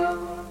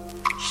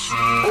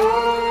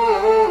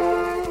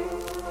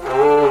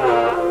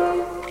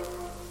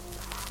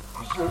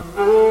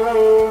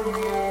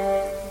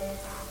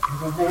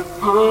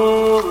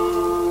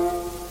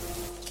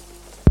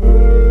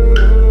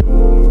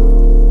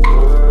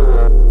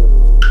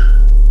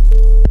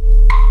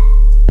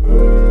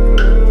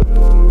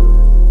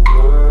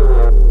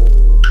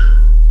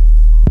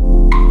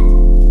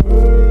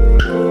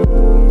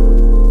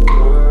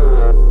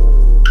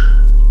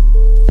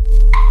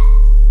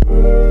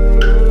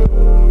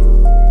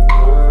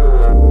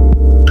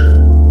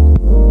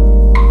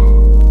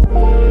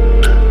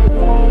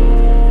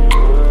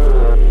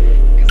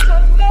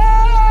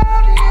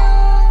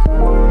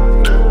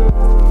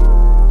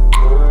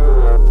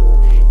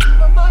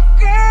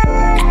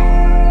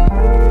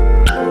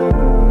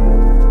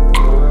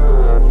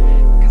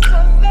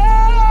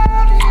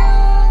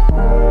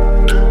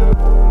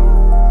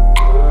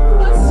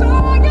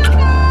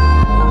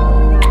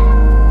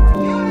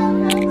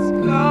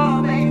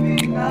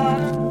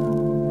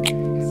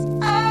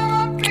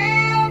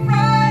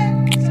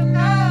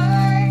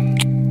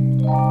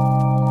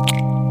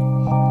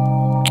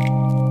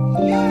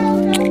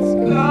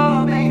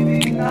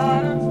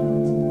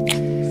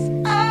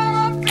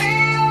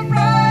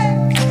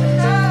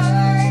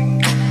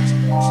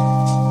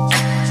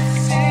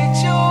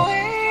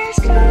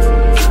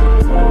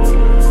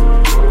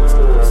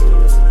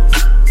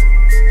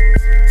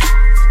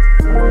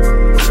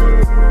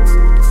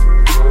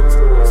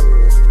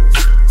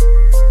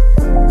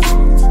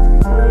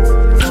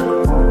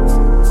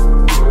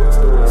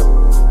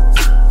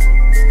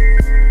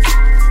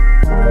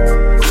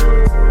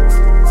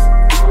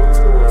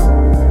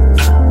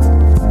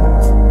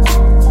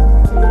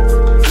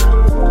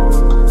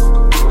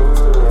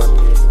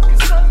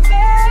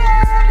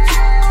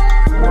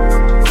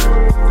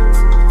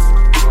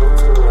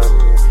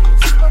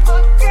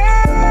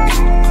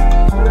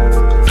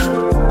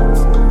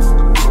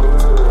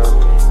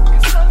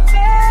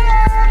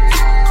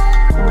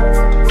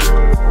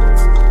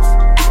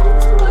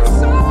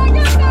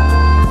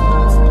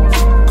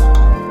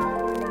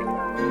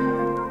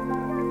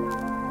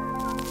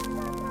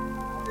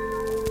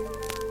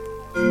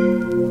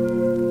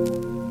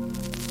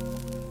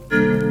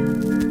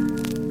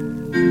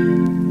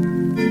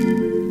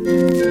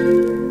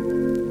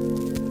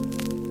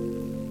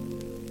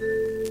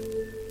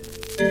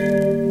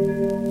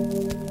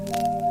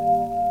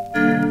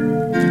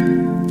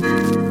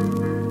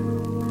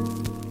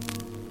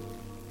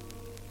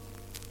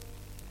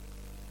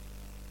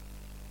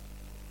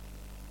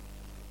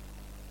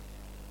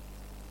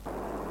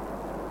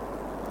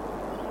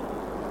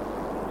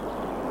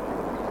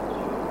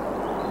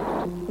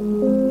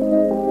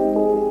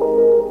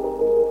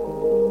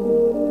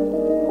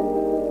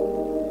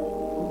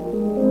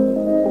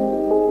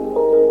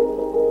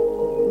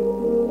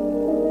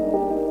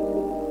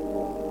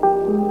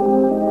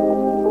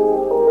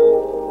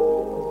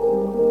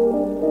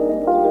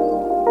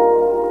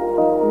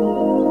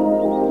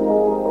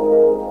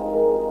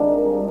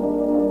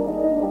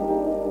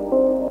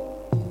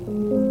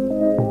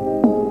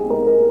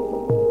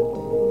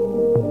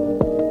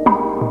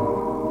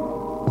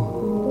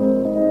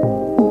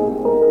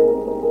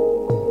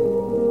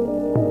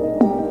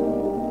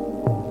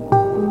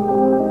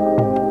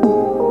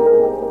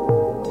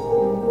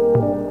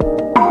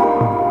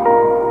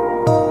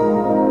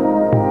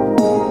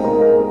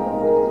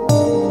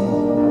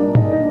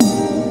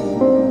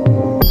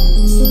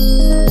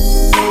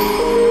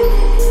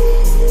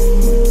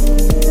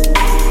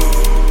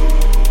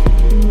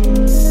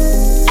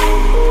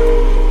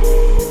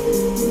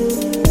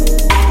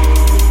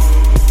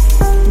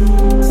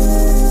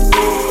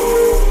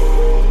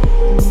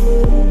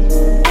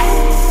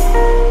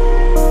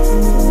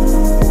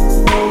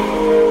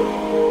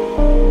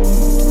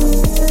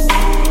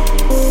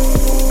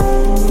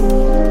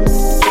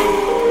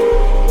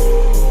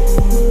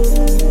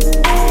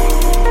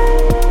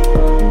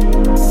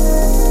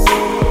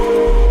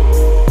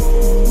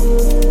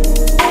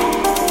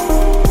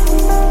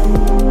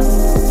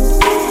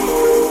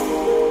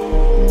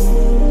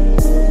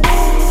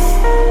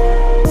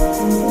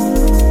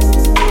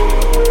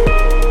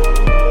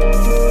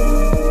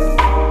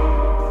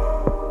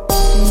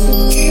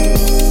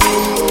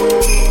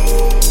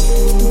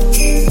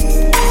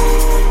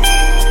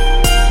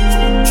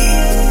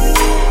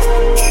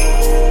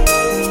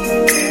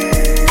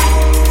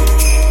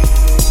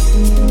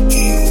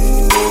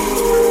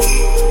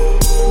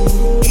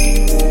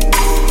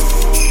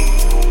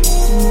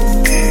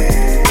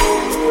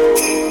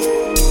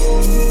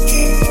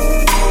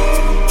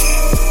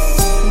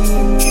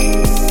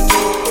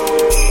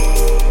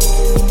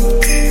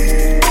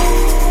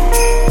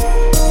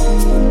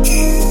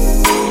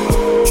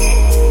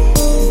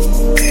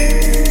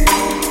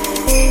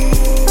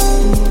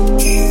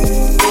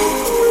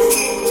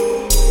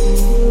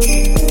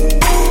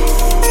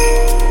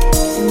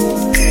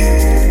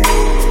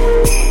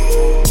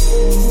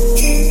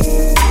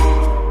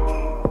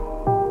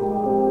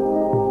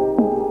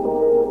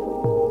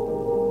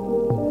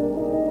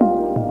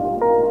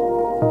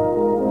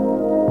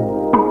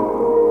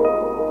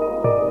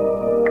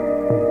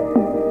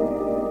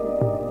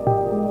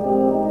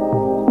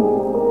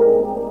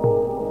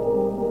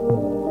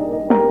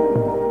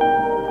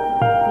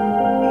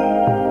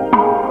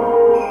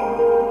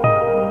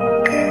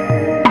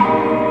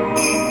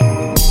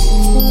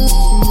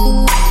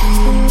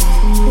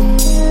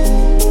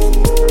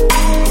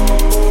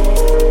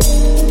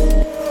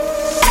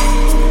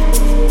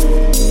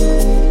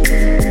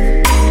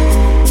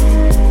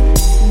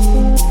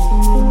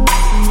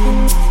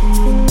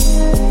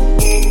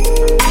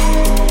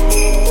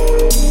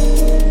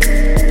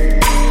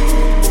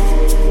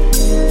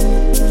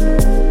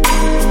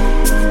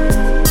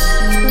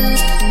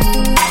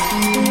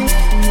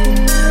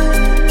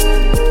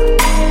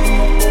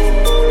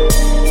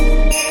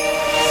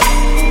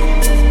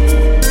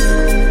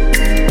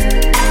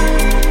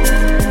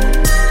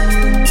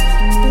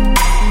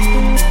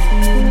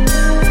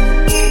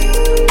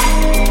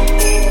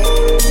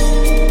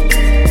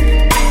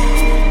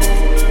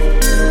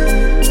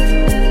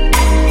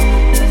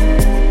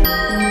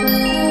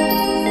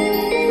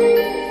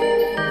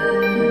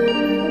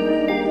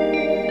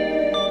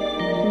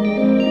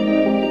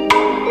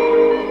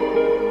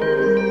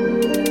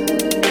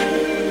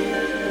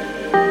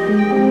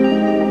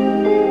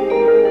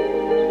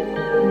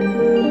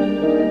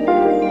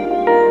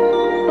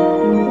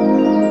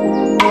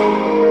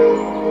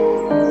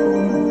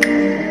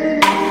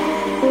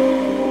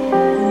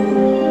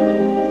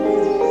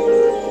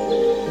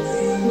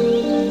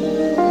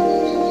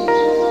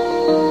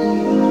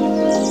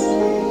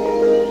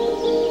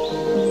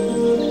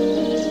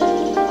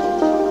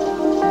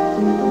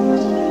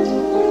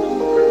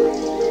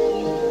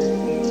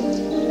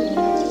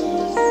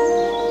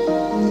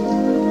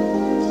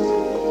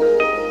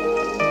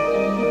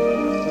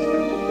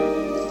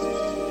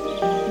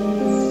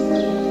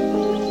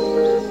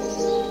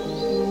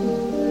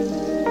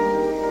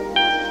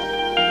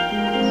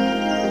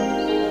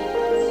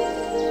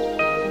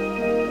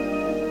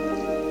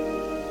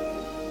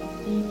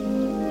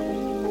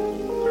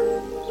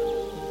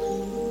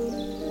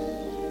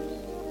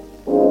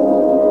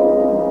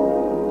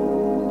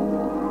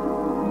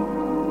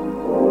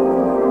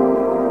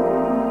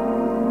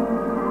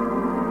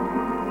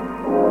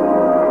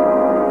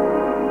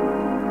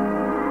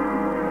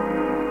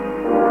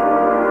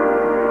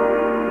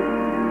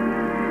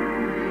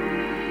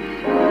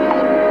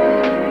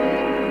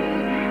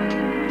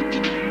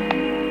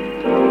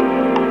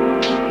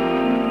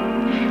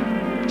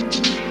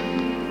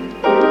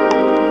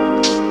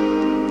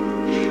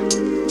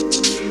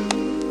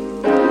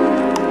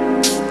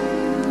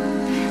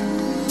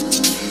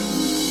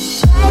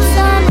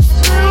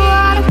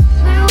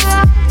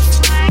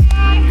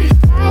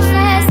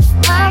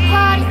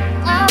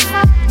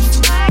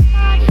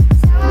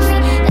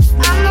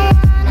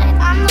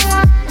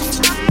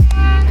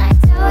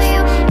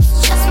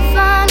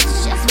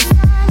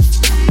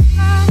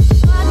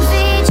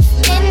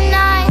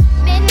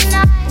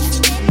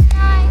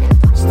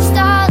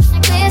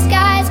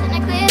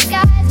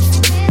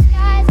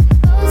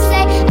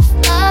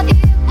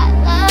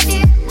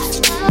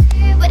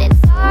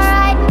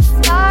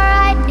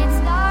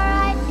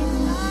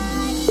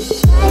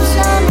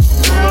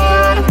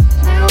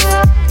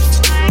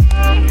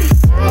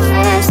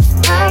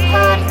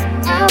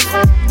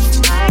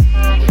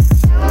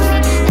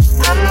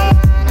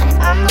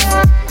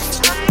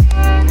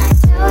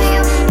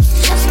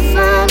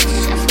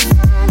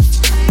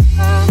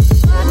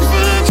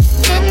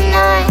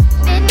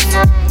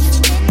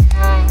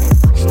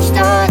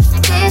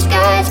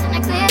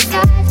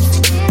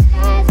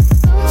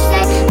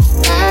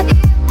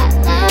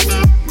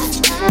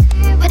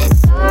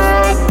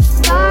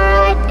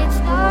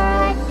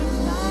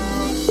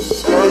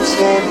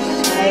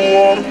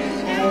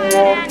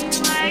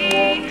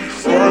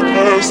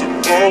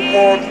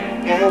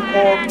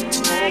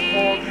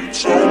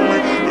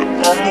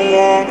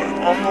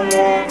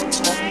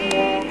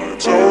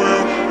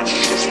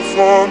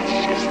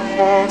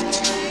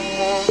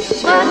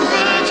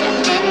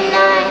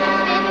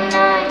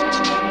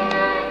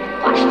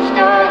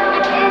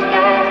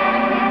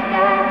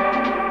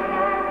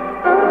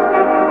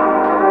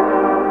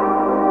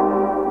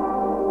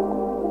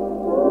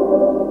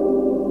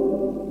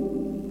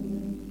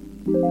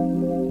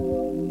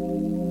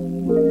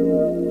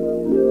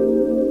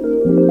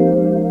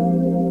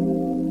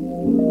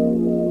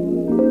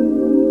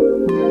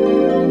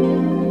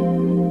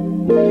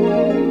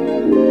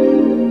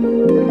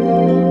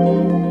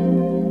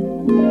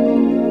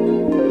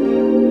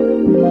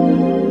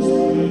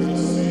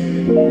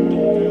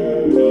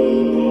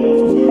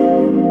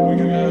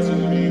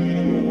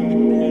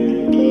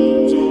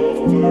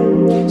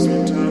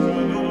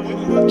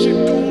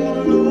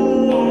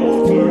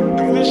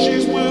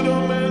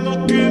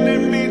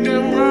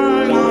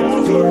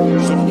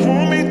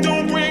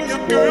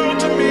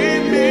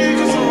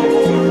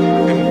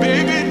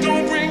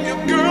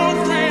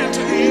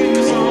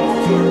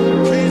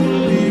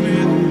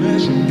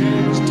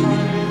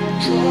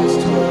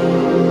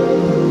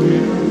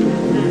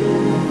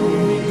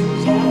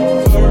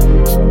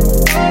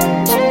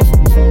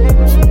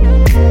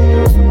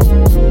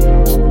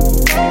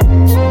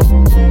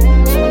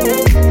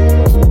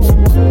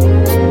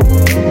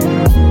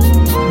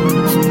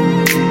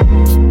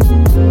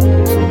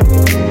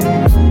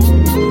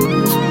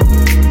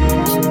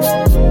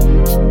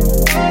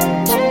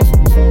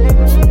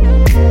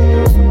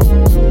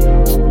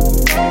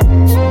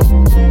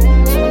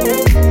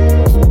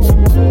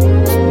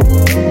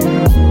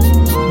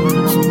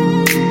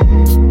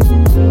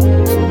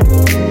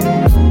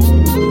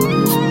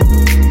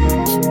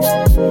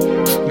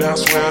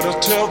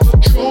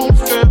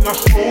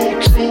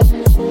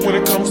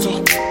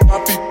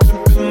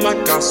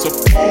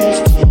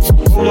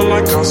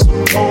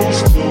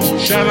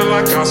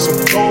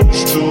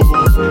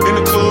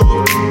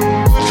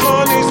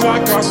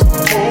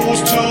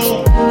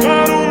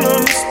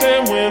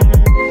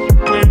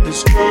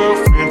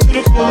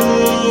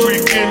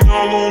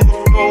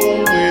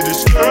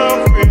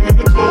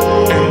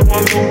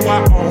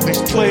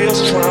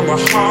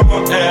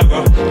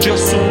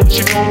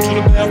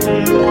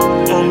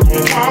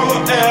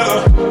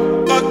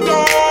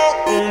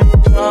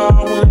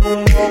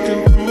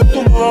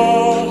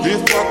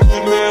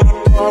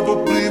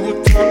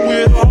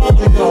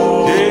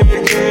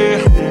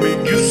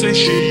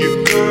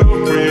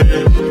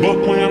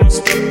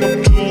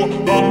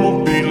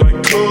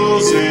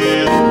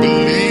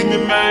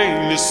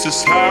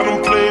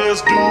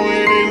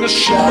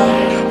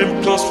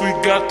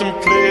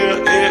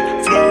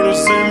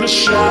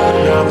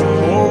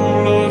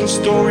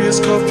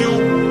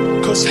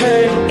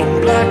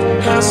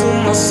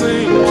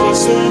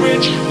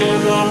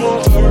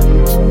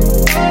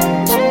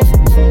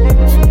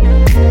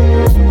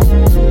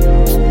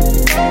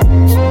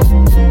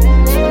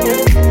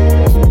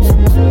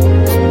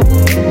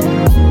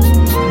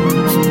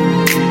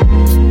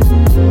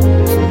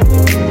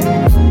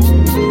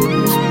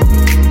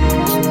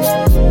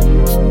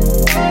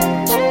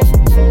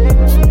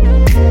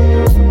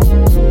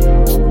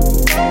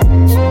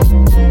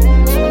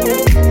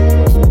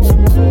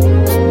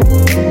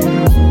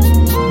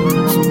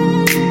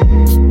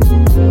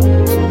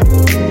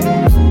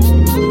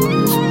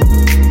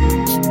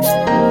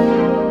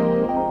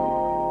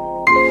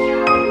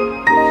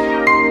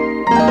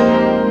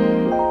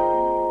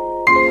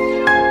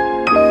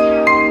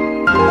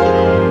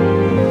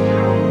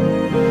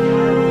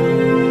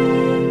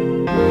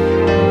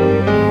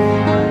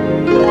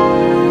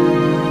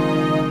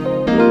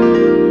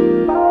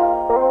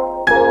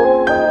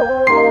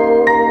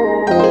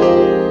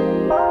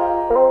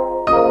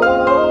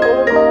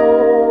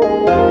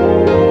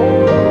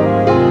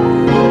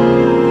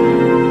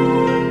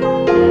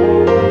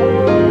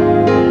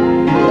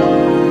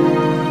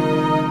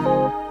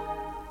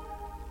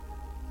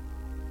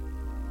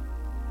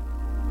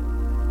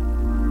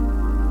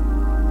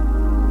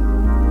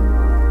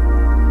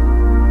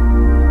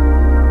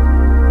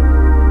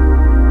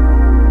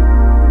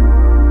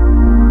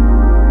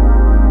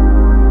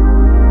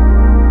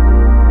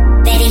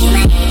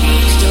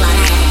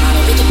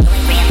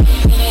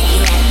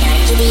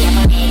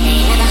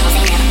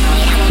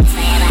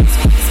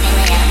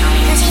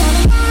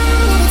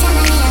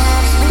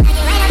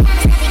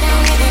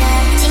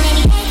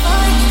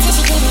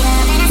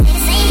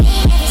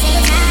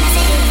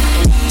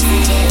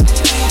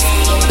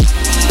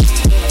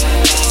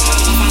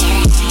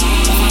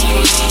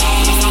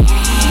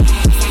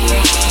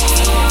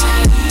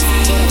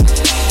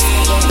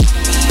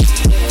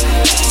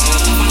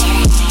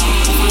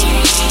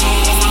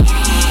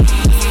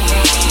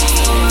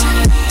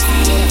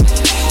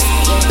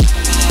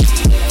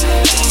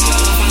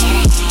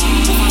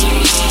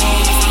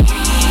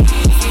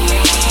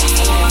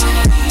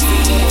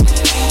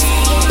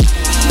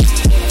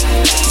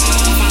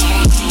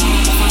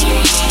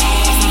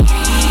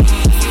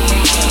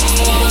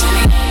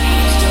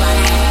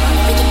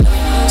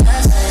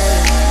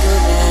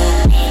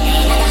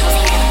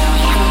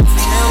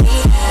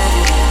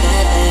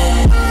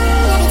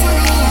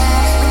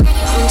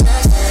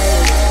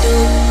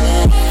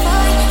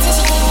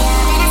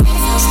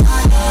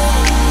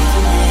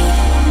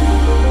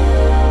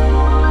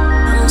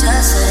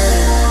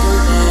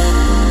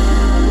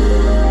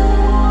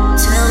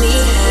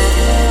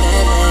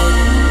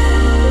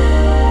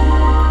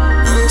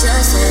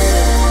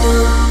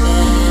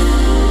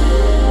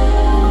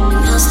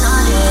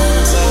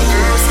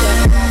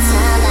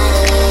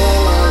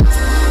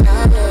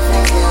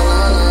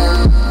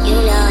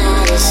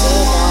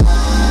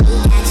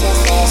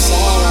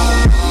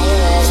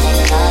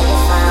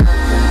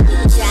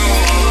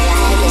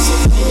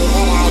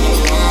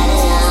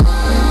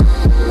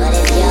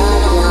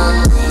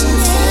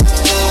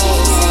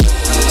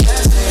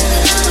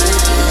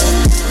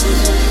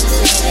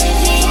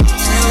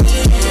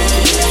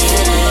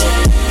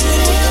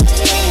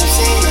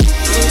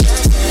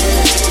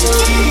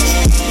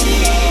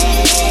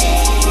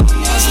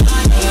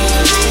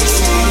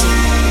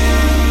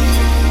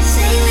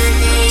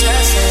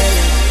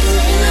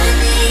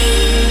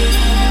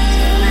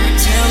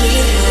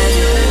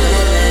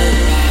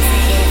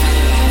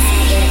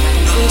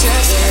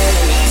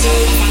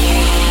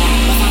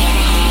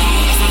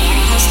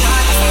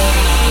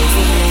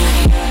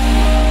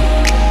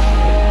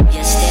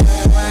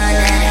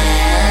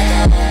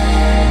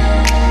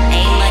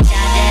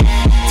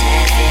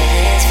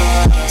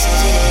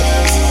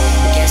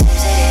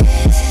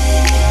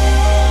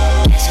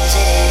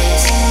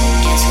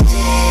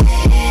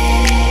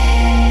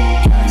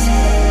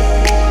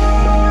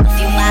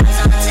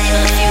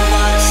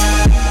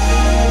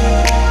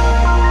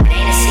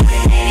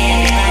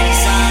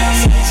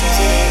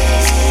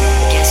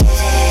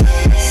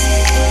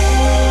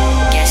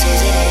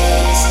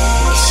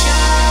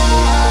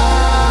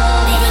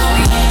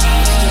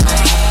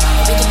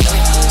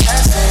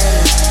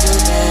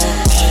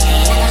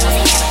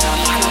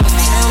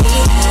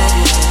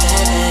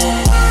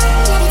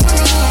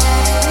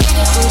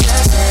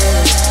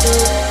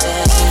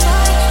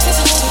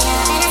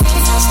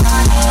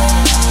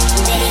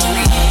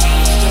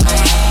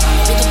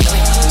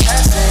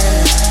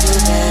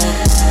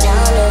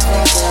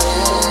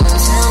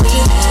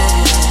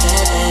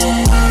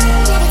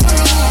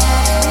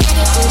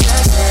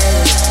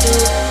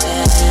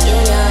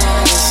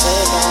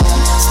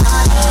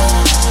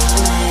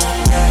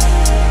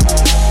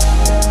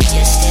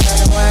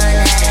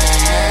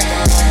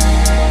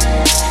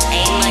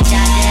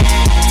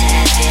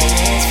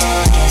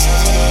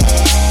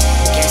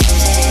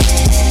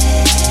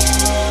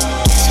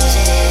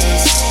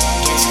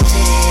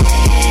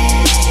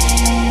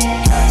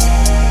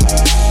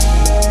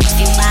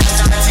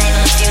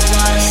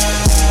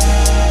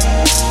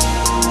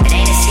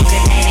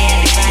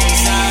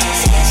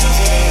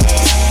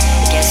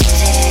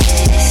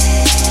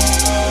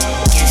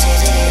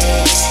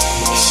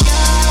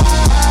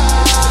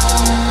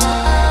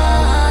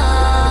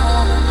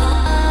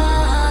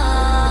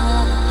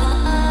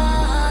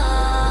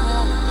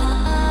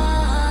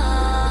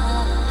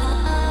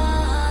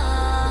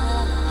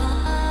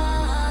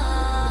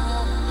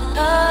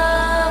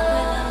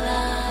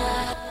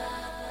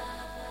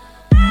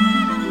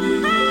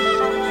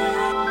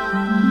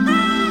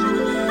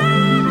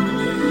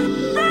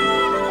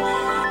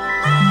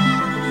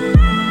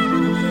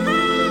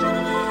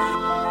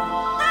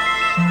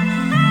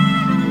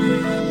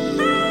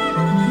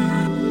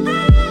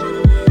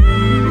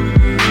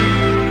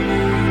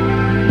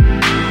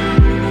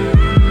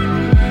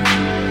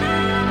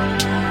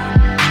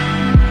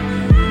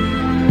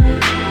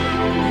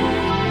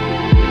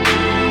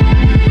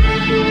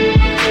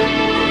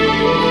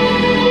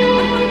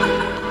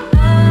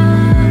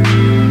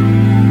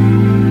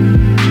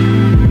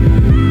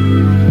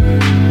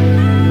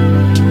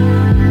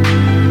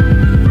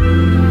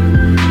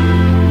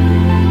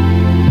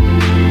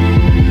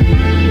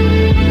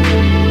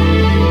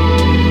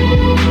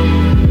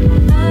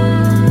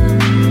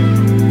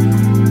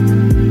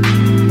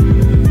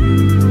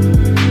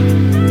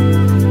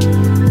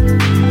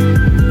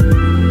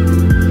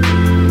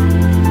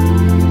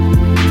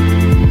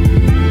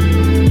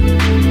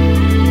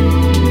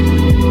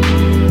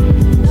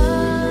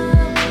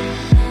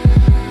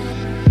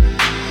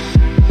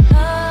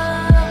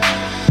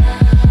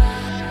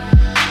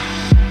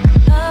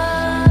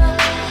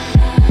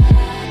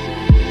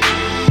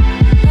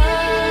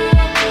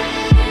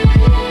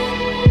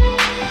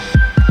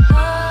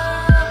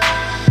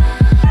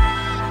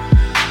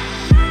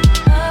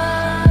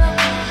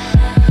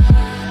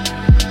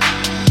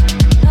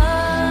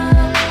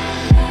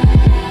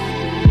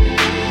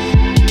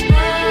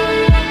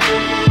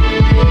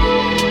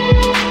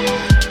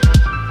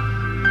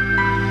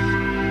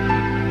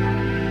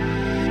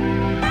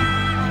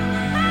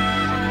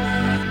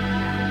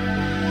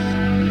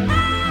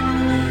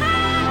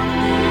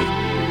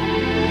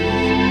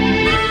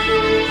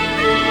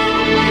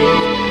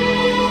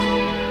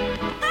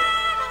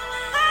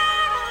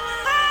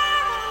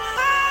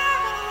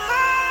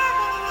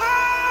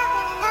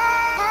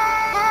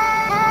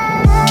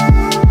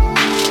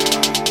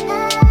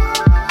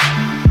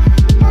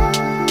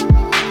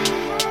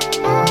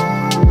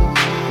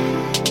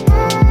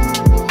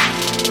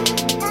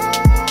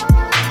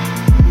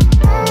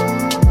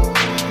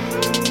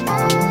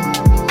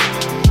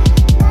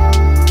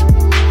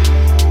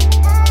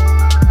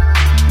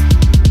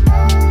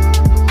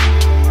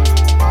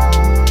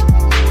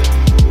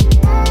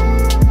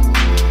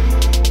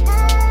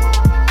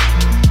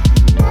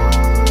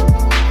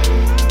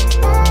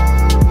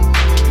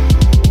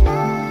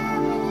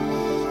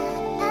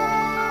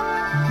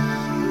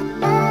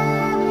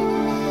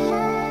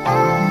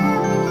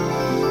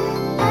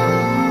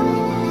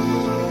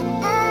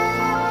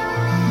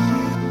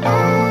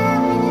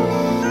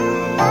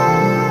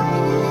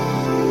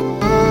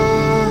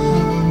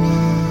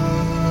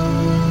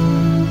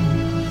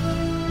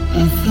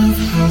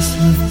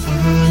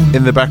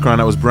 In the background,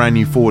 that was brand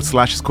new /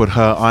 it's called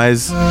Her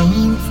Eyes.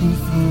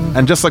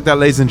 And just like that,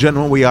 ladies and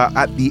gentlemen, we are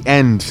at the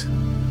end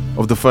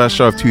of the first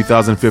show of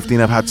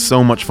 2015. I've had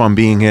so much fun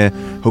being here.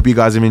 Hope you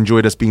guys have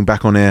enjoyed us being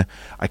back on air.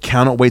 I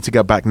cannot wait to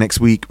get back next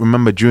week.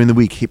 Remember, during the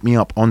week, hit me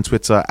up on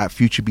Twitter at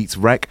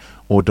FutureBeatsRec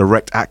or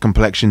direct at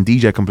Complexion,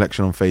 DJ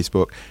Complexion on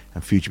Facebook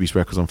and Future Beats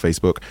Records on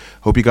Facebook.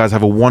 Hope you guys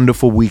have a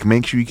wonderful week.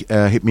 Make sure you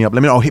hit me up.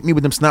 Let me know. Hit me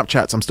with them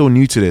Snapchats. I'm still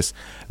new to this.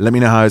 Let me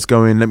know how it's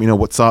going. Let me know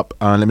what's up.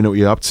 Let me know what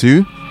you're up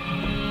to.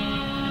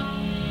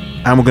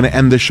 And we're going to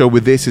end the show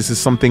with this. This is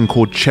something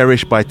called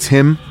Cherish by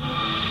Tim.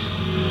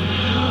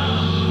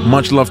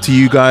 Much love to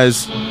you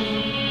guys.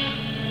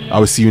 I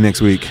will see you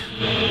next week.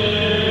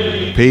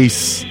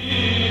 Peace.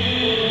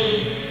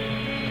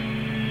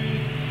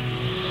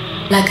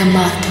 Like a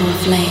moth to a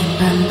flame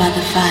burned by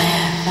the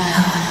fire, I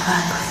wanna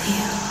rock with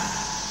you.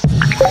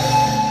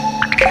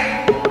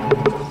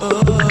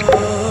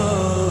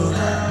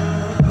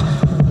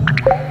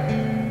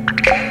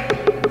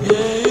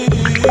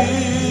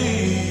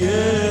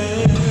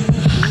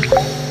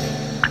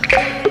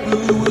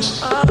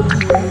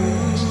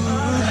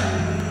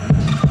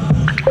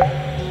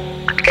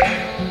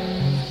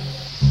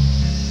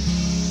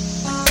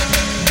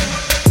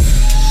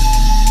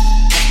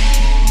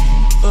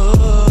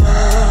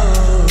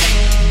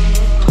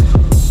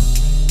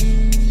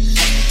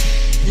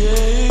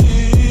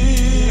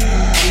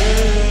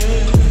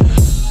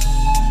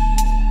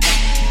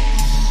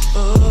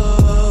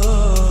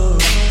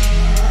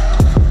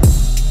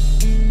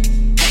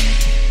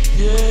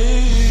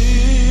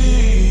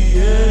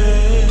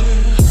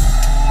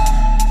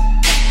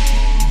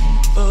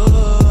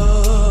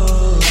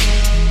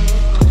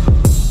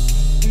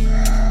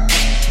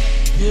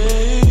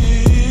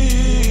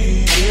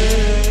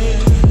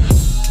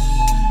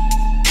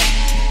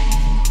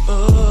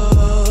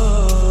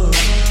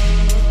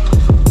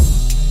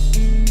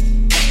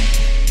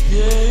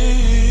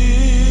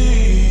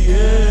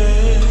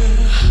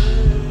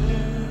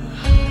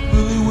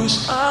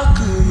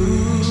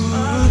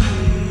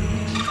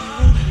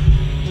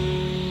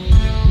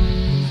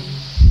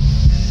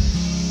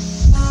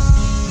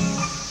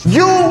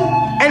 You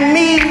and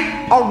me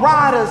are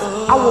riders.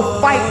 I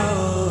will fight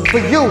for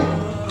you.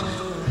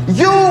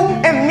 You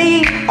and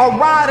me are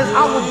riders.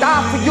 I will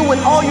die for you,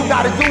 and all you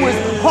gotta do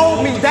is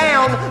hold me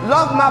down,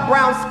 love my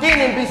brown skin,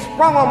 and be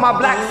sprung on my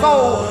black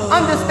soul.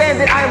 Understand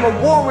that I am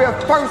a warrior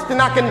first,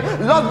 and I can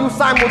love you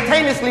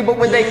simultaneously, but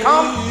when they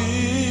come,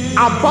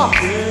 I bust.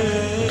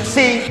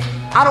 See,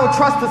 I don't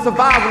trust the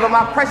survival of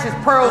my precious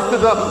pearls to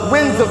the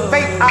winds of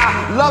fate.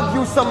 I love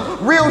you some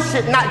real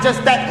shit, not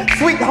just that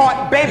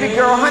sweetheart, baby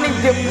girl, honey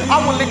dip.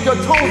 I will lick your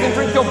toes and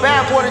drink your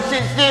bathwater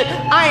shit.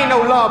 I ain't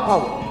no love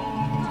poet.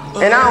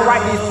 And I don't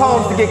write these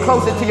poems to get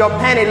closer to your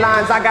panty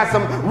lines. I got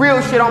some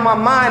real shit on my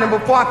mind, and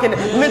before I can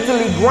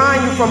mentally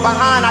grind you from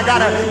behind, I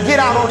gotta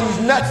get out on these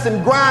nuts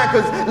and grind,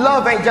 cause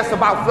love ain't just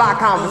about fly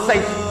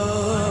conversation.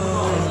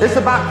 It's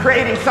about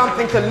creating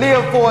something to live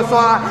for so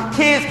our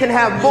kids can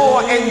have more,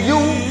 and you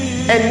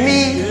and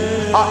me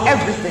are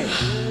everything.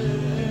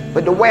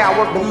 But the way I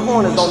work them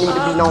corners don't need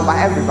to be known by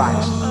everybody.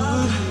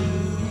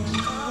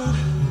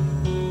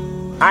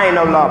 I ain't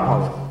no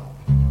love poet.